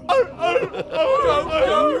SEAL.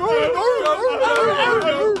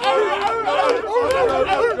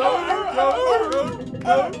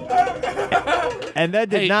 And that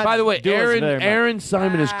did Hey, not. by the way, do us very much. Aaron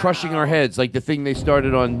Simon is crushing our heads, like the thing they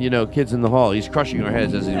started on, Kids in the Hall. He's crushing our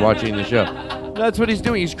heads as he's watching the show. That's what he's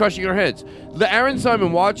doing. He's crushing our heads. The Aaron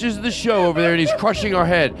Simon watches the show over there, and he's crushing our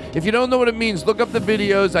head. If you don't know what it means, look up the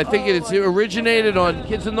videos. I think it's originated on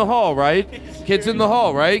Kids in the Hall, right? Kids in the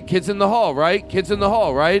Hall, right? Kids in the Hall, right? Kids in the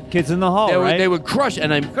Hall, right? Kids in the Hall, right? They would crush,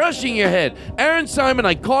 and I'm crushing your head. Aaron Simon,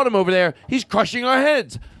 I caught him over there. He's crushing our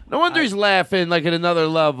heads. No wonder he's laughing like at another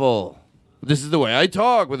level. This is the way I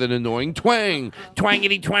talk with an annoying twang.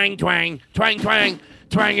 Twangity twang twang. Twang twang.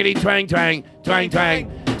 Twangity twang twang. Twang twang.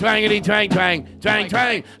 Twangity twang twang. Twang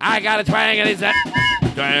twang. I got a twang and it's a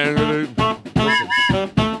twang.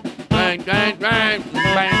 Twang twang twang.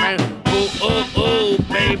 Bang bang. Ooh ooh ooh.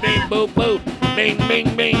 Bang bang boop boop. Bing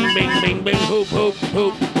bing bing bing bing bing. Hoop hoop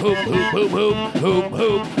hoop hoop hoop hoop hoop hoop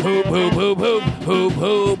hoop hoop hoop hoop hoop hoop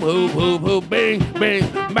hoop hoop hoop hoop. Bing bing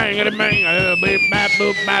bang it bang. Beep bap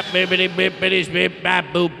boop bap bippity bippity beep bap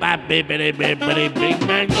boop bap bippity bippity bing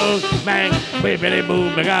bang boom bang bippity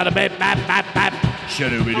boom. I got a bip bap bap bap.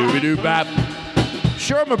 Shadooby dooby doo bap.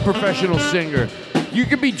 Sure, I'm a professional singer. You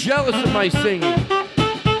can be jealous of my singing.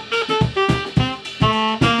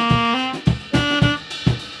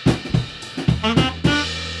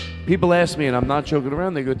 People ask me, and I'm not joking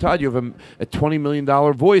around, they go, Todd, you have a $20 million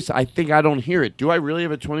voice. I think I don't hear it. Do I really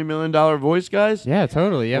have a $20 million voice, guys? Yeah,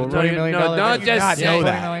 totally. You have a $20 million No, voice. don't just say $20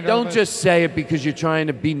 that. million Don't voice. just say it because you're trying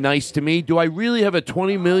to be nice to me. Do I really have a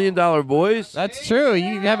 $20 million voice? That's true.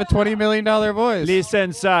 You have a $20 million voice.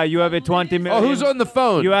 Listen, sir, you have a 20 million. Oh, who's on the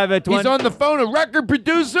phone? You have a 20. He's on the phone, a record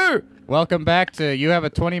producer. Welcome back to You Have a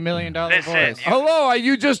 $20 Million Voice. Hello,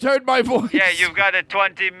 you just heard my voice. Yeah, you've got a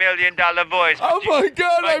 $20 million voice. Oh my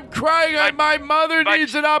God, I'm crying. My mother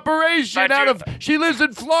needs an operation she lives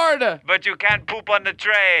in Florida. But you can't poop on the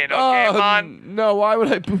train, okay, man? No, why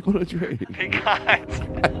would I poop on a train? Because.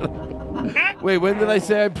 Wait, when did I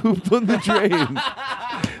say I pooped on the train?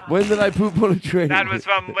 When did I poop on a train? That was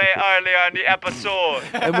from way earlier in the episode.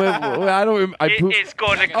 And I don't remember. It's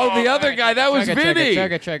gonna go. Oh, the other guy. That was Vinny.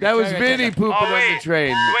 That was Vinny pooping on the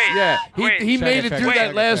train. Wait, he made it through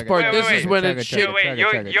that last part. This is when it's shit.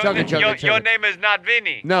 Your name is not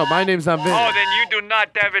Vinny. No, my name's not Vinny. Oh, then you do not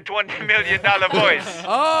have a $20 million voice.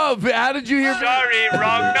 Oh, how did you hear? Sorry,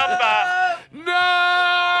 wrong number.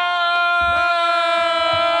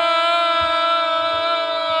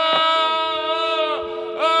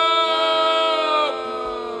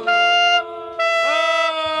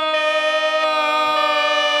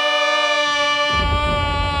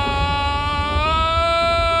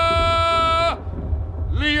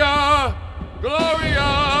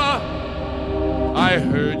 Gloria, I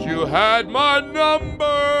heard you had my number.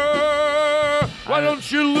 Why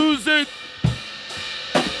don't you lose it?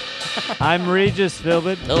 I'm Regis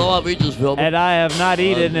Philbin. Hello, I'm Regis Philbin. And I have not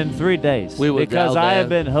eaten in 3 days. Because I have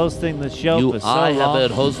been hosting the show for so long. I have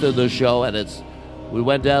been hosting the show, and we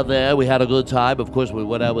went down there. We had a good time. Of course, we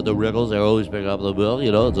went out with the Riggles. They always pick up the bill.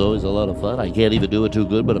 It's always a lot of fun. I can't even do it too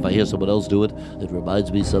good, but if I hear someone else do it, it reminds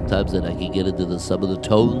me sometimes that I can get into some of the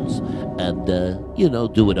tones and,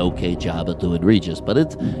 do an okay job at doing Regis. But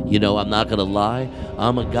I'm not going to lie.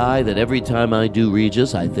 I'm a guy that every time I do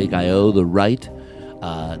Regis, I think I owe the right,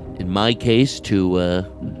 in my case, to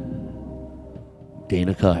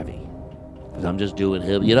Dana Carvey. Because I'm just doing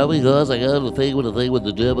him. Because I got the thing with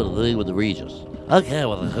the Jim and the thing with the Regis. Okay,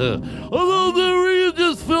 well, although the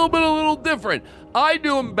Regis film is a little different. I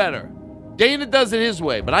do him better. Dana does it his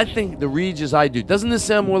way, but I think the Regis I do. Doesn't this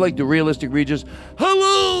sound more like the realistic Regis?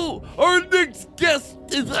 Hello! Our next guest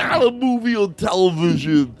is at a movie on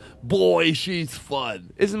television. Boy, she's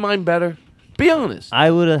fun. Isn't mine better? Be honest.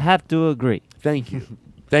 I would have to agree. Thank you.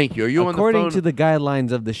 Thank you. Are you According on the phone? to the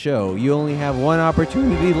guidelines of the show, you only have one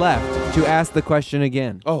opportunity left to ask the question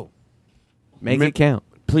again. Oh. Make it count.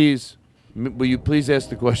 Please. Will you please ask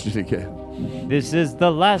the question again? This is the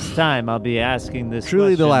last time I'll be asking this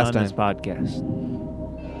Truly the question last on this podcast.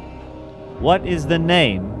 What is the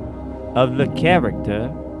name of the character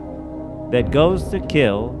that goes to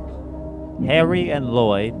kill Harry and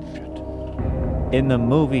Lloyd in the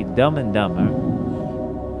movie Dumb and Dumber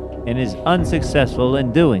and is unsuccessful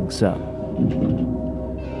in doing so?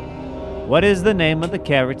 What is the name of the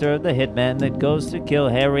character of the hitman that goes to kill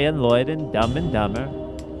Harry and Lloyd in Dumb and Dumber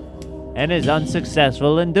and is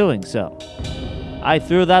unsuccessful in doing so? I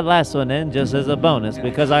threw that last one in just as a bonus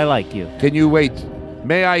because I like you. Can you wait?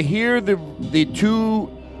 May I hear the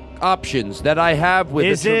two options that I have with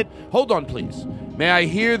Is it? Hold on, please. May I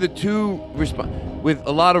hear the two with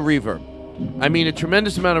a lot of reverb? I mean, a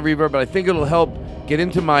tremendous amount of reverb, but I think it'll help get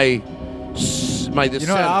into my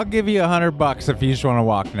I'll give you $100 if you just want to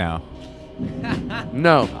walk now.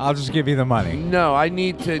 No. I'll just give you the money. No, I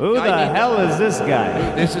need to. Who the hell is this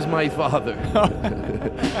guy? This is my father.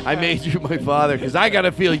 I made you my father because I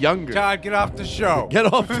gotta feel younger. Todd, get off the show.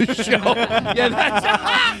 Get off the show. Yeah,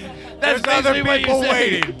 that's other basically what people you say.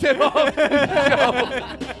 waiting. Get off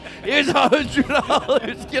the show. Here's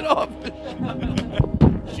 $100. Get off the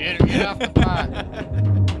show. Get off the pot.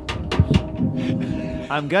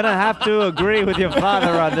 I'm gonna have to agree with your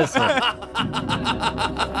father on this one.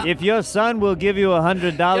 If your son will give you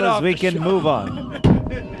 $100, we can move on.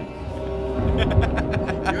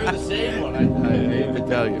 You're the same one. I hate to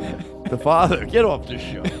tell you. The father, get off the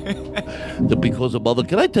show. Because of mother.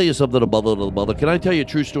 Can I tell you something about the mother? Can I tell you a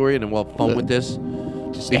true story and then we'll have fun with this?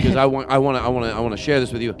 Because I want to share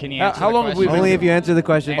this with you. Can you answer how the long have we question? been? Only if you answer the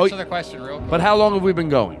question. Answer the question real quick. But how long have we been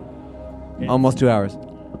going? Almost 2 hours.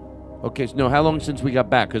 Okay, so no, how long since we got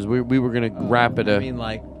back? Because we were gonna wrap it. I mean,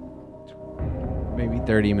 like maybe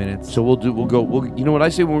 30 minutes. So we'll go. You know what I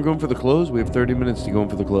say when we're going for the close? We have 30 minutes to go in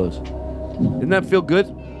for the close. Doesn't that feel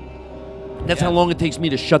good? That's how long it takes me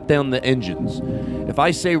to shut down the engines. If I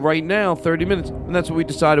say right now 30 minutes, and that's what we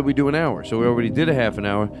decided we do an hour. So we already did a half an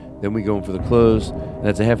hour. Then we go in for the close. And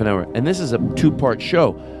that's a half an hour. And this is a 2-part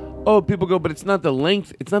show. Oh, people go, but it's not the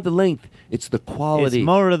length. It's not the length. It's the quality. It's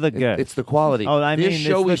more of the good. It's the quality. Oh, I mean, This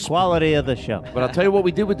show it's the quality of the show. But I'll tell you what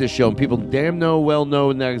we did with this show, and people damn well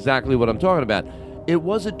know exactly what I'm talking about. It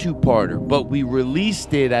was a 2-parter, but we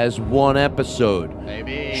released it as one episode.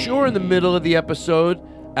 Maybe. Sure, in the middle of the episode,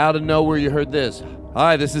 out of nowhere, you heard this.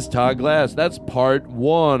 Hi, this is Todd Glass. That's part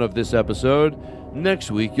 1 of this episode.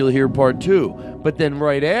 Next week, you'll hear part 2. But then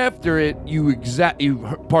right after it,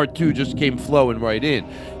 part 2 just came flowing right in.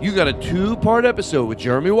 You got a 2-part episode with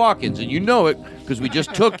Jeremy Watkins, and you know it because we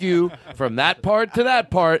just took you from that part to that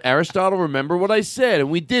part. Aristotle, remember what I said, and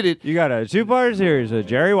we did it. You got a 2-part series with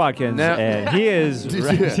Jerry Watkins, Now- and he is...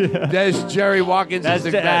 That's Jerry Watkins. That's is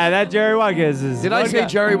the best. that Jerry Watkins is... Did I say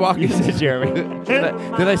Jerry Watkins? You said Jeremy.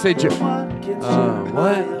 Did I say Jerry?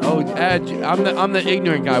 What? Oh, I'm the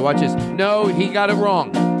ignorant guy. Watch this. No, he got it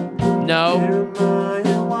wrong. No.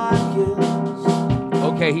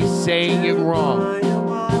 Okay, he's saying it wrong.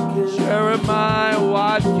 Jeremiah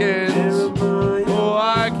Watkins.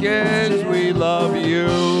 Watkins, we love you.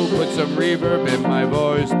 Put some reverb in my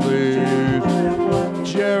voice, please.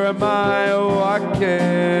 Jeremiah Watkins.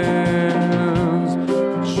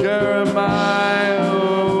 Jeremiah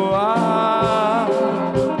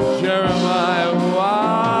Watkins. Jeremiah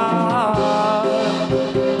Watkins.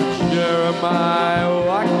 Jeremiah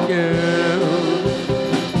Watkins.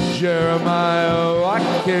 Jeremiah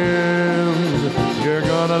Watkins. You're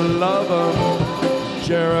gonna love him.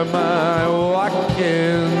 Jeremiah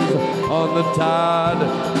Watkins on the Todd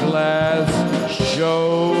Glass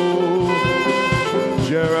Show.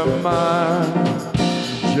 Jeremiah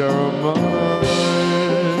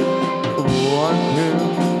Watkins.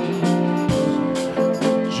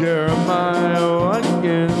 Jeremiah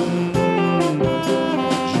Watkins.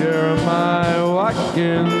 Jeremiah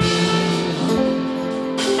Watkins.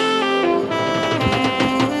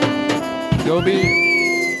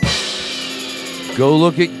 Go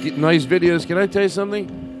look at nice videos. Can I tell you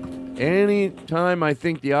something? Anytime I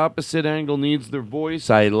think the opposite angle needs their voice,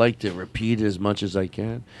 I like to repeat it as much as I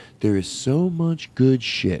can. There is so much good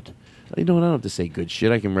shit. You know what? I don't have to say good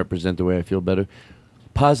shit. I can represent the way I feel better.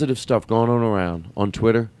 Positive stuff going on around on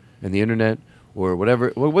Twitter and the internet or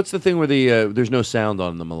whatever. What's the thing where there's no sound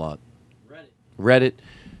on them a lot? Reddit.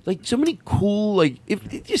 Like so many cool, like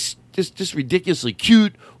if it just ridiculously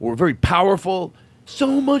cute or very powerful.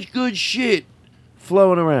 So much good shit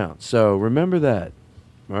flowing around. So remember that.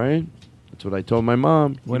 All right? That's what I told my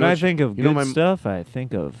mom. When I think of good stuff, I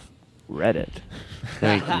think of Reddit.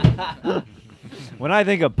 Thank you. When I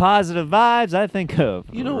think of positive vibes, I think of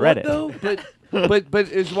Reddit. What, though?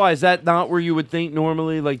 But is why is that not where you would think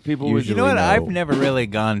normally? Like people would. You know what? I've never really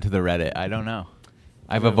gone to the Reddit. I don't know.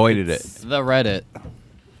 I've avoided it. The Reddit.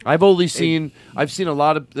 I've seen a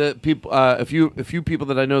lot of people, a few people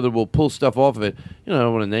that I know that will pull stuff off of it. You know, I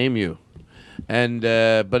don't want to name you, and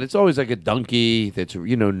but it's always like a donkey that's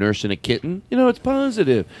nursing a kitten. You know, it's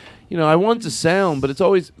positive. You know, I want to sound, but it's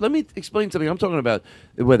always. Let me explain something I'm talking about.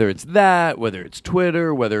 Whether it's that, whether it's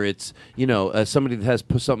Twitter, whether it's somebody that has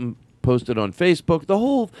something posted on Facebook, the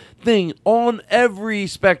whole thing on every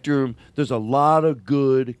spectrum. There's a lot of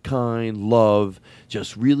good, kind, love,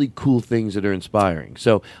 just really cool things that are inspiring.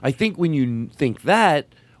 So I think when you think that,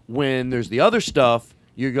 when there's the other stuff,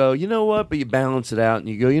 you go, you know what? But you balance it out and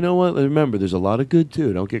you go, you know what? Remember, there's a lot of good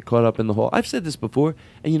too. Don't get caught up in the whole. I've said this before,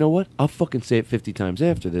 and you know what? I'll fucking say it 50 times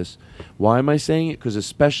after this. Why am I saying it? Because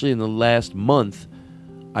especially in the last month,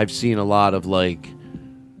 I've seen a lot of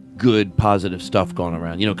good, positive stuff going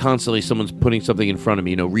around. You know, constantly someone's putting something in front of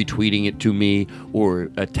me, you know, retweeting it to me or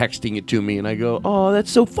texting it to me, and I go, oh,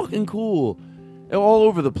 that's so fucking cool. All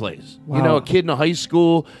over the place. Wow. You know, a kid in a high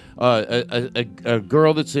school, a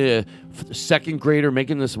girl that's a second grader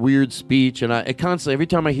making this weird speech, and I constantly, every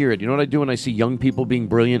time I hear it, you know what I do when I see young people being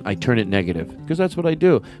brilliant? I turn it negative, because that's what I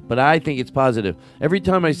do. But I think it's positive. Every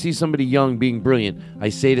time I see somebody young being brilliant, I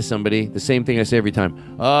say to somebody the same thing I say every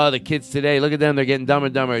time. Oh, the kids today, look at them, they're getting dumber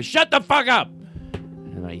and dumber. Shut the fuck up!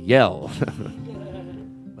 And I yell.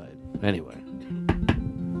 But anyway.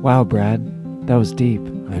 Wow, Brad. That was deep.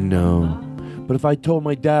 I know. But if I told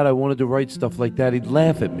my dad I wanted to write stuff like that, he'd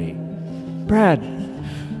laugh at me. Brad,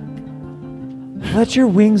 let your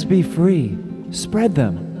wings be free. Spread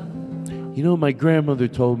them. You know, my grandmother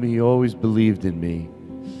told me you always believed in me.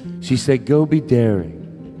 She said, go be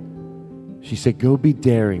daring. She said, go be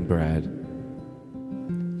daring, Brad.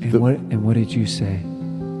 And what did you say?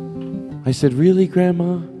 I said, really,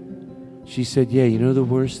 Grandma? She said, yeah, you know the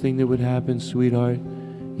worst thing that would happen, sweetheart?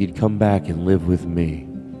 You'd come back and live with me.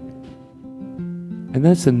 And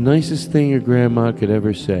that's the nicest thing a grandma could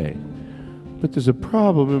ever say. But there's a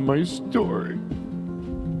problem in my story.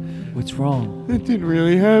 What's wrong? It didn't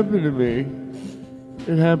really happen to me.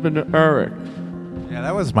 It happened to Eric. Yeah,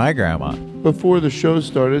 that was my grandma. Before the show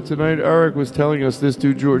started tonight, Eric was telling us this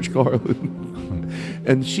to George Carlin.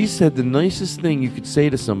 And she said the nicest thing you could say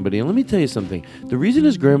to somebody, and let me tell you something. The reason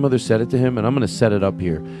his grandmother said it to him, and I'm going to set it up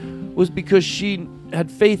here, was because she had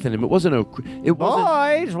faith in him. It wasn't.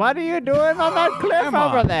 Boys, what are you doing on that cliff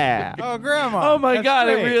over there? Oh, Grandma. Oh my That's God!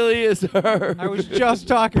 great. It really is her. I was just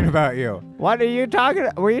talking about you. What are you talking?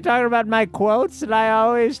 Were you talking about my quotes that I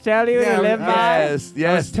always tell you to live by? I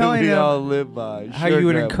was telling we them all live by. how Sure, you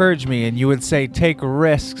would Grandma. encourage me, and you would say, take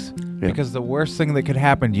risks, because the worst thing that could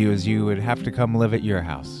happen to you is you would have to come live at your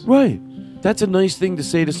house. Right. That's a nice thing to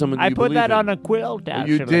say to someone. I you put believe that in. on a quilt,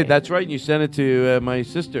 actually. You did. That's right. And you sent it to my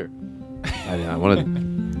sister. I wanted.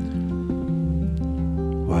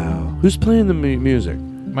 Wow. Who's playing the music?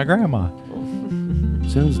 My grandma.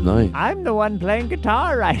 Sounds nice. I'm the one playing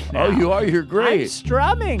guitar right now. Oh, you are? You're great. I'm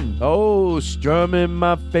strumming. Oh, strumming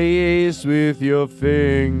my face with your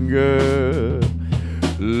finger.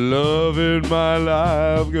 Loving my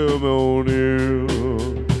life, come on in.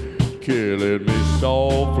 Killing me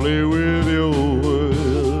softly with your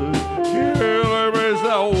words. Killing me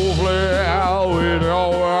softly with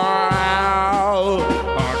your words.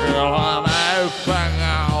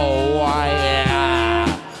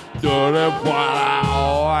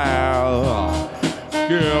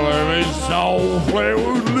 Killing me softly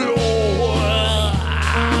with your words.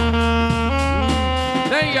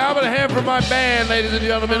 Thank you. I'm going to have for my band, ladies and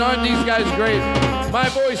gentlemen. Aren't these guys great? My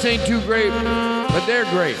voice ain't too great, but they're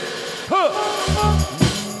great. Huh.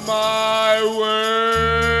 My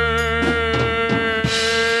way.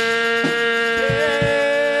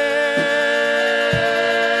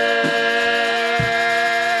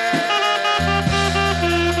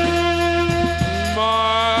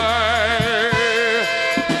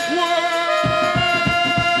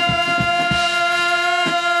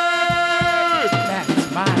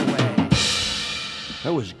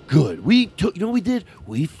 That was good. We took, you know what we did?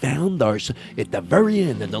 We found our, at the very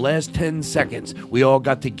end, in the last 10 seconds, we all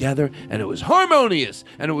got together, and it was harmonious,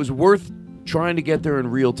 and it was worth trying to get there in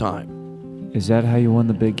real time. Is that how you won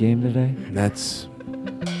the big game today? And that's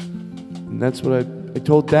what I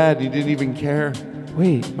told Dad. He didn't even care.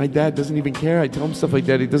 Wait. My dad doesn't even care. I tell him stuff like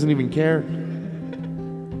that. He doesn't even care.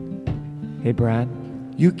 Hey, Brad.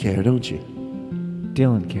 You care, don't you?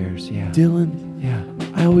 Dylan cares, yeah. Dylan? Yeah.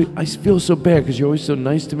 I feel so bad because you're always so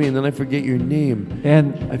nice to me, and then I forget your name.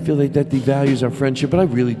 And I feel like that devalues our friendship, but I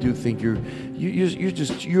really do think you're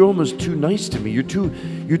almost too nice to me. You're too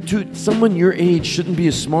someone your age shouldn't be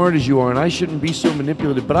as smart as you are, and I shouldn't be so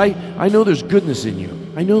manipulative. But I know there's goodness in you.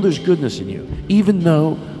 I know there's goodness in you, even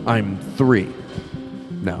though I'm 3.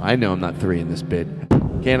 No, I know I'm not 3 in this bit.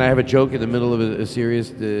 Can't I have a joke in the middle of a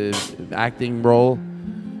serious acting role?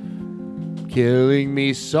 Killing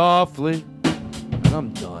me softly.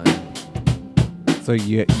 I'm done. So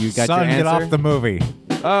you got Son, your answer? get off the movie.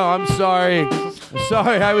 Oh, I'm sorry.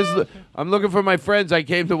 Sorry, I'm looking for my friends. I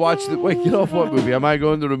came to watch the. Wait, get off what movie? Am I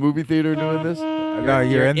going to the movie theater doing this? No,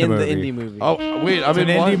 you're in the movie. the indie movie. Oh, wait, I'm It's in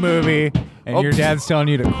an what? indie movie, and your dad's telling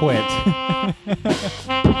you to quit.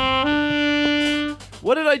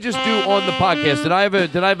 What did I just do on the podcast? Did I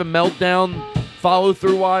have a meltdown follow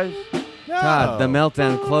through wise? Todd, the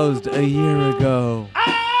meltdown closed a year ago.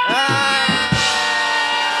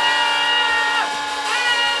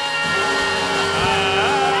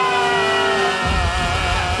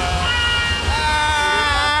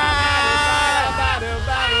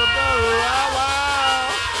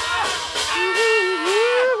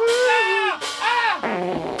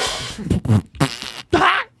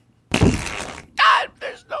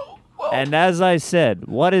 And as I said,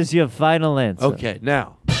 what is your final answer? Okay,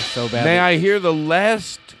 now. So bad. May I hear the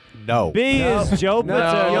last? No. B is Joe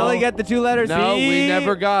Paterno. You only get the 2 letters. No, we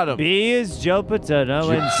never got him. B is Joe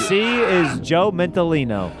Paterno, and C is Joe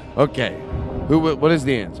Mentalino. Okay. What is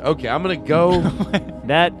the answer? Okay, I'm going to go.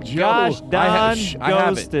 That Joe, gosh darn I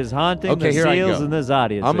have ghost it. is haunting Okay, the here I seals go. in this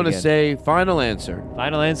audience. I'm going to again. say final answer.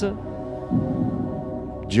 Final answer?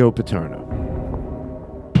 Joe Paterno.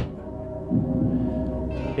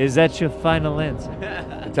 Is that your final answer?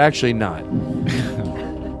 It's actually not.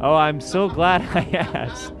 Oh, I'm so glad I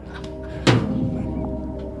asked.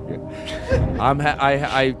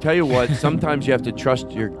 I tell you what, sometimes you have to trust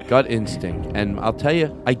your gut instinct. And I'll tell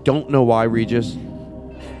you, I don't know why, Regis.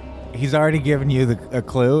 He's already given you a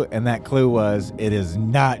clue, and that clue was it is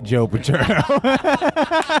not Joe Paterno.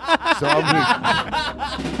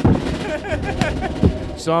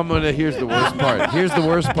 So I'm gonna. Here's the worst part. Here's the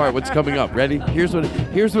worst part. What's coming up? Ready? Here's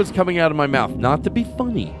what's coming out of my mouth. Not to be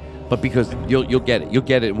funny, but because you'll get it. You'll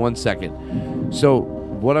get it in 1 second. So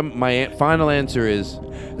my final answer is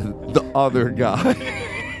the other guy.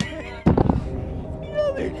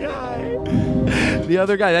 The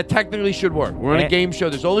other guy. That technically should work. We're on a game show.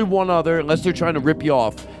 There's only one other, unless they're trying to rip you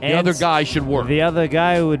off. The other guy should work. The other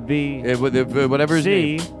guy would be whatever his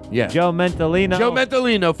C, name. Yeah. Joe Mentalino. Joe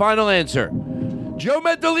Mentalino, final answer. Joe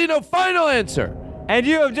Mentalino, final answer. And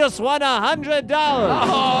you have just won $100.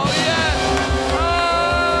 Oh, yes!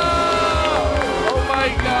 Oh, my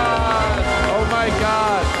God. Oh, my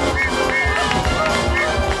God.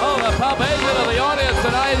 Oh, the palpation of the audience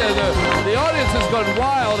tonight. The audience has gone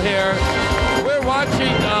wild here. We're watching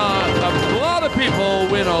a lot of people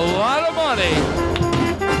win a lot of money.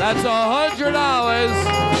 That's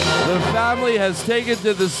 $100. The family has taken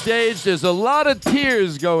to the stage. There's a lot of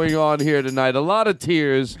tears going on here tonight. A lot of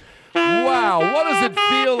tears. Wow, what does it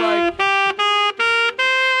feel like?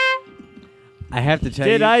 I have to tell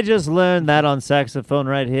you. Did I just learn that on saxophone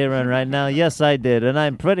right here and right now? Yes, I did, and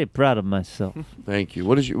I'm pretty proud of myself. Thank you.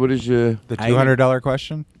 What is your the $200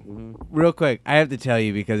 question? Real quick, I have to tell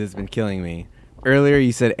you because it's been killing me. Earlier,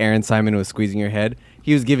 you said Aaron Simon was squeezing your head.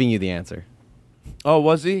 He was giving you the answer. Oh,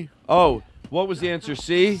 was he? Oh, what was the answer?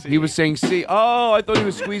 C? He was saying C. Oh, I thought he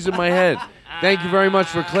was squeezing my head. Thank you very much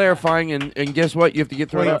for clarifying. And guess what? You have to get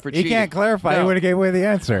thrown out for cheating. He can't clarify. He would have gave away the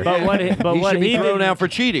answer. But what he should be thrown out for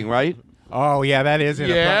cheating, right? Oh, yeah, that is it.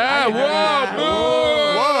 Yeah. Whoa.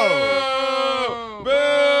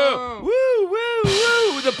 Boo. Woo, woo,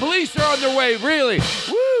 woo. The police are on their way, really.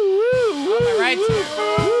 Woo, woo, woo. All right.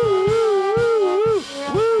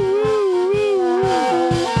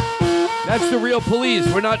 That's the real police.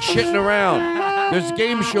 We're not shitting around. There's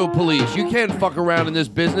game show police. You can't fuck around in this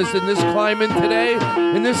business, in this climate today.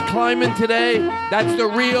 That's the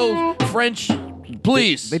real French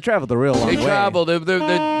police. They travel the real long way. They travel.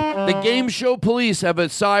 The game show police have a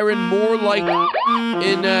siren more like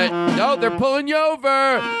in. No, they're pulling you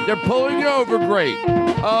over. They're pulling you over. Great.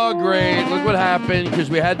 Oh, great. Look what happened because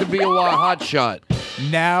we had to be a hot shot.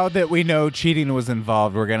 Now that we know cheating was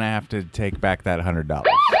involved, we're going to have to take back that $100.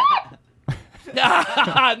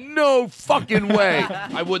 No fucking way!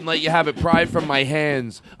 I wouldn't let you have it. Pride from my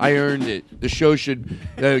hands. I earned it. The show should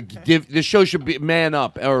The show should be man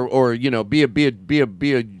up, or do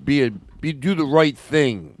the right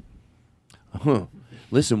thing. Huh?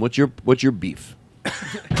 Listen, what's your beef?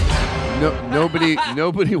 Nobody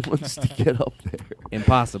wants to get up there.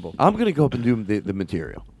 Impossible. I'm gonna go up and do the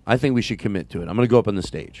material. I think we should commit to it. I'm gonna go up on the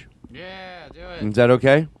stage. Yeah, do it. Is that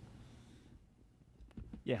okay?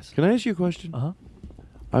 Yes. Can I ask you a question? Uh-huh.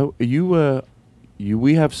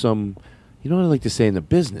 We have some, you know what I like to say in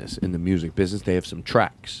the music business, they have some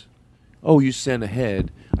tracks. Oh, you sent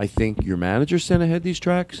ahead, I think your manager sent ahead these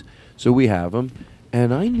tracks, so we have them.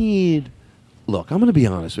 And look, I'm going to be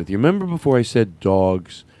honest with you. Remember before I said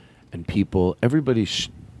dogs and people,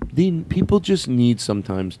 people just need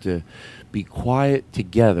sometimes to be quiet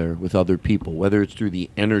together with other people, whether it's through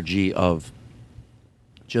the energy of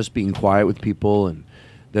just being quiet with people and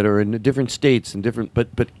that are in different states and different, but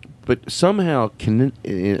somehow can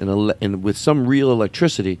and with some real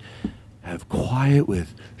electricity, have quiet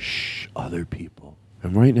with other people.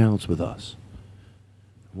 And right now it's with us.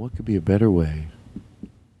 What could be a better way?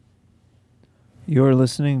 You're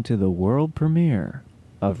listening to the world premiere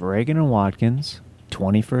of Reagan and Watkins,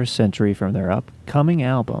 21st Century, from their upcoming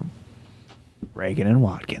album, Reagan and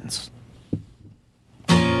Watkins.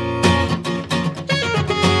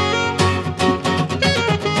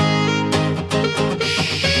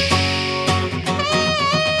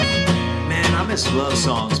 Miss love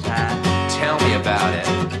songs, Pat. Tell me about it.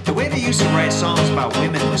 The way they used to write songs about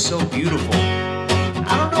women was so beautiful.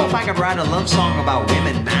 I don't know if if I could write a love song about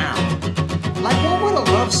women now. Like, what would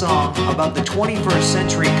a love song about the 21st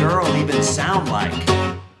century girl even sound like?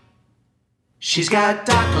 She's got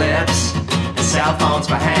dark lips and cell phones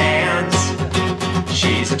for hands.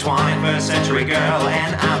 She's a 21st century girl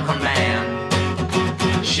and I'm her man.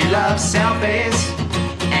 She loves selfies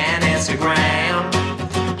and Instagram.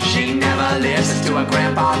 She never listens to her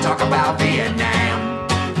grandpa talk about Vietnam.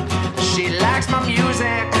 She likes my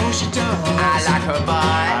music. Oh, she does. I like her butt.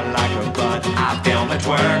 I like her butt. I film her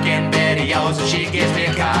twerking videos and she gives me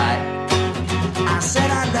a cut. I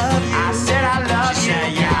said I love you. I said I love you. She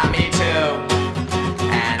said, yeah, me too.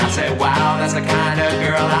 And I said, wow, that's the kind of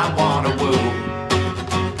girl I wanna woo.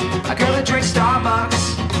 A girl that drinks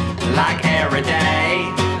Starbucks like every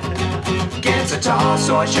day. Gets a tall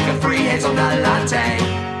soy sugar-free hazelnut latte.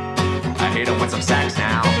 I hit her with some sex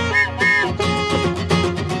now.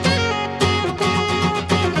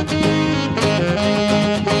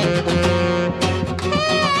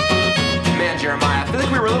 Man, Jeremiah, I feel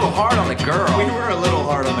like we were a little hard on the girl. We were a little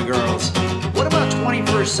hard on the girls. What about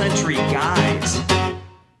 21st century guys?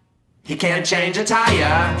 He can't change a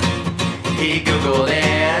tire. He Googled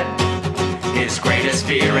it. His greatest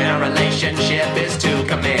fear in a relationship is to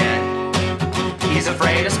commit. He's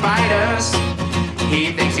afraid of spiders.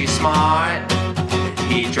 He thinks he's smart.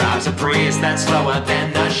 He drives a Prius that's slower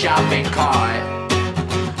than a shopping cart.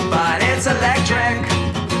 But it's electric,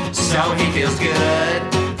 so he feels good.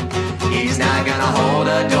 He's not gonna hold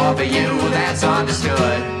a door for you, that's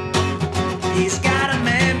understood. He's got a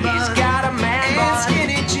man bun. He's got a man bun. And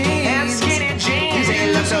skinny jeans. And skinny jeans.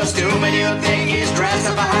 He looks so stupid you think he's dressed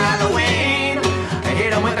up for Halloween. I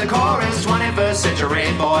hit him with the chorus. 21st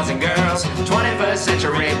century boys and girls. 21st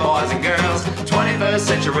century boys and girls. 21st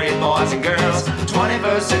century boys and girls.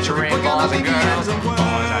 21st century boys and girls. Boys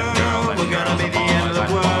and girls. We're gonna be the end of the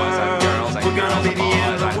world. We're gonna be the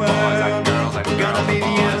end of the world. We're gonna be the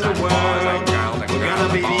end of the world. We're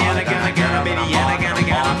gonna be the end. Gonna be the end.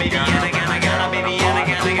 Gonna be the end. Gonna be the end.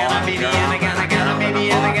 Gonna be the end. Gonna be the end. Gonna be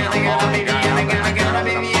the end. Gonna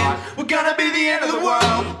be the end. We're gonna be the end of the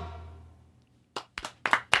world.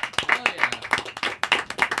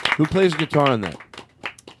 Who plays guitar on that?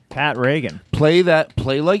 Pat Reagan. Play that,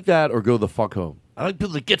 play like that, or go the fuck home. I like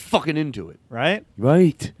people to get fucking into it. Right?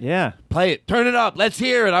 Right. Yeah. Play it. Turn it up. Let's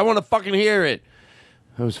hear it. I want to fucking hear it.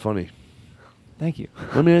 That was funny. Thank you.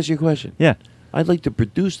 Let me ask you a question. Yeah. I'd like to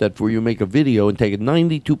produce that for you, make a video, and take it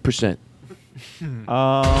 92%.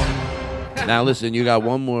 Now listen, you got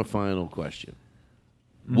one more final question.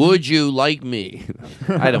 Would you like me?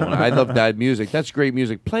 I don't want to. I love that music. That's great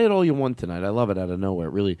music. Play it all you want tonight. I love it out of nowhere.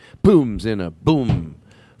 It really booms in a boom.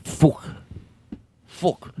 Fuck.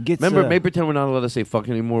 Fuck. Remember, may pretend we're not allowed to say fuck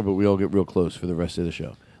anymore, but we all get real close for the rest of the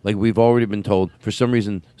show. Like we've already been told. For some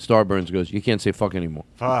reason, Starburns goes, you can't say fuck anymore.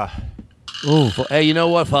 Fuck. Oh, hey, you know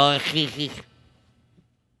what? Fuck.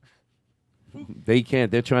 They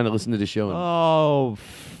can't. They're trying to listen to the show. Oh,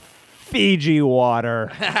 Fiji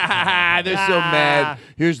water. They're so mad.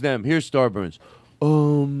 Here's them. Here's Starburns.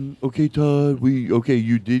 Okay, Todd.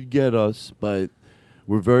 You did get us, but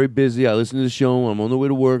we're very busy. I listen to the show. I'm on the way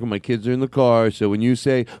to work, and my kids are in the car. So when you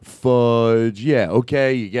say fudge, yeah,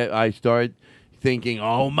 okay, I start thinking,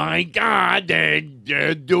 oh my God, they're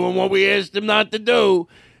doing what we asked them not to do.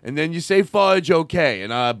 And then you say fudge, okay,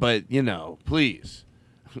 and but please.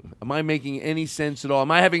 Am I making any sense at all? Am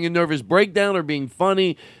I having a nervous breakdown or being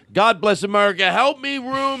funny? God bless America. Help me,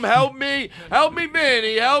 Room. Help me. Help me,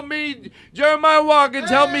 Manny. Help me, Jeremiah Watkins.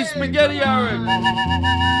 Help me, Spaghetti Eric.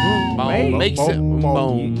 Boom. Makes it.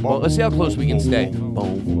 Boom. Boom. Let's see how close we can stay. Boom.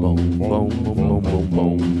 Boom. Boom. Boom. Boom.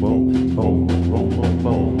 Boom. Boom. Boom. Boom.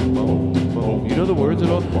 Boom. Boom. Boom. You know the words at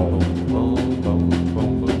all? Boom. Boom. Boom.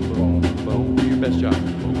 Boom. Boom. Boom. Do your best job.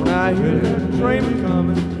 When I hear that train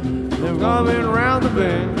coming. They're coming around the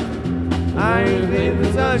bend. I ain't seen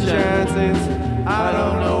the sunshine since I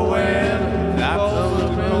don't know when. I'm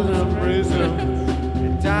from prison.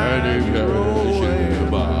 Time to roll away.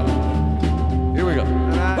 Here we go.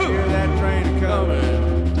 And I hear that train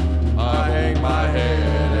coming. I hang my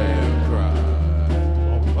head and cry.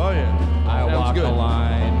 Oh yeah. I walk the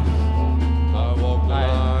line. I walk the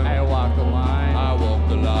line. I walk the line. I walk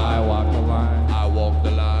the line. I walk the line. I walk the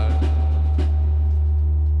line.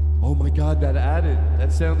 Oh my God, that added.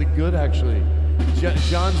 That sounded good, actually.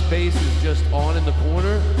 John's bass is just on in the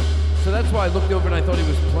corner. So that's why I looked over and I thought he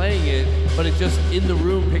was playing it, but it's just in the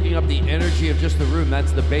room, picking up the energy of just the room.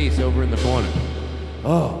 That's the bass over in the corner.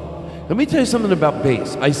 Oh, let me tell you something about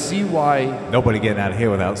bass. I see why... Nobody getting out of here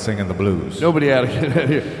without singing the blues. Nobody out of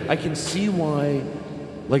here. I can see why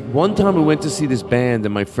Like one time we went to see this band,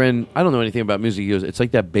 and my friend, I don't know anything about music. He goes, "It's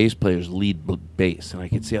like that bass player's lead bass," and I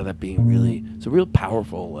could see how that being really, it's a real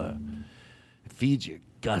powerful. It feeds your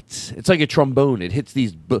guts. It's like a trombone. It hits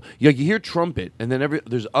these. You hear trumpet, and then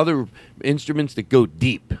there's other instruments that go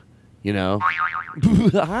deep. You know.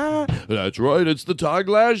 That's right. It's the Todd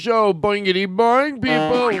Glass Show. Boingity boing,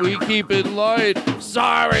 people. We keep it light.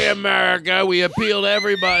 Sorry, America. We appeal to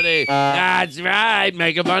everybody. That's right.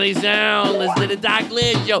 Make a funny sound. Listen to the Todd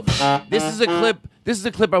Glass Show. This is a clip. This is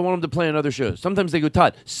a clip I want them to play on other shows. Sometimes they go,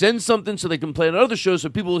 Todd, send something so they can play on other shows so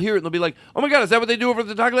people will hear it and they'll be like, oh my God, is that what they do over at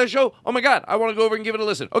the Todd Glass Show? Oh my God, I want to go over and give it a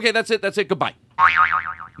listen. Okay, that's it. Goodbye.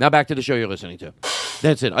 Now back to the show you're listening to.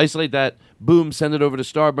 That's it. Isolate that. Boom. Send it over to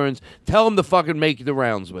Starburns. Tell them to fucking make the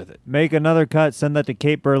rounds with it. Make another cut. Send that to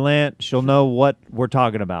Kate Berlant. She'll know what we're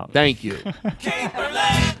talking about. Thank you. Kate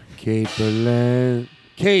Berlant.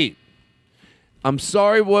 Kate, I'm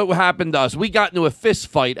sorry what happened to us. We got into a fist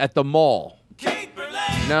fight at the mall.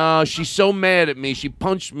 No, she's so mad at me. She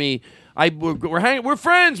punched me. We're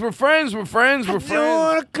friends. I wanna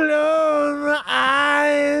close my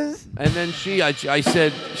eyes. And then I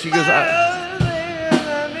said, she goes,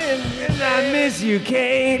 I miss you,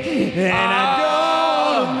 Kate, and I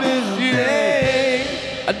don't miss you, Kate.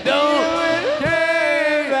 I don't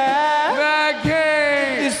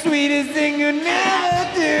Kate. The sweetest thing you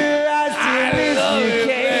never do. I still miss you,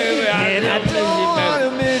 Kate, and I don't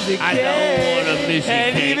wanna miss you, Kate. I don't wanna miss you,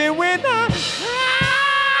 and Kate. even when I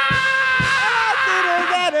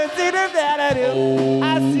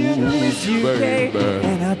still miss you, Kate,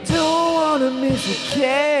 and I don't wanna miss you,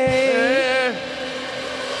 Kate.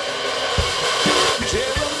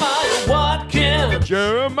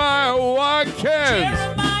 Jeremiah Watkins.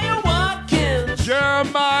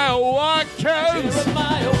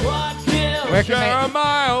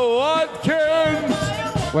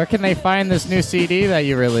 Where can they find this new CD that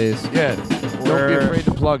you released? Yeah. Don't be afraid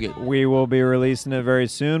to plug it. We will be releasing it very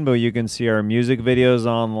soon, but you can see our music videos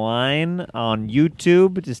online on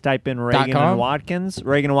YouTube. Just type in Reagan and Watkins,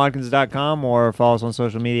 ReaganandWatkins.com, or follow us on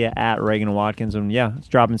social media at Reagan and Watkins. And yeah, it's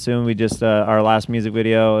dropping soon. We just our last music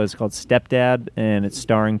video is called Stepdad, and it's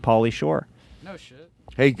starring Pauly Shore. No shit.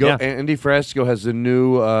 Hey, go! Yeah. Andy Frasco has a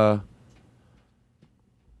new.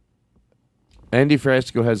 Andy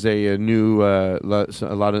Frasco has a new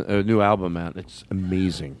a new album out. It's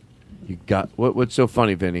amazing. You got what's so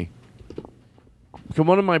funny, Vinny? Can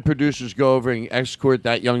one of my producers go over and escort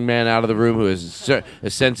that young man out of the room who has a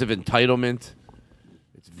sense of entitlement?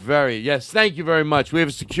 It's very yes. Thank you very much. We have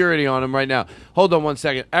a security on him right now. Hold on one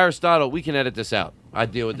second, Aristotle. We can edit this out. I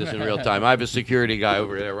deal with this in real time. I have a security guy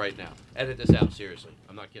over there right now. Edit this out, seriously.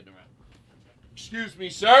 I'm not kidding around. Excuse me,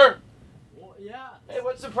 sir. Yeah. Hey,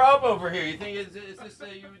 what's the problem over here? You think is this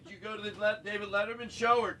you go to the David Letterman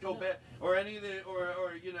show or Colbert or any of the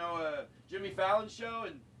or Jimmy Fallon show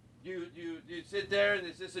and you sit there and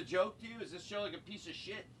is this a joke to you? Is this show like a piece of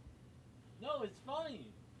shit? No, it's funny.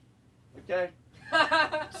 Okay.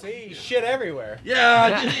 See, shit everywhere.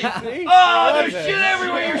 Yeah. See? Oh, there's shit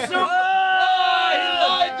everywhere. You're so. Oh, he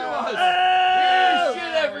lied to us. There's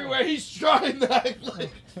shit everywhere. He's trying to act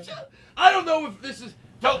like. I don't know if this is.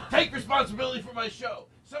 Don't take responsibility for my show.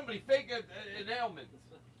 Somebody fake an ailment.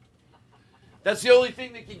 That's the only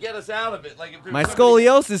thing that can get us out of it. Like if My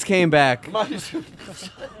scoliosis came back.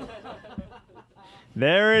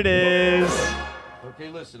 There it is. Okay,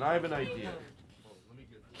 listen. I have an idea.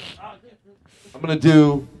 I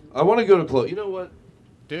want to go to close. You know what?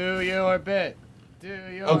 Do your bit. Do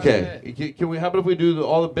your Okay. bit. Can we? How about if we do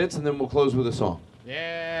all the bits and then we'll close with a song?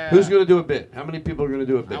 Yeah. Who's going to do a bit? How many people are going to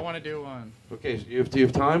do a bit? I want to do one. Okay, so do you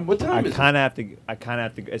have time? What time is it? I kind of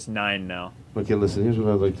have to. It's 9 now. Okay, listen. Here's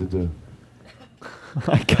what I'd like to do.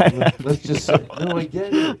 I kind of. Let's just. No, I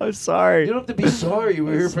get it. I'm sorry. You don't have to be sorry.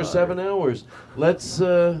 We're here for 7 hours. Let's.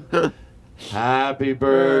 Happy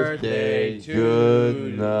birthday.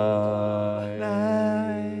 Good night.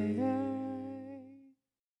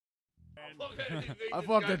 I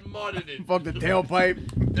fucked the tailpipe.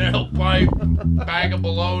 Tailpipe, bag of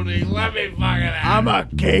baloney. Let me fucking out. I'm a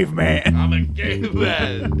caveman. I'm a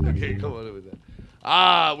caveman. Okay, come on with that.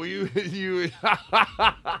 Were you?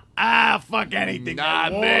 Fuck anything. Nah,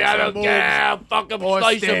 that man, I don't walks care. and I'll moves. fucking Or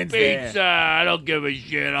slice of stands there. pizza. I don't give a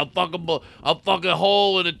shit. I'll fuck a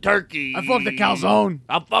hole in a turkey. I fucked the calzone.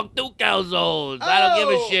 I'll fuck 2 calzones. I don't give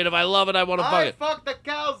a shit. If I love it, I want to fuck it. Fuck the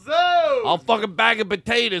calzone. I'll fuck a bag of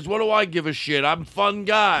potatoes. What do I give a shit? I'm a fun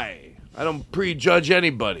guy. I don't prejudge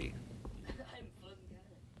anybody.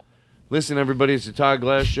 Listen, everybody, it's the Todd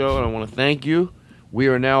Glass Show, and I want to thank you. We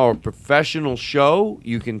are now a professional show.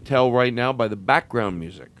 You can tell right now by the background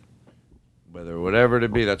music. whatever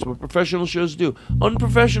it be. That's what professional shows do.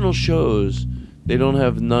 Unprofessional shows, they don't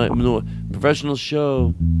have no professional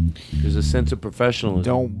show. There's a sense of professionalism.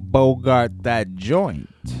 Don't bogart that joint.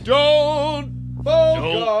 Don't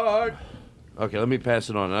bogart. Okay, let me pass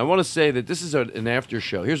it on. And I want to say that this is an after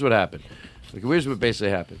show. Here's what happened. Here's what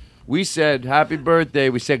basically happened. We said happy birthday.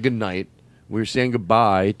 We said good night. We were saying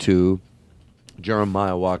goodbye to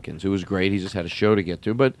Jeremiah Watkins, who was great. He just had a show to get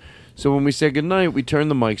to. But so when we said good night, we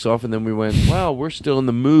turned the mics off, and then we went, wow, we're still in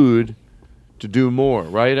the mood to do more.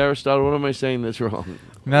 Right, Aristotle? What am I saying that's wrong?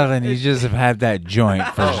 Nothing. You just have had that joint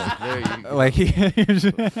for There you go. like.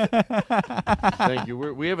 Thank you.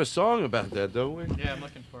 We have a song about that, don't we? Yeah, I'm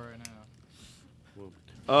looking for it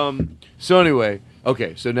now. So anyway,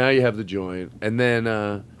 okay. So now you have the joint, and then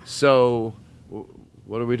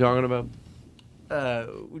what are we talking about?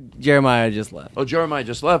 Jeremiah just left. Oh, Jeremiah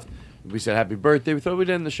just left. We said happy birthday. We thought we'd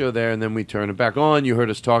end the show there, and then we turned it back on. You heard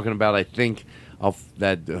us talking about, I think,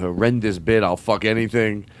 that horrendous bit, I'll fuck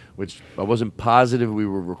anything, which I wasn't positive we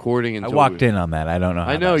were recording I until walked in on that. I don't know. How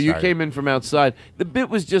I know that you started. came in from outside. The bit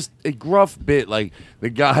was just a gruff bit, like the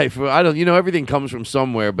guy for everything comes from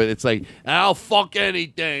somewhere, but it's like I'll fuck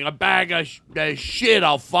anything, a bag of shit,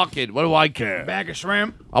 I'll fuck it. What do I care? Bag of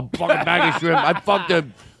shrimp. I'll fuck a bag of shrimp.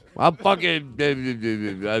 I'll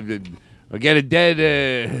get a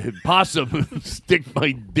dead possum, stick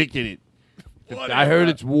my dick in it. I heard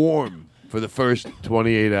it's warm for the first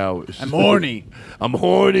 28 hours. I'm horny. I'm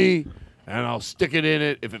horny, and I'll stick it in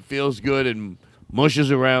it if it feels good and mushes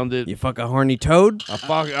around it. You fuck a horny toad?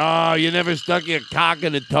 You never stuck your cock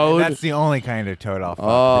in a toad? That's the only kind of toad I'll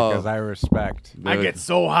fuck because I respect. I get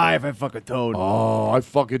so high if I fuck a toad. Oh, I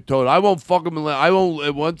fuck a toad. I won't fuck them. I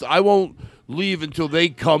won't leave until they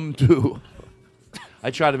come to. I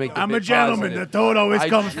try to make. I'm a gentleman. The toad always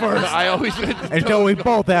comes first. I always until we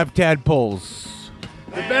both have tadpoles.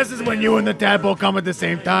 The best is when you and the tadpole come at the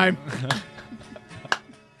same time.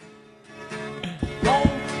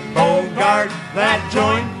 Bogart that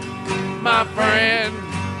joint, my friend.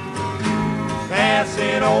 Pass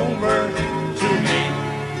it over to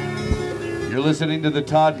me. You're listening to the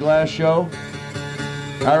Todd Glass Show.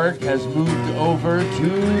 Eric has moved over to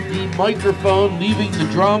the microphone, leaving the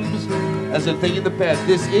drums as a thing in the past.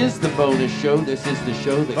 This is the bonus show. This is the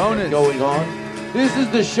show that's going on. This is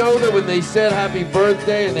the show that when they said happy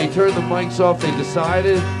birthday and they turned the mics off, they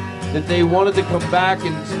decided that they wanted to come back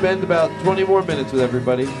and spend about 20 more minutes with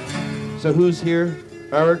everybody. So who's here?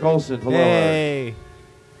 Eric Olson. Hello, Hey.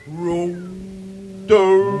 Okay,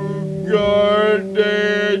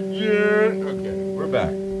 we're back.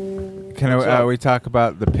 Can we talk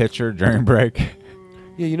about the pitcher during break?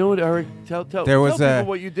 Yeah, you know what, Eric? Tell people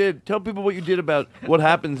what you did. Tell people what you did about what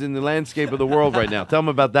happens in the landscape of the world right now. Tell them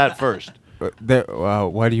about that first. What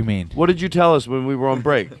do you mean? What did you tell us when we were on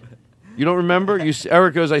break? You don't remember?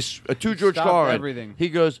 Eric goes, to George Stopped Carlin. everything. He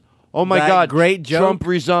goes, oh my That God, great joke? Trump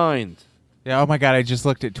resigned. Yeah. Oh my God! I just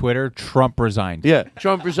looked at Twitter. Trump resigned. Yeah,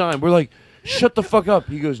 Trump resigned. We're like, shut the fuck up.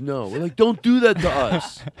 He goes, no. We're like, don't do that to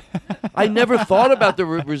us. I never thought about the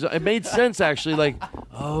resign. It made sense actually. Like,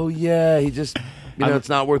 oh yeah, he just. It's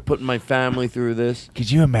not worth putting my family through this.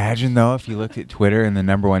 Could you imagine though if you looked at Twitter and the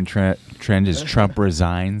number one trend is Trump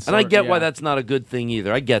resigns? And I get why that's not a good thing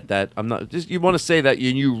either. I get that. I'm not just you want to say that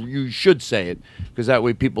you should say it because that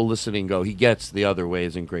way people listening go, he gets the other way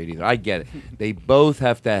isn't great either. I get it. They both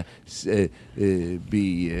have to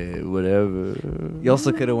be whatever. You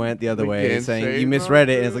also could have went the other way, can't saying say you misread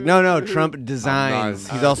it, and it's like, no, Trump designs.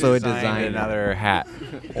 He's also a designer. Another hat.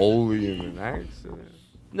 Only in an accident.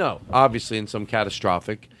 No, obviously in some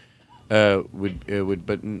catastrophic would.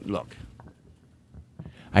 But look,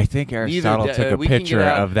 I think Aristotle took a picture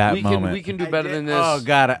of that moment. We can do better than this. Oh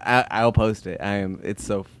God, I'll post it. I love it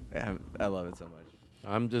so much.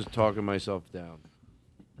 I'm just talking myself down.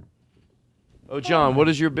 Oh, John, what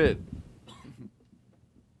is your bid?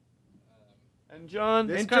 And John,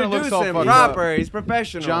 This kind of looks Introduce all him fucked proper. up. He's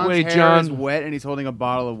professional. John's Wait, hair John. is wet and he's holding a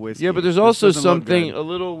bottle of whiskey. yeah, but there's This also doesn't look something good. a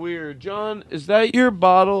little weird. John, is that your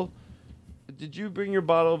bottle? Did you bring your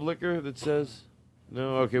bottle of liquor that says?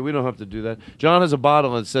 No, okay, we don't have to do that. John has a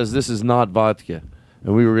bottle that says this is not vodka,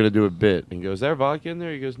 and we were gonna do a bit. And he goes, "Is there vodka in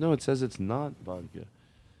there?" He goes, "No, it says it's not vodka."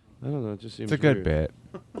 I don't know. It just seems. It's a good weird.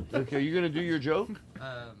 bit. Okay, you gonna do your joke?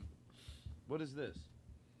 What is this?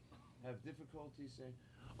 Have difficulty saying.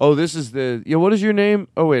 Oh, this is the. Yeah, what is your name?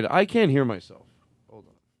 Oh wait, I can't hear myself. Hold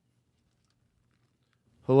on.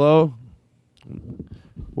 Hello.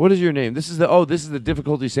 What is your name? This is the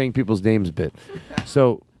difficulty saying people's names bit.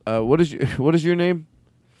 So, what is your name?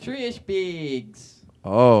 Trish Biggs.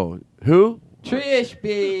 Oh, who? Trish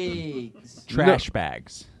Biggs. Trash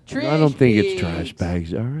bags. I don't think it's trash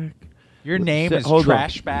bags, Eric. Your name is hold on.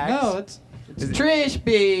 Trash Bags? No, it's Trish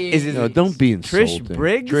Biggs. No, don't be insulting.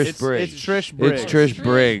 Briggs? Trish Briggs. It's Trish Briggs. It's Trish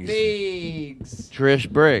Briggs. Biggs. Trish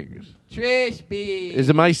Briggs. Trish Biggs.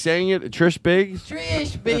 Am I saying it? Trish Biggs?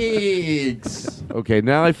 Trish Biggs. Okay,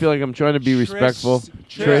 now I feel like I'm trying to be respectful.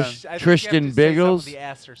 Tristan Biggles.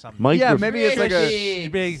 Mike. Yeah, maybe it's like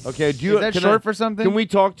a. Okay, do you? Is that can short I- for something? Can we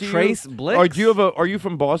talk to Trace you? Blix? Or do you have a? Are you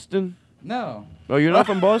from Boston? No. Oh, you're not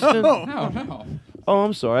from Boston? No. Oh,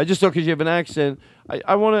 I'm sorry. I just thought because you have an accent.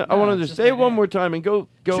 I want to just say it one more time and go.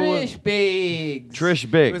 Trish Biggs.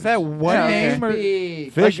 Trish Biggs. Was that one name or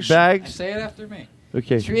Biggs. Fish bags? Say it after me.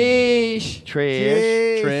 Okay. Trish.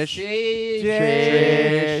 Trish. Trish.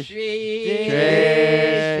 Trish.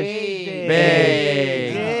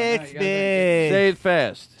 Biggs. Say it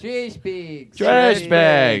fast. Trish Biggs. Trash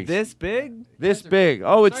bags. This big? This big.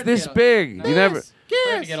 Oh, it's this big. You never.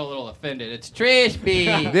 Starting to get a little offended. It's Trish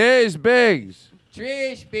Biggs. There's Biggs.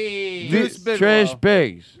 Trish Biggs. Trash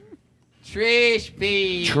Biggs. Trish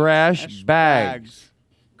Biggs. Trash bags.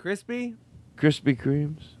 Crispy? Krispy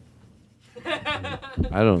Kremes.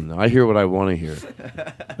 I don't know. I hear what I want to hear.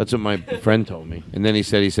 That's what my friend told me. And then he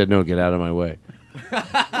said, no, get out of my way.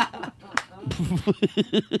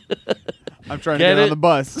 I'm trying to get on the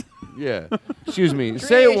bus. Yeah. Excuse me.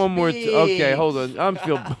 Say it one more time. Okay, hold on.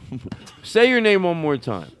 Say your name one more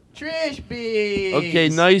time. Trish Biggs. Okay,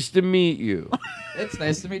 nice to meet you. It's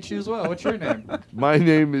nice to meet you as well. What's your name? My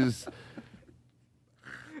name is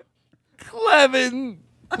Clevin.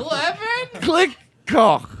 Clevin? Click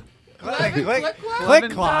cock. Clevin? Click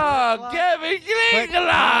clock. No, Kevin Click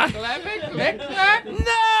clock. Clevin? Click clock?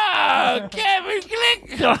 No, Kevin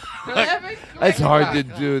Click clock. Clevin? That's hard to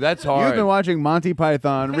do. That's hard. You've been watching Monty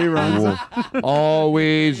Python reruns.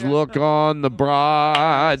 Always look on the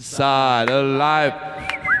bright side of life.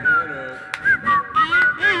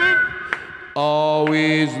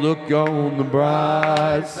 Always look on the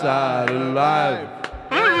bright side of life.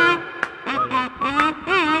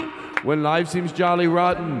 When life seems jolly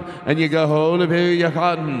rotten and you go hold of here your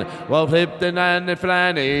cotton, well, flip the nanny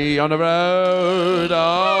flanny on the road. Oh,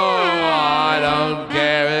 I don't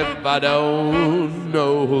care if I don't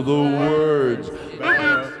know the words.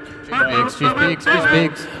 Cheese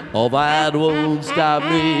Biggs. All that won't stop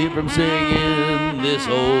me from singing this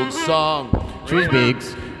old song. Cheese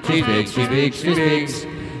Biggs. Cheese Biggs, cheese Biggs, cheese Biggs,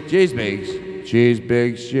 cheese Biggs, cheese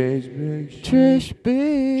Biggs, cheese Biggs, Trish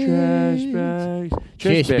Biggs. trash bags.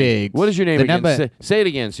 Trish Biggs. What is your name The again? number- Say it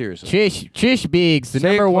again, seriously. Trish Biggs, the Say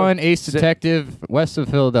it number clo- one ace say- detective west of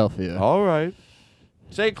Philadelphia. All right.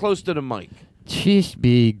 Say it close to the mic. Trish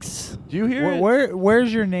Biggs. Do you hear it?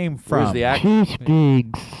 Where's your name from? Where's the accent? Trish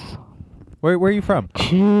Biggs. Where are you from?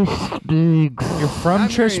 Trish Biggs. You're from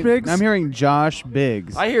Trish Biggs? I'm hearing Josh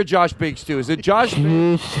Biggs. I hear Josh Biggs too. Is it Josh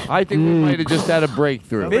Biggs? I think we might have just had a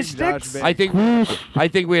breakthrough. Fish sticks? I think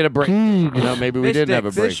we had a break. You know, maybe we Fish didn't have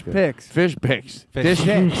a sticks, breakthrough. fish picks. Fish picks. Fish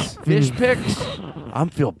picks. Fish picks. I'm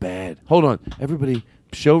feel bad. Hold on, everybody.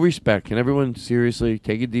 Show respect. Can everyone seriously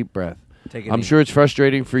take a deep breath? I'm sure it's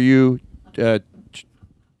frustrating for you,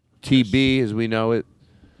 TB as we know it.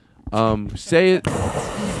 Say it.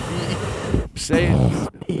 Say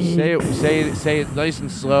it nice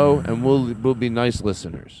and slow, and we'll be nice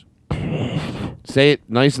listeners. Say it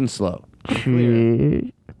nice and slow.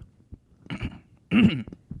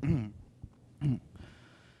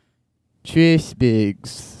 Trish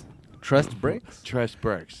Biggs. Trust Bricks? Tress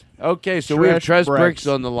Bricks. Okay, so we have Tress Tress Bricks Bricks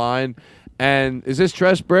on the line, and is this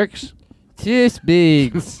Tress Bricks? Trish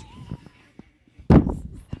Biggs.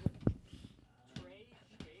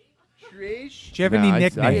 Do you have any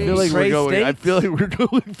nicknames? I feel like we're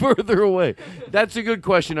going further away. That's a good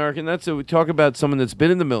question, Arkin. We talk about someone that's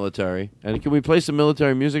been in the military, and can we play some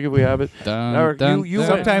military music if we have it?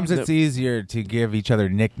 Sometimes it's easier to give each other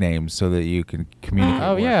nicknames so that you can communicate. Oh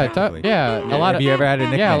more yeah, effectively. a lot. Have you ever had a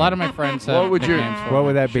nickname? Yeah, a lot of my friends have What would your- nicknames for What me.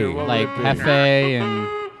 would that be? Like Hefe and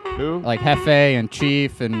Who? like Hefe and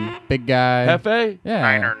Chief and Big Guy. Hefe?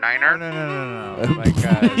 Yeah. No. Like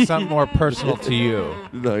something more personal to you.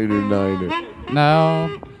 Niner.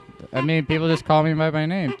 No. I mean, people just call me by my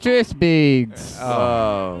name. Trish Biggs.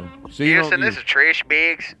 Oh. So you Houston, this is Trish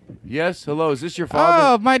Biggs. Yes. Hello. Is this your father?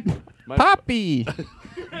 Oh, my Poppy.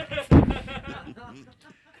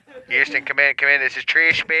 Houston, come in. This is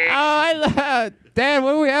Trish Biggs. Oh, Dad,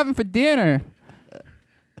 what are we having for dinner?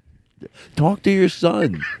 Talk to your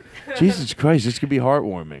son. Jesus Christ, this could be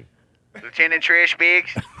heartwarming. Lieutenant Trish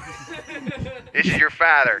Biggs. This is your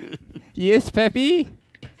father. Yes, Peppy.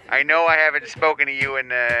 I know I haven't spoken to you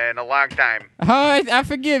in a long time. Oh, I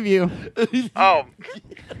forgive you. Oh,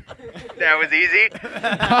 That was easy.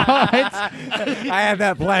 I had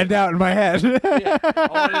that planned out in my head.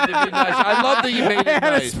 I love that you made it I had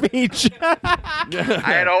nice. a speech. I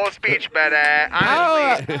had a whole speech, but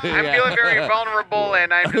honestly, I'm feeling very vulnerable,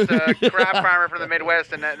 and I'm just a crop farmer from the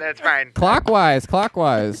Midwest, and that's fine. Clockwise.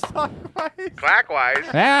 Clockwise?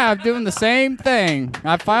 Yeah, I'm doing the same thing.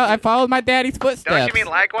 I followed my daddy's footsteps. Don't you mean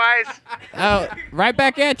likewise? Oh, right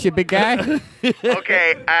back at you, big guy.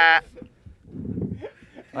 Okay,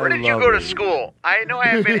 where did you go to school? I know I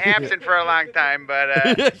have been absent for a long time,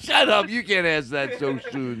 but... Shut up. You can't ask that so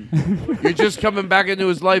soon. You're just coming back into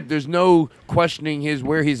his life. There's no questioning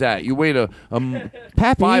where he's at. You wait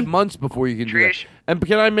 5 months before you can do that. And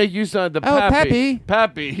can I make you sound the Pappy?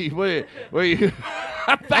 Pappy. Wait.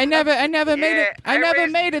 I never made it. I never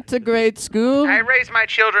made it to grade school. I raised my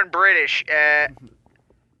children British.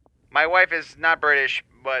 My wife is not British,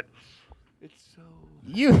 but...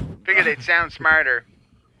 You figured they'd sound smarter.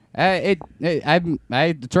 That's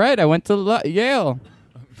right. I went to Yale.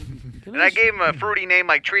 And I gave him a fruity name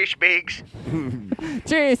like Trish Biggs.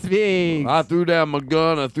 Trish Biggs. I threw down my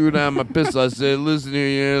gun. I threw down my pistol. I said, listen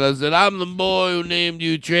here. I said, I'm the boy who named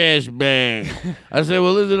you Trash Bag. I said,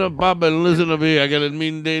 well, listen up, Papa, and listen up here. I got a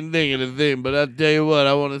mean dang thing and a thing, but I'll tell you what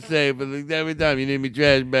I want to say for every time you name me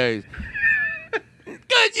Trash Bags.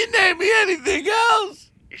 Could you name me anything else?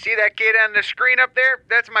 You see that kid on the screen up there?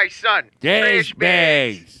 That's my son. Trash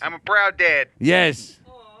Bags. I'm a proud dad. Yes.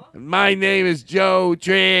 My name is Joe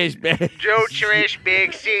Trash Bag. Joe Trash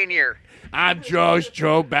Bag Sr. I'm Joe's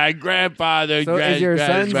Bag grandfather. So is your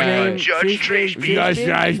son's name Judge Trash Bag?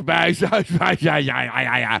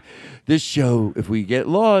 This show, if we get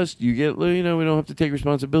lost, we don't have to take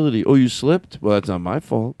responsibility. Oh, you slipped? Well, that's not my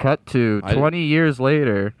fault. Cut to 20 years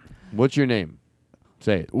later. What's your name?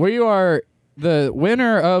 Say it. We are the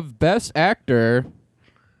winner of Best Actor.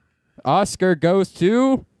 Oscar goes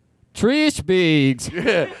to Trish Biggs.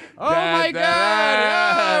 Oh my God!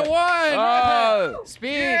 I won.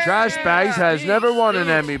 Speech. Trash Bags has never won an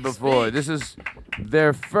Emmy before. This is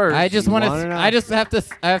their first. I just want to. I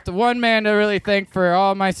have to one man to really thank for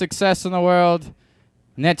all my success in the world.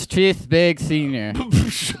 And that's Trish Biggs Sr.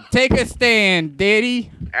 Take a stand,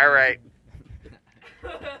 Daddy. All right.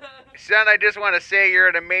 Son, I just want to say you're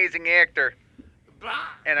an amazing actor.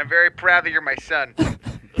 And I'm very proud that you're my son.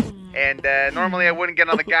 And normally I wouldn't get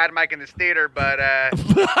on the God mic in this theater, but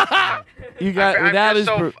you got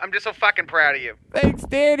I'm just so fucking proud of you. Thanks,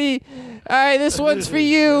 Daddy. All right, this one's for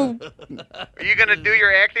you. Are you gonna do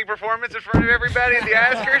your acting performance in front of everybody at the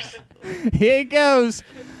Oscars? Here it goes.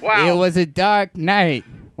 Wow. It was a dark night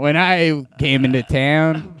when I came into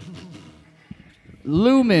town.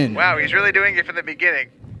 Lumen. Wow, he's really doing it from the beginning.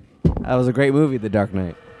 That was a great movie, The Dark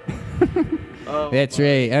Knight. That's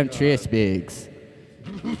right. I'm Trish Biggs.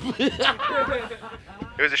 It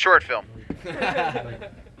was a short film.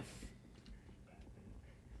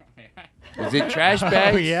 Is it Trash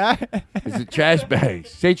Bags? Oh, yeah? Is it Trash Bags?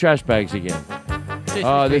 Say Trash Bags again.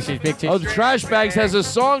 The Trash Bags has a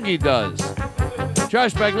song he does.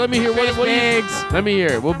 Trash Bag, let me hear what let me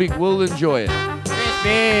hear it. We'll enjoy it. Trish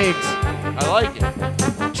Biggs. I like it.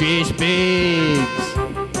 Trish Biggs.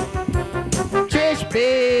 Trish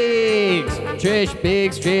Biggs. Trish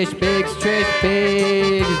Biggs. Trish Biggs. Trish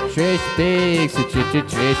Biggs. Trish Biggs.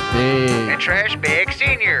 Trish Biggs. And Trash Bag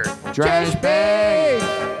Senior. Trash Bags.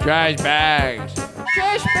 Trash Bags.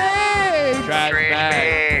 Trash Bags. Trash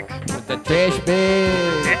Bags. The Trash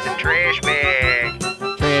Bag. It's a trash bag.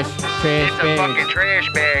 Trash It's a bags. fucking trash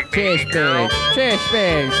bag, baby Trash girl. bags. Trash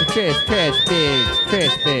bags. Trash bags.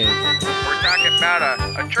 Trash bags. We're talking about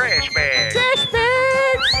a trash bag. Trash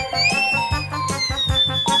bags.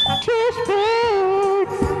 Trash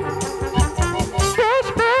bags. Trash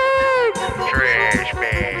bags. Trash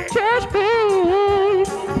bag. Trash bags.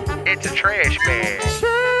 It's a trash bag.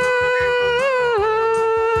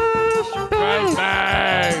 Trash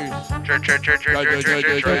Bags. Trash Trash Bag. Trash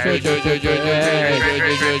Bag.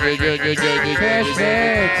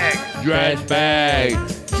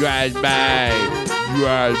 Trash Bag. Trash bag.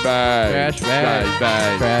 Trash Bag.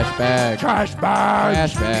 Trash bag. Trash Bag. Trash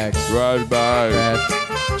bag. Trash Bag.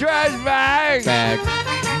 Trash Bag. Bag.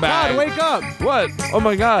 God, wake up! What? Oh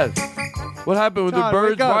my God. What happened with Todd, the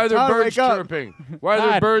birds? wake up. Why are there Todd, birds wake up. chirping? Why are there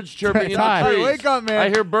Todd. birds chirping in the Todd, trees? wake up, man. I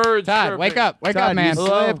hear birds Todd, chirping. wake up. Wake Todd, up, man. you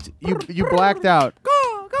slipped. You blacked out.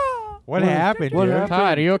 What happened? What dude? happened?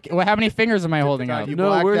 Todd, are you okay? Well, how many fingers am I holding up? You No,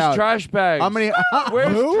 blacked where's out. Trash Bags? How many? Where's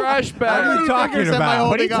Who? Trash How Bags? many talking fingers am I about?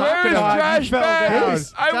 holding What are you up? Where's Todd, Trash you fell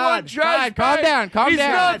Bags? down. I want Todd, Trash Todd, calm Bags. down, calm He's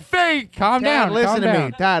down. not fake. Calm down. Tad, listen calm to down.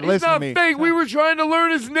 me. Tad, He's listen not to me. fake. We were trying to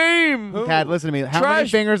learn his name. Tad, listen to me. How many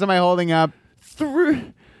Trash- fingers am I holding up?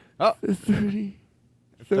 30. Oh. 30.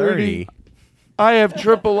 30. I have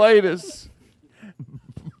triple-itis.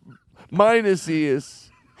 Minus-itis.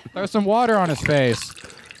 Throw some water on his face.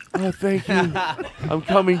 Oh, thank you. I'm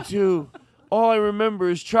coming too. All I remember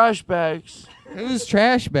is trash bags. Who's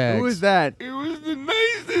trash bags? Who is that? It was the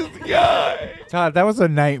nicest guy. Todd, that was a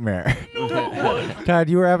nightmare. Todd,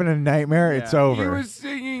 you were having a nightmare. It's He over. was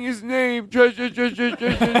singing his name. Oh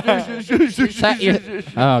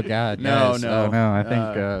God, No, guys. no. Oh, no. I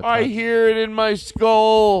think. I hear it in my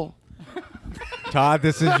skull. Todd,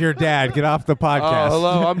 this is your dad. Get off the podcast. Oh,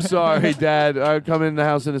 hello. I'm sorry, Dad. I'll come in the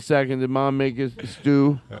house in a second. Did Mom make a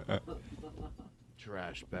stew?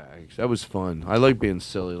 Trash bags. That was fun. I like being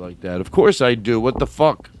silly like that. Of course I do. What the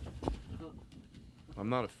fuck? I'm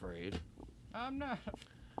not afraid. I'm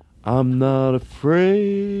not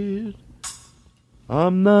afraid.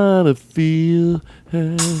 I'm not a feel.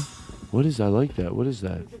 What is? I like that. What is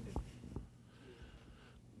that?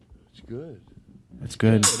 It's good. That's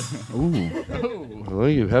good. Ooh. I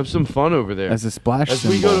like it. Have some fun over there. That's a splash As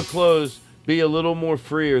symbol. we go to close, be a little more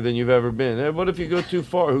freer than you've ever been. Hey, what if you go too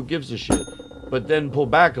far? Who gives a shit? But then pull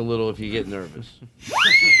back a little if you get nervous.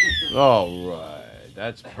 All right.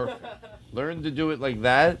 That's perfect. Learn to do it like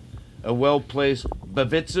that. A well-placed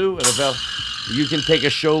bavitsu. You can take a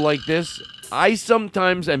show like this. I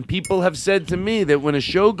sometimes, and people have said to me that when a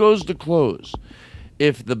show goes to close,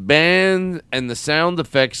 if the band and the sound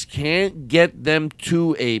effects can't get them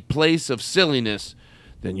to a place of silliness,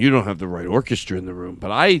 then you don't have the right orchestra in the room.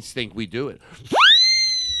 But I think we do it.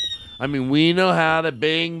 I mean, we know how to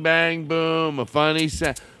bing, bang, boom, a funny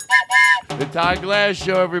sound. The Todd Glass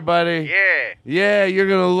Show, everybody. Yeah. Yeah, you're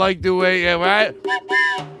going to like the way, right?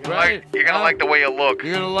 Right? You're gonna like the way you look.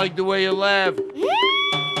 You're going to like the way you laugh.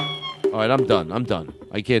 All right, I'm done.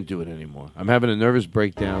 I can't do it anymore. I'm having a nervous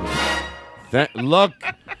breakdown. Luck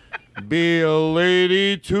be a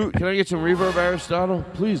lady too. Can I get some reverb, Aristotle?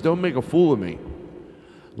 Please don't make a fool of me.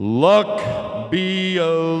 Luck be a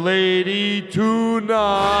lady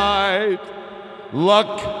tonight.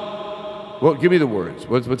 Luck. Well, give me the words.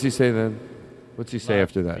 What's he say then? What's he say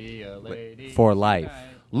after that? For life.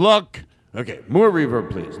 Luck. Okay, more reverb,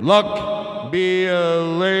 please. Luck be a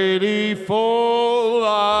lady for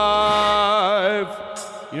life.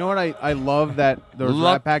 You know what I love that those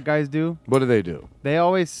Luck. Rat Pack guys do? What do they do? They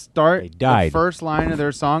always start the died. first line of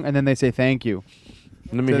their song and then they say thank you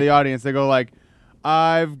Let me- to the audience. They go like,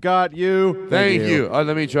 "I've got you." Thank you. Oh,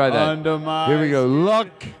 let me try that. Under my Here we go. Luck.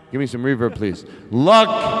 Give me some reverb, please.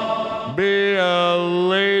 Luck be a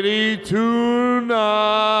lady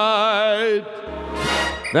tonight.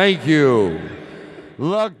 Thank you.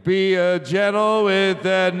 Luck be a gentle with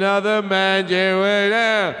another man.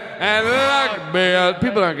 And luck be a...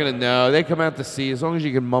 People aren't going to know. They come out to see as long as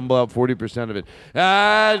you can mumble out 40% of it.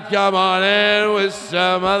 I'd come on in with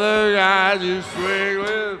some other guys you swing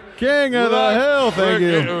with. King of the Hill, thank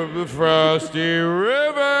you. The frosty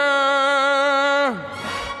river.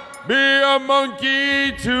 Be a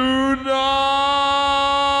monkey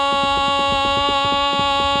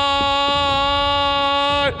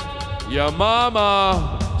tonight. Your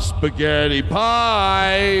mama, spaghetti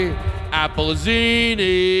pie,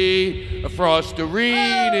 applezzini, a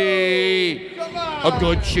frosterini, a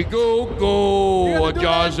Gucci go-go, a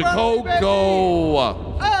jars of cocoa.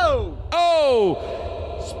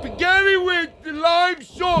 Oh, spaghetti with the lime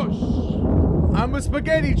sauce. I'm a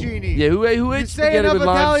spaghetti genie. Yeah, who You ate say spaghetti enough with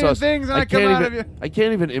lime Italian sauce? things and I come can't out even, of you. I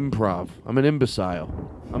can't even improv. I'm an imbecile.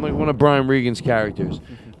 I'm like one of Brian Regan's characters.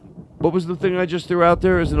 What was the thing I just threw out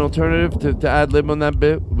there as an alternative to ad-lib on that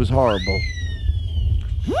bit? It was horrible.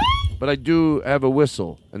 But I do have a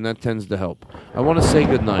whistle, and that tends to help. I want to say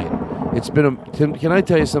goodnight. It's been a... Tim, can I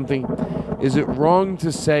tell you something? Is it wrong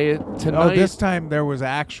to say it tonight? Oh, this time there was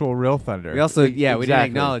actual real thunder. We also, we didn't Exactly.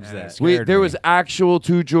 acknowledge that. There was actual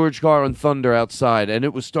 2 George Carlin thunder outside, and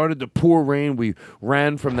it was started to pour rain. We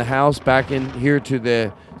ran from the house back in here to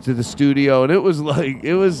the studio, and it was like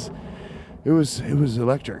it was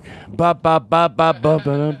electric. Bop bop bop bop bop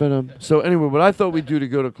ba-dum, ba-dum. So anyway, what I thought we'd do to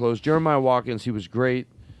go to close, Jeremiah Watkins, he was great,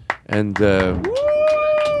 and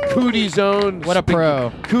Cootie's own What a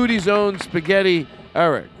pro. Cootie's own Spaghetti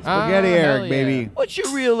Eric. Spaghetti Eric, baby. What's your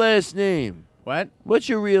real last name? What? What's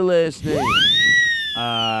your real last name?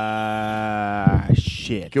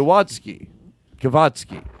 Shit. Kowalski.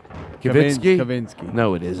 Kavatsky. Kavitsky? Kavinsky.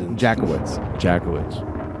 No, it isn't. Jackowitz.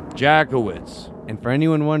 Jackowitz. And for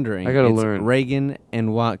anyone wondering, I gotta it's learn. Reagan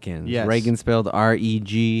and Watkins. Yes. Reagan spelled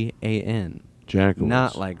R-E-G-A-N. Jackowitz.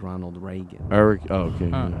 Not like Ronald Reagan. Eric. Oh, okay.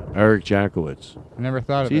 Huh. Yeah. Eric Jackowitz. I never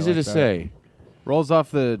thought of It's it easy like to that. say. Rolls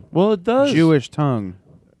off the Well, it does. Jewish tongue.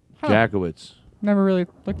 Huh. Jackowitz. Never really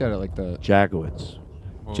looked at it like that. Jackowitz.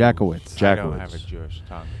 Jackowitz. I don't have a Jewish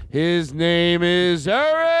tongue. His name is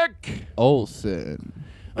Eric Olson.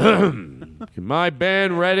 My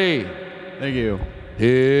band ready. Thank you.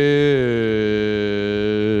 His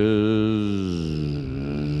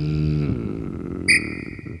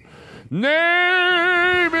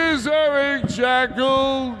name is Eric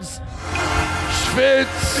Jackals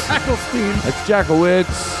Schwitz. Jackelstein. That's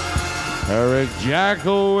Jackowitz. Eric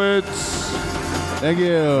Jackowitz. Thank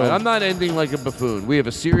you. I'm not ending like a buffoon. We have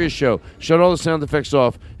a serious show. Shut all the sound effects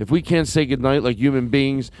off. If we can't say goodnight like human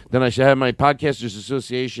beings, then I should have my Podcasters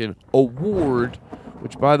Association award,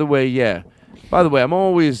 which, by the way, I'm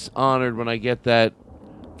always honored when I get that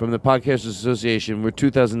from the Podcasters Association. We're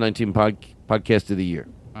 2019 Podcast of the Year.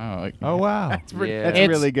 Oh, wow. That's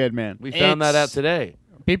really good, man. We found that out today.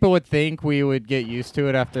 People would think we would get used to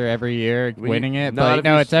it after every year winning it, not but if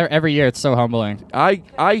no, you it's every year. It's so humbling.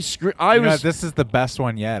 This is the best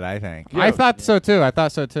one yet, I think. I thought so too.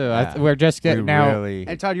 Yeah. We're just getting now.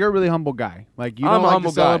 And Todd, you're a really humble guy. Like you I'm don't a like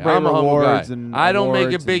humble to guy. celebrate I'm a humble rewards guy. and I don't make a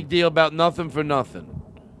awards big deal about nothing for nothing.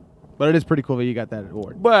 But it is pretty cool that you got that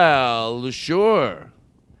award. Well, sure.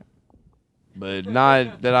 But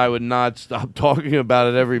not that I would not stop talking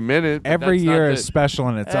about it every minute. but Every that's not year the- is special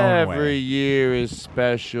in its own way. Every year is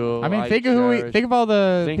special. I mean, think of all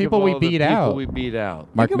the Think people of we all the beat people out. we beat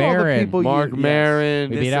out. Mark Maron. Mark Maron.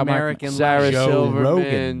 We beat out Mark Sarah Joe Silverman.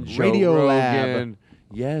 Rogan. Joe Radio Lab. Rogan.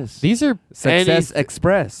 Yes. These are Success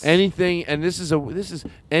Express. Anything, and this is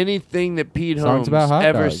anything that Pete Songs Holmes about hot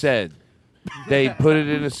ever dogs. said. They put it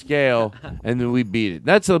in a scale, and then we beat it.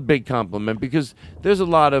 That's a big compliment because there's a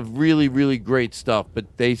lot of really, really great stuff.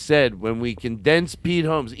 But they said when we condense Pete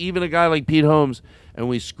Holmes, even a guy like Pete Holmes, and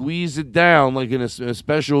we squeeze it down like in a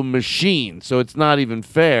special machine, so it's not even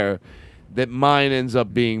fair, that mine ends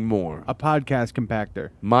up being more. A podcast compactor.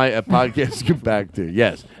 A podcast compactor,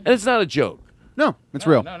 yes. And it's not a joke. No, it's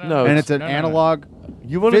real. No, and it's an analog,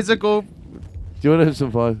 physical. Do you want to have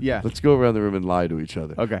some fun? Yeah. Let's go around the room and lie to each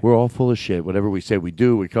other. Okay. We're all full of shit. Whatever we say, we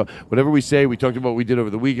do. Whatever we say, we talked about what we did over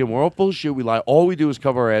the weekend. We're all full of shit. We lie. All we do is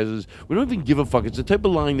cover our asses. We don't even give a fuck. It's the type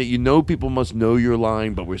of lying that you know people must know you're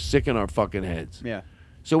lying, but we're sick in our fucking heads. Yeah.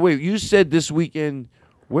 So wait, you said this weekend,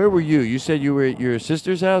 where were you? You said you were at your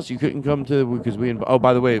sister's house? You couldn't come to, because oh,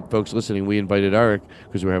 by the way, folks listening, we invited Eric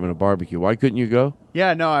because we're having a barbecue. Why couldn't you go?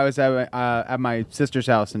 Yeah, no, I was at my sister's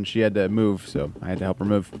house and she had to move, so I had to help her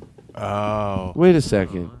move. Oh. Wait a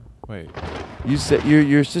second. Wait. You said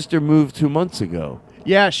your sister moved 2 months ago.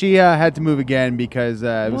 Yeah, she had to move again because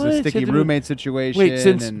it was What? a She sticky had to move- roommate situation. Wait,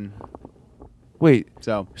 since- and Wait.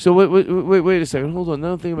 So wait a second. Hold on.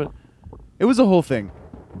 Now I'm thinking about. It was a whole thing.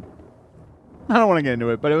 I don't want to get into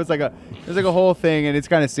it, but it was like a whole thing, and it's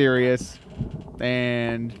kind of serious.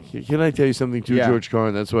 And Can I tell you something too, Yeah. George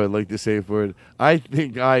Carlin? That's what I'd like to say for it. I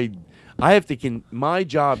think I have to. My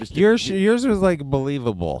job is to. Yours was like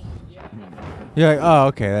believable. You're like, oh,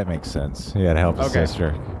 okay, that makes sense. You had to help his Okay.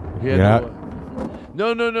 sister. Yeah, You know?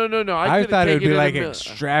 No. I thought it would be like extravagant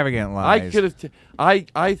extravagant I lies. could have.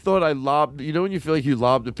 I thought I lobbed. You know when you feel like you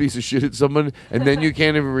lobbed a piece of shit at someone, and then you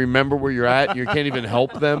can't even remember where you're at. You can't even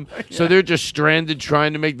help them, so they're just stranded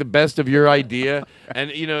trying to make the best of your idea. And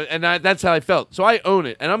that's how I felt. So I own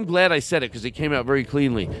it, and I'm glad I said it because it came out very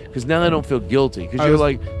cleanly. Because now I don't feel guilty. Because you're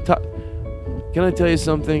like, can I tell you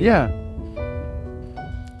something? Yeah.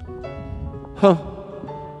 Huh.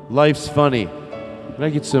 Life's funny. Can I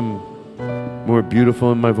get some more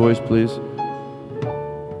beautiful in my voice, please?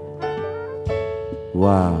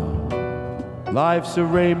 Wow. Life's a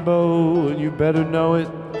rainbow, and you better know it.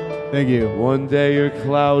 Thank you. One day you're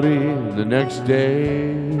cloudy, and the next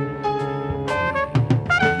day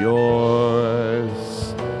you're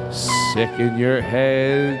sick in your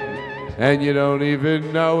head, and you don't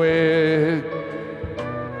even know it.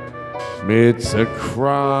 It's a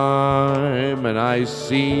crime, and I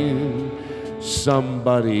seen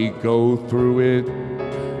somebody go through it.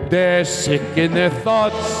 They're sick in their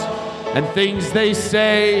thoughts and things they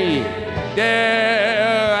say.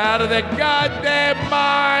 They're out of their goddamn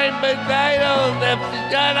mind, but they don't have to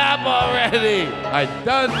shut up already. I'm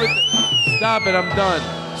done with Stop it, I'm done.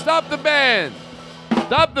 Stop the band.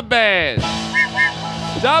 Stop the band.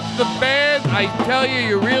 Stop the band. I tell you,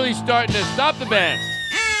 you're really starting to stop the band.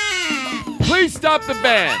 Please stop the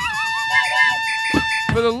band.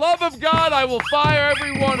 For the love of God, I will fire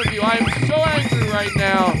every one of you. I am so angry right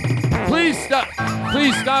now. Please stop.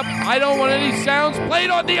 Please stop. I don't want any sounds played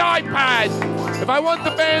on the iPad. If I want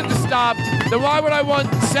the band to stop, then why would I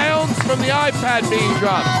want sounds from the iPad being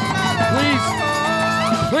dropped?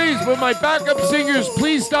 Please, with my backup singers,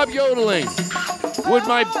 please stop yodeling. Would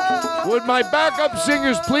my backup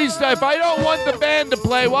singers please stop? If I don't want the band to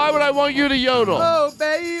play, why would I want you to yodel? Oh,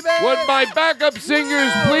 baby. Would my backup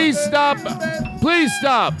singers please stop? Please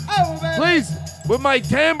stop. Please. Would my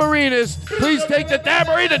tambourinist please take the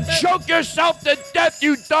tambourine and choke yourself to death,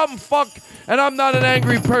 you dumb fuck? And I'm not an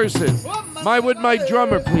angry person. Would my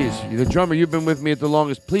drummer, please? The drummer, you've been with me at the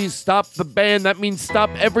longest. Please stop the band. That means stop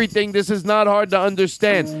everything. This is not hard to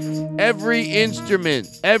understand. Every instrument,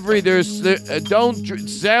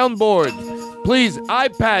 soundboard. Please,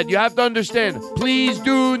 iPad, you have to understand. Please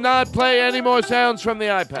do not play any more sounds from the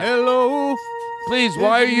iPad. Hello. Please,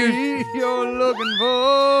 why are you... You're looking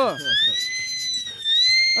for...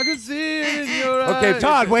 I can see it in your eyes. Okay,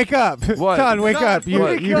 Todd, wake up. What? Todd, wake up. You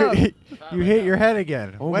hit your head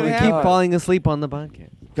again. Oh What my keep God. falling asleep on the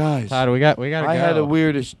podcast? Guys, Todd, we gotta I go. had the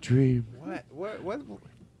weirdest dream. What?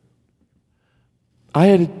 I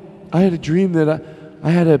had a dream that I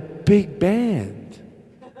had a big band.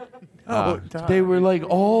 They were like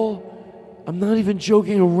all, I'm not even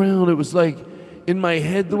joking around. It was like in my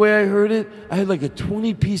head, the way I heard it, I had like a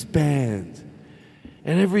 20-piece band.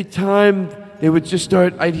 And every time they would just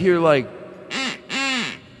start, I'd hear like,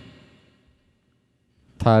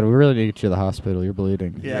 Todd, we really need to get you to the hospital. You're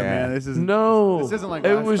bleeding. Yeah, man, this isn't. no, This isn't like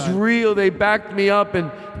it last was time. real. They backed me up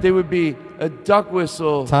and they would be a duck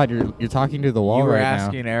whistle. Todd, you're talking to the wall You were right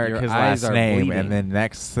asking now. Eric Your his eyes last are name, bleeding. and then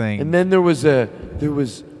next thing. And then there was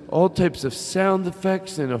all types of sound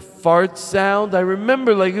effects and a fart sound. I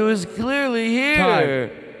remember like it was clearly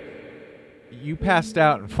here. you passed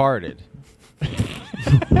out and farted.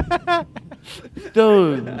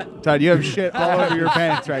 Dude. Todd, you have shit all over your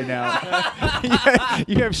pants right now.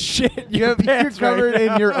 You have shit. You're covered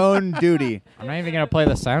in your own duty. I'm not even gonna play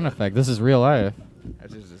the sound effect. This is real life.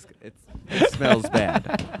 It smells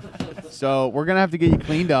bad. So we're gonna have to get you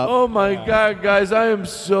cleaned up. Oh my God, guys, I am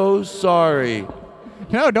so sorry.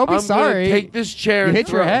 No, don't be I'm sorry. Gonna take this chair. You and hit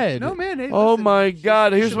your throw it. head. No, man. Hey, Oh listen, my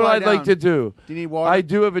God! Here's should what lie I'd like down. to do. Do you need water? I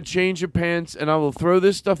do have a change of pants, and I will throw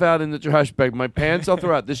this stuff out in the trash bag. My pants, I'll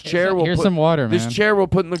throw out. This chair will. Here's put, some water, This man. chair will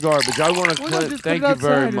put in the garbage. I want to Why not cleanse. just put Thank it you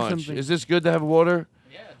very outside or much. something? Is this good to have water?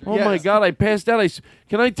 Yeah. Oh my Yes. God! I passed out.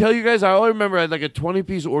 Can I tell you guys? I all remember I had like a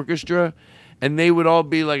 20-piece orchestra, and they would all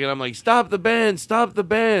be like, and I'm like, stop the band, stop the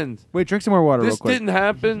band. Wait, drink some more water real This quick. didn't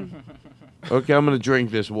happen. Okay, I'm gonna drink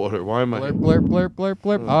this water. Why am I? Blurp, blurp, blurp, blurp,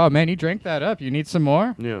 blurp. Oh man, you drank that up. You need some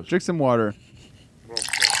more? Yeah. Drink some water.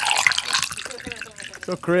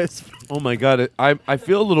 So crisp. Oh my God! I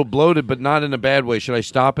feel a little bloated, but not in a bad way. Should I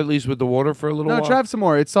stop at least with the water for a little No, while? try have some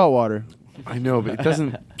more. It's salt water. I know, but it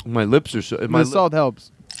doesn't. My lips are so. The salt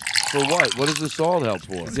helps. For what? What does the salt help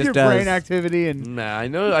for? Your brain activity and. Nah, I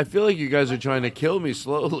know. I feel like you guys are trying to kill me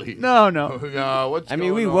slowly. No. No, what's I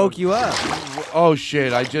mean, going we on? woke you up. Oh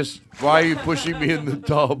shit! Why are you pushing me in the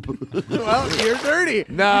tub? Well, you're dirty.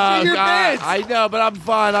 No, You shit your pants. I know, but I'm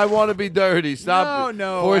fine. I want to be dirty. Stop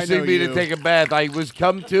No, forcing I know me you. to take a bath.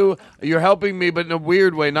 You're helping me, but in a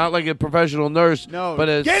weird way, not like a professional nurse. No, but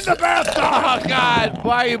as, get in the bathtub. Oh God!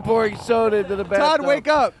 Why are you pouring soda into the bathtub? Todd, wake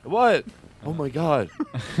up. What? Oh my God!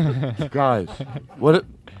 Guys, what?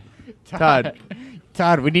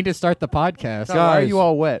 Todd, we need to start the podcast. Todd, why are you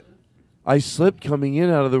all wet? I slipped coming in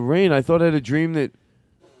out of the rain. I thought I had a dream that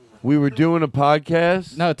we were doing a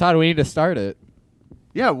podcast. No, Todd, we need to start it.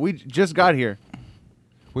 Yeah, we just got here.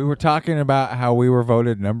 We were talking about how we were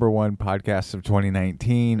voted #1 podcast of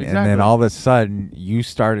 2019, and Exactly. then all of a sudden you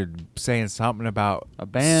started saying something about A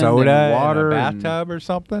band soda and water in a and- bathtub or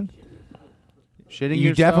something. Shitting You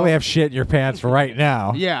yourself? definitely have shit in your pants right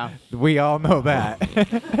now. Yeah. We all know that.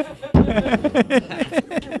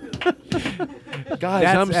 Guys,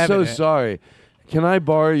 That's I'm so evident. sorry. Can I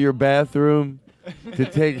borrow your bathroom to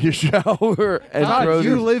take your shower and Todd, throw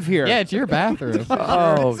you this- live here. Yeah, it's your bathroom.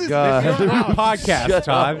 Oh God! podcast, Shut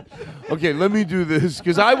Todd. up. Okay, let me do this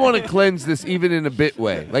because I want to cleanse this even in a bit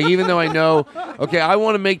way. Like even though I know, okay, I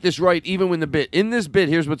want to make this right even when the bit. In this bit,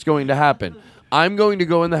 here's what's going to happen. I'm going to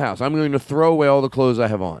go in the house. I'm going to throw away all the clothes I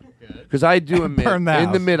have on. Because I do admit, Burn the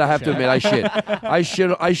in the house. mid, I have to admit, I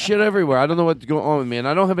shit. I shit everywhere. I don't know what's going on with me, and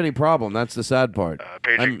I don't have any problem. That's the sad part.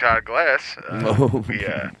 Paging Todd Glass. Oh.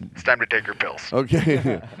 It's time to take your pills.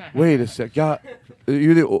 Okay, wait a sec. God,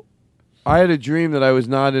 I had a dream that I was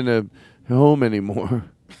not in a home anymore,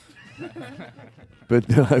 but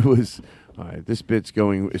that I All right, this bit's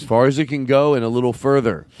going as far as it can go and a little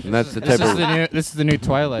further, and that's the type of. This is the new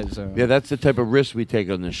Twilight Zone. Yeah, that's the type of risk we take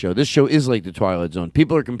on this show. This show is like the Twilight Zone.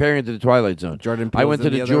 People are comparing it to the Twilight Zone. Jordan I Peele's went to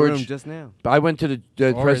in the the other George room just now. I went to the Or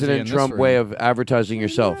is he President in this Trump room? way of advertising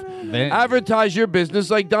yourself. Advertise your business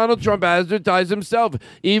like Donald Trump advertised himself,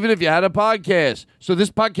 even if you had a podcast. So this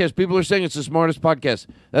podcast, people are saying it's the smartest podcast.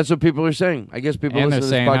 That's what people are saying. I guess people And listen to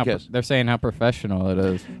this podcast. they're saying how professional it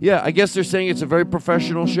is. Yeah, I guess they're saying it's a very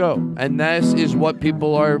professional show. And this is what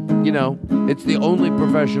people are, it's the only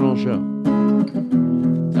professional show.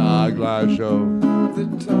 Todd Glass Show. The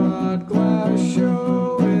Todd Glass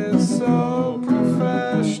Show is so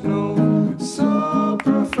professional,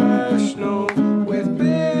 with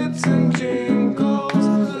bits and jingles.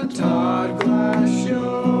 The Todd Glass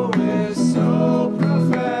Show is so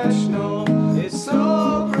professional,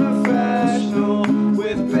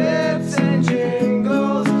 with bits and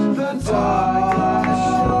jingles. The Todd Glass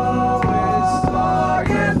Show is so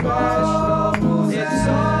professional, it's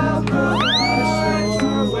so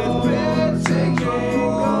professional, with bits and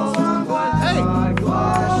jingles.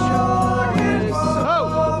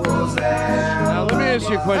 Now, let me ask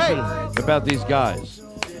you a question about these guys.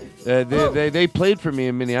 They played for me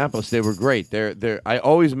in Minneapolis. They were great. I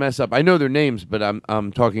always mess up. I know their names, but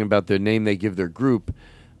I'm talking about their name they give their group.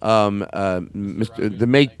 The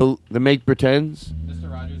Make Pretends.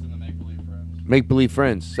 Mr. Rogers and the Make Believe Friends. Make Believe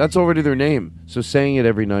Friends. That's already their name. So saying it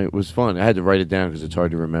every night was fun. I had to write it down because it's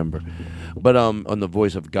hard to remember. But on the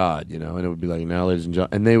voice of God, and it would be like, now, ladies and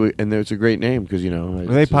gentlemen, and it's a great name because Are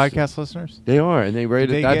they podcast listeners? They are, and they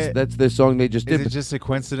rated. That's the song they just did. Is it just a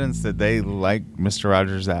coincidence that they like Mr.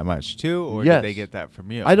 Rogers that much too, or Yes. did they get that from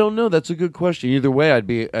you? I don't know. That's a good question. Either way, I'd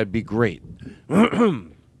be great.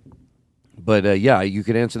 But yeah, you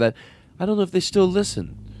could answer that. I don't know if they still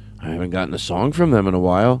listen. I haven't gotten a song from them in a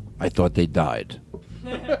while. I thought they died.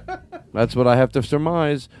 That's what I have to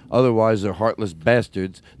surmise. Otherwise, they're heartless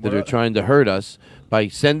bastards that are trying to hurt us by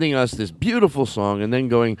sending us this beautiful song and then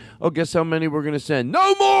going, "Oh, guess how many we're going to send?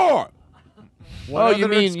 No more." What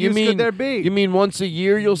other excuse could there be? You mean once a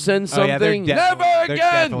year you'll send Oh, yeah, something? Never again. They're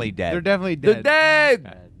definitely dead. They're definitely They're dead.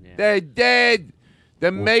 dead. They're dead.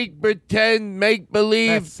 The make pretend, make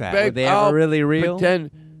believe. That's sad. Were they ever really real?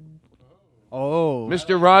 Pretend. Oh,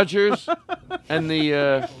 Mr. Rogers and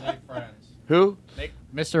the who?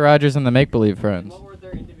 Mr. Rogers and the Make Believe Friends.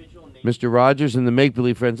 Mr. Rogers and the Make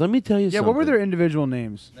Believe Friends. Let me tell you yeah. something. What were their individual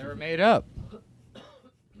names? They were made up.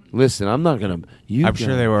 Listen, I'm not gonna. I'm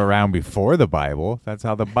sure they were around before the Bible. That's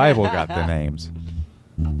how the Bible got their names.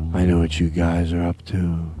 I know what you guys are up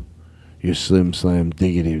to. Your slim slam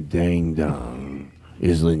diggity dang dong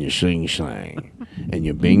is in your sling slang, and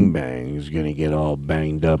your bing bang is gonna get all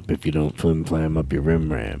banged up if you don't flim flam up your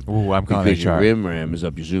rim ram. Ooh, I'm calling because your HR. rim ram is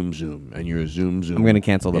up your zoom zoom, and you're a zoom zoom. I'm gonna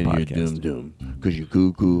cancel the and podcast. You're doom doom because you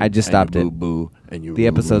cuckoo. I just stopped and it. you boo boo, and you The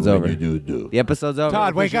episode's roo-roo, over. And you do do. The episode's over.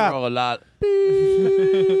 Todd, wake up. A lot.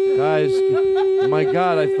 Guys, my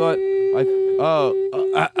God, I thought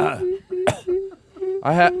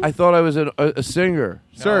I thought I was a singer.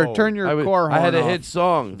 Sir, turn your car horn I had a off. hit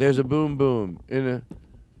song. There's a boom boom in a.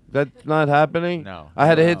 That's not happening. No. I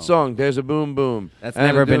had a hit song. There's a boom boom. That's and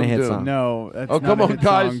never been a doom, hit doom. song. No, that's Oh not come a on, hit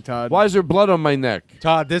guys! song, Todd. Why is there blood on my neck?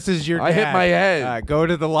 Todd, this is your. I hit dad. my head. Go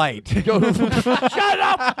to the light. Shut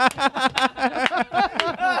up!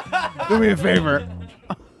 Do me a favor.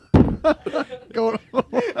 Go.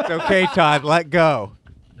 It's okay, Todd. Let go.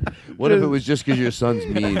 What if it was just because your son's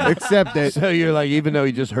mean? Accept it. So you're like, even though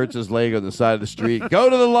he just hurts his leg on the side of the street, go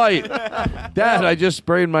to the light. Dad, I just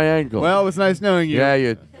sprained my ankle. Well, it was nice knowing you. Yeah,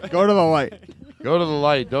 you Go to the light. go to the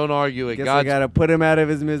light. Don't argue it. Guess I God's gotta put him out of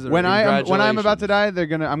his misery. When I'm about to die,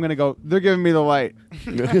 I'm gonna go. They're giving me the light.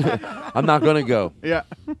 I'm not gonna go. Yeah.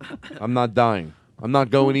 I'm not dying. I'm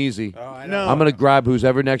not going easy. No. I'm gonna grab who's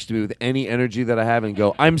ever next to me with any energy that I have and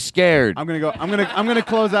go. I'm scared. I'm gonna go. I'm gonna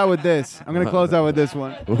close out with this. I'm gonna close out with this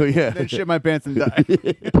one. Well, yeah. Then shit my pants and die.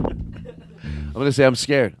 I'm gonna say I'm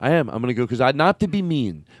scared. I am. I'm gonna go because not to be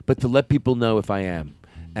mean, but to let people know if I am.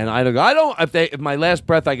 And I don't go. I don't. If my last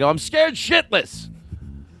breath, I go. I'm scared shitless.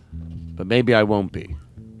 But maybe I won't be.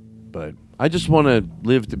 But I just want to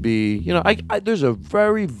live to be. There's a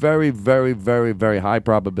very, very, very, very, very high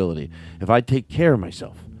probability if I take care of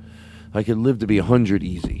myself, I could live to be 100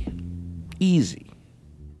 easy. Easy.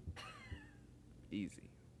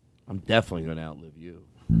 I'm definitely going to outlive you.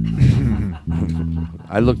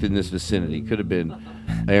 I looked in this vicinity. Could have been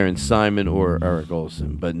Aaron Simon or Eric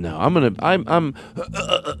Olson, but no. I'm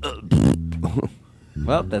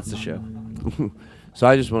Well, that's the show. So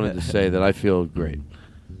I just wanted to say that I feel great.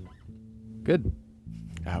 Good.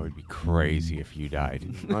 That would be crazy if you died.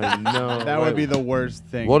 I know. That would be the worst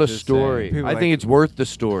thing. What a to story. say. I think it's worth the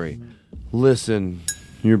story. Listen,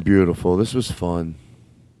 you're beautiful. This was fun.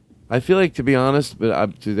 I feel like, to be honest,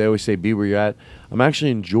 but they always say be where you're at. I'm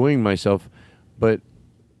actually enjoying myself, but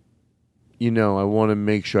I want to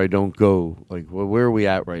make sure I don't go. Like, where are we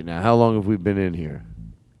at right now? How long have we been in here?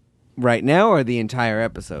 Right now or the entire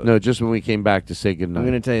episode? No, just when we came back to say goodnight. I'm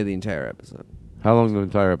going to tell you the entire episode. How long is the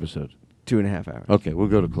entire episode? 2.5 hours. Okay, we'll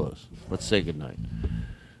go to close. Let's say goodnight.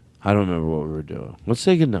 I don't remember what we were doing. Let's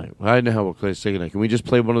say goodnight. I know how we'll say goodnight. Can we just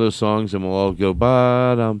play one of those songs and we'll all go,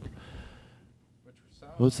 ba-dum.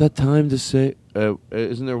 What's that time to say?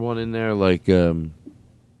 Isn't there one in there like,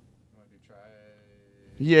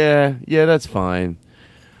 Yeah, that's fine.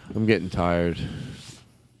 I'm getting tired.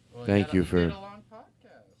 Thank you for...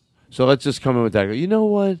 So let's just come in with that. You know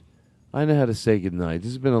what? I know how to say goodnight.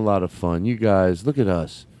 This has been a lot of fun. You guys, look at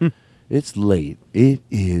us. It's late. It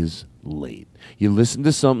is late. You listen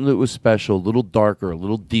to something that was special, a little darker, a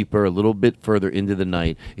little deeper, a little bit further into the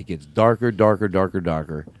night. It gets darker, darker, darker,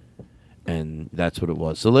 darker. And that's what it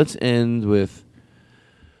was. So let's end with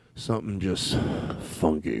something just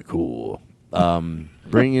funky cool.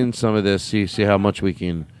 Bring in some of this, see how much we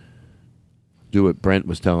can do what Brent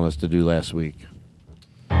was telling us to do last week.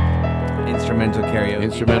 Instrumental karaoke.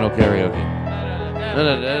 Instrumental karaoke.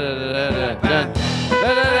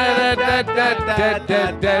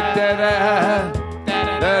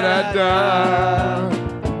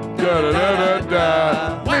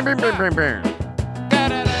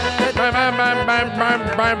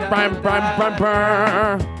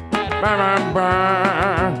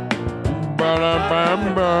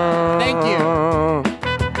 Thank you.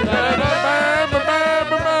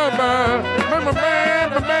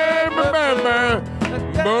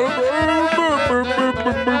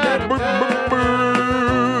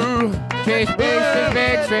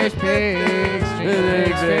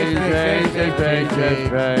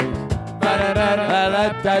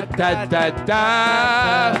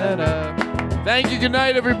 Thank you. Good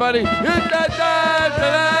night, everybody.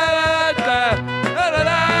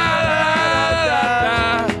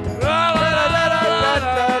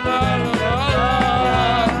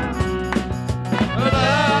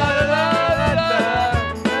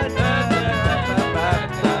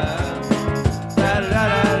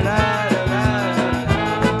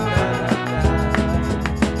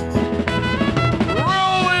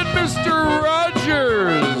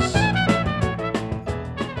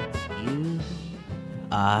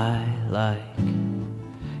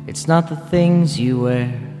 It's not the things you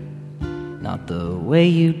wear, not the way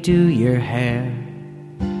you do your hair,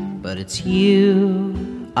 but it's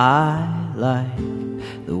you I like,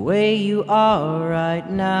 the way you are right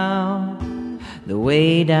now, the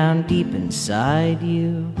way down deep inside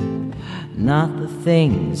you. Not the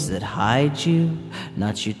things that hide you,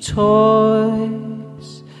 not your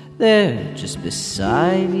toys, they're just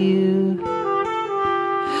beside you.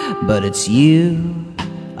 But it's you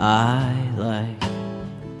I like.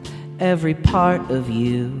 Every part of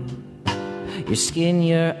you, your skin,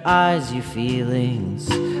 your eyes, your feelings,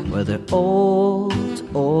 whether old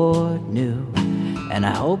or new. And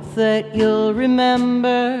I hope that you'll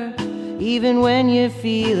remember, even when you're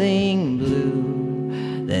feeling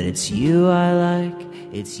blue, that it's you I like,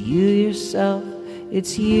 it's you yourself,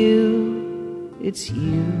 it's you, it's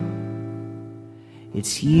you,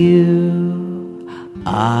 it's you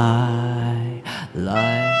I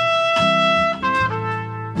like.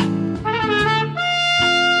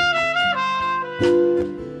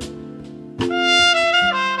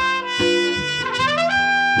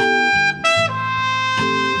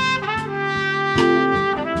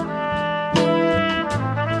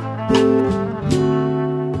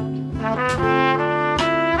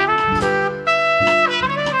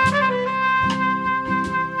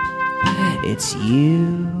 It's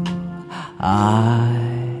you I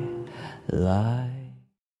like.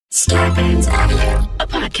 Starburns Audio,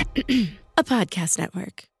 a podcast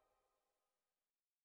network.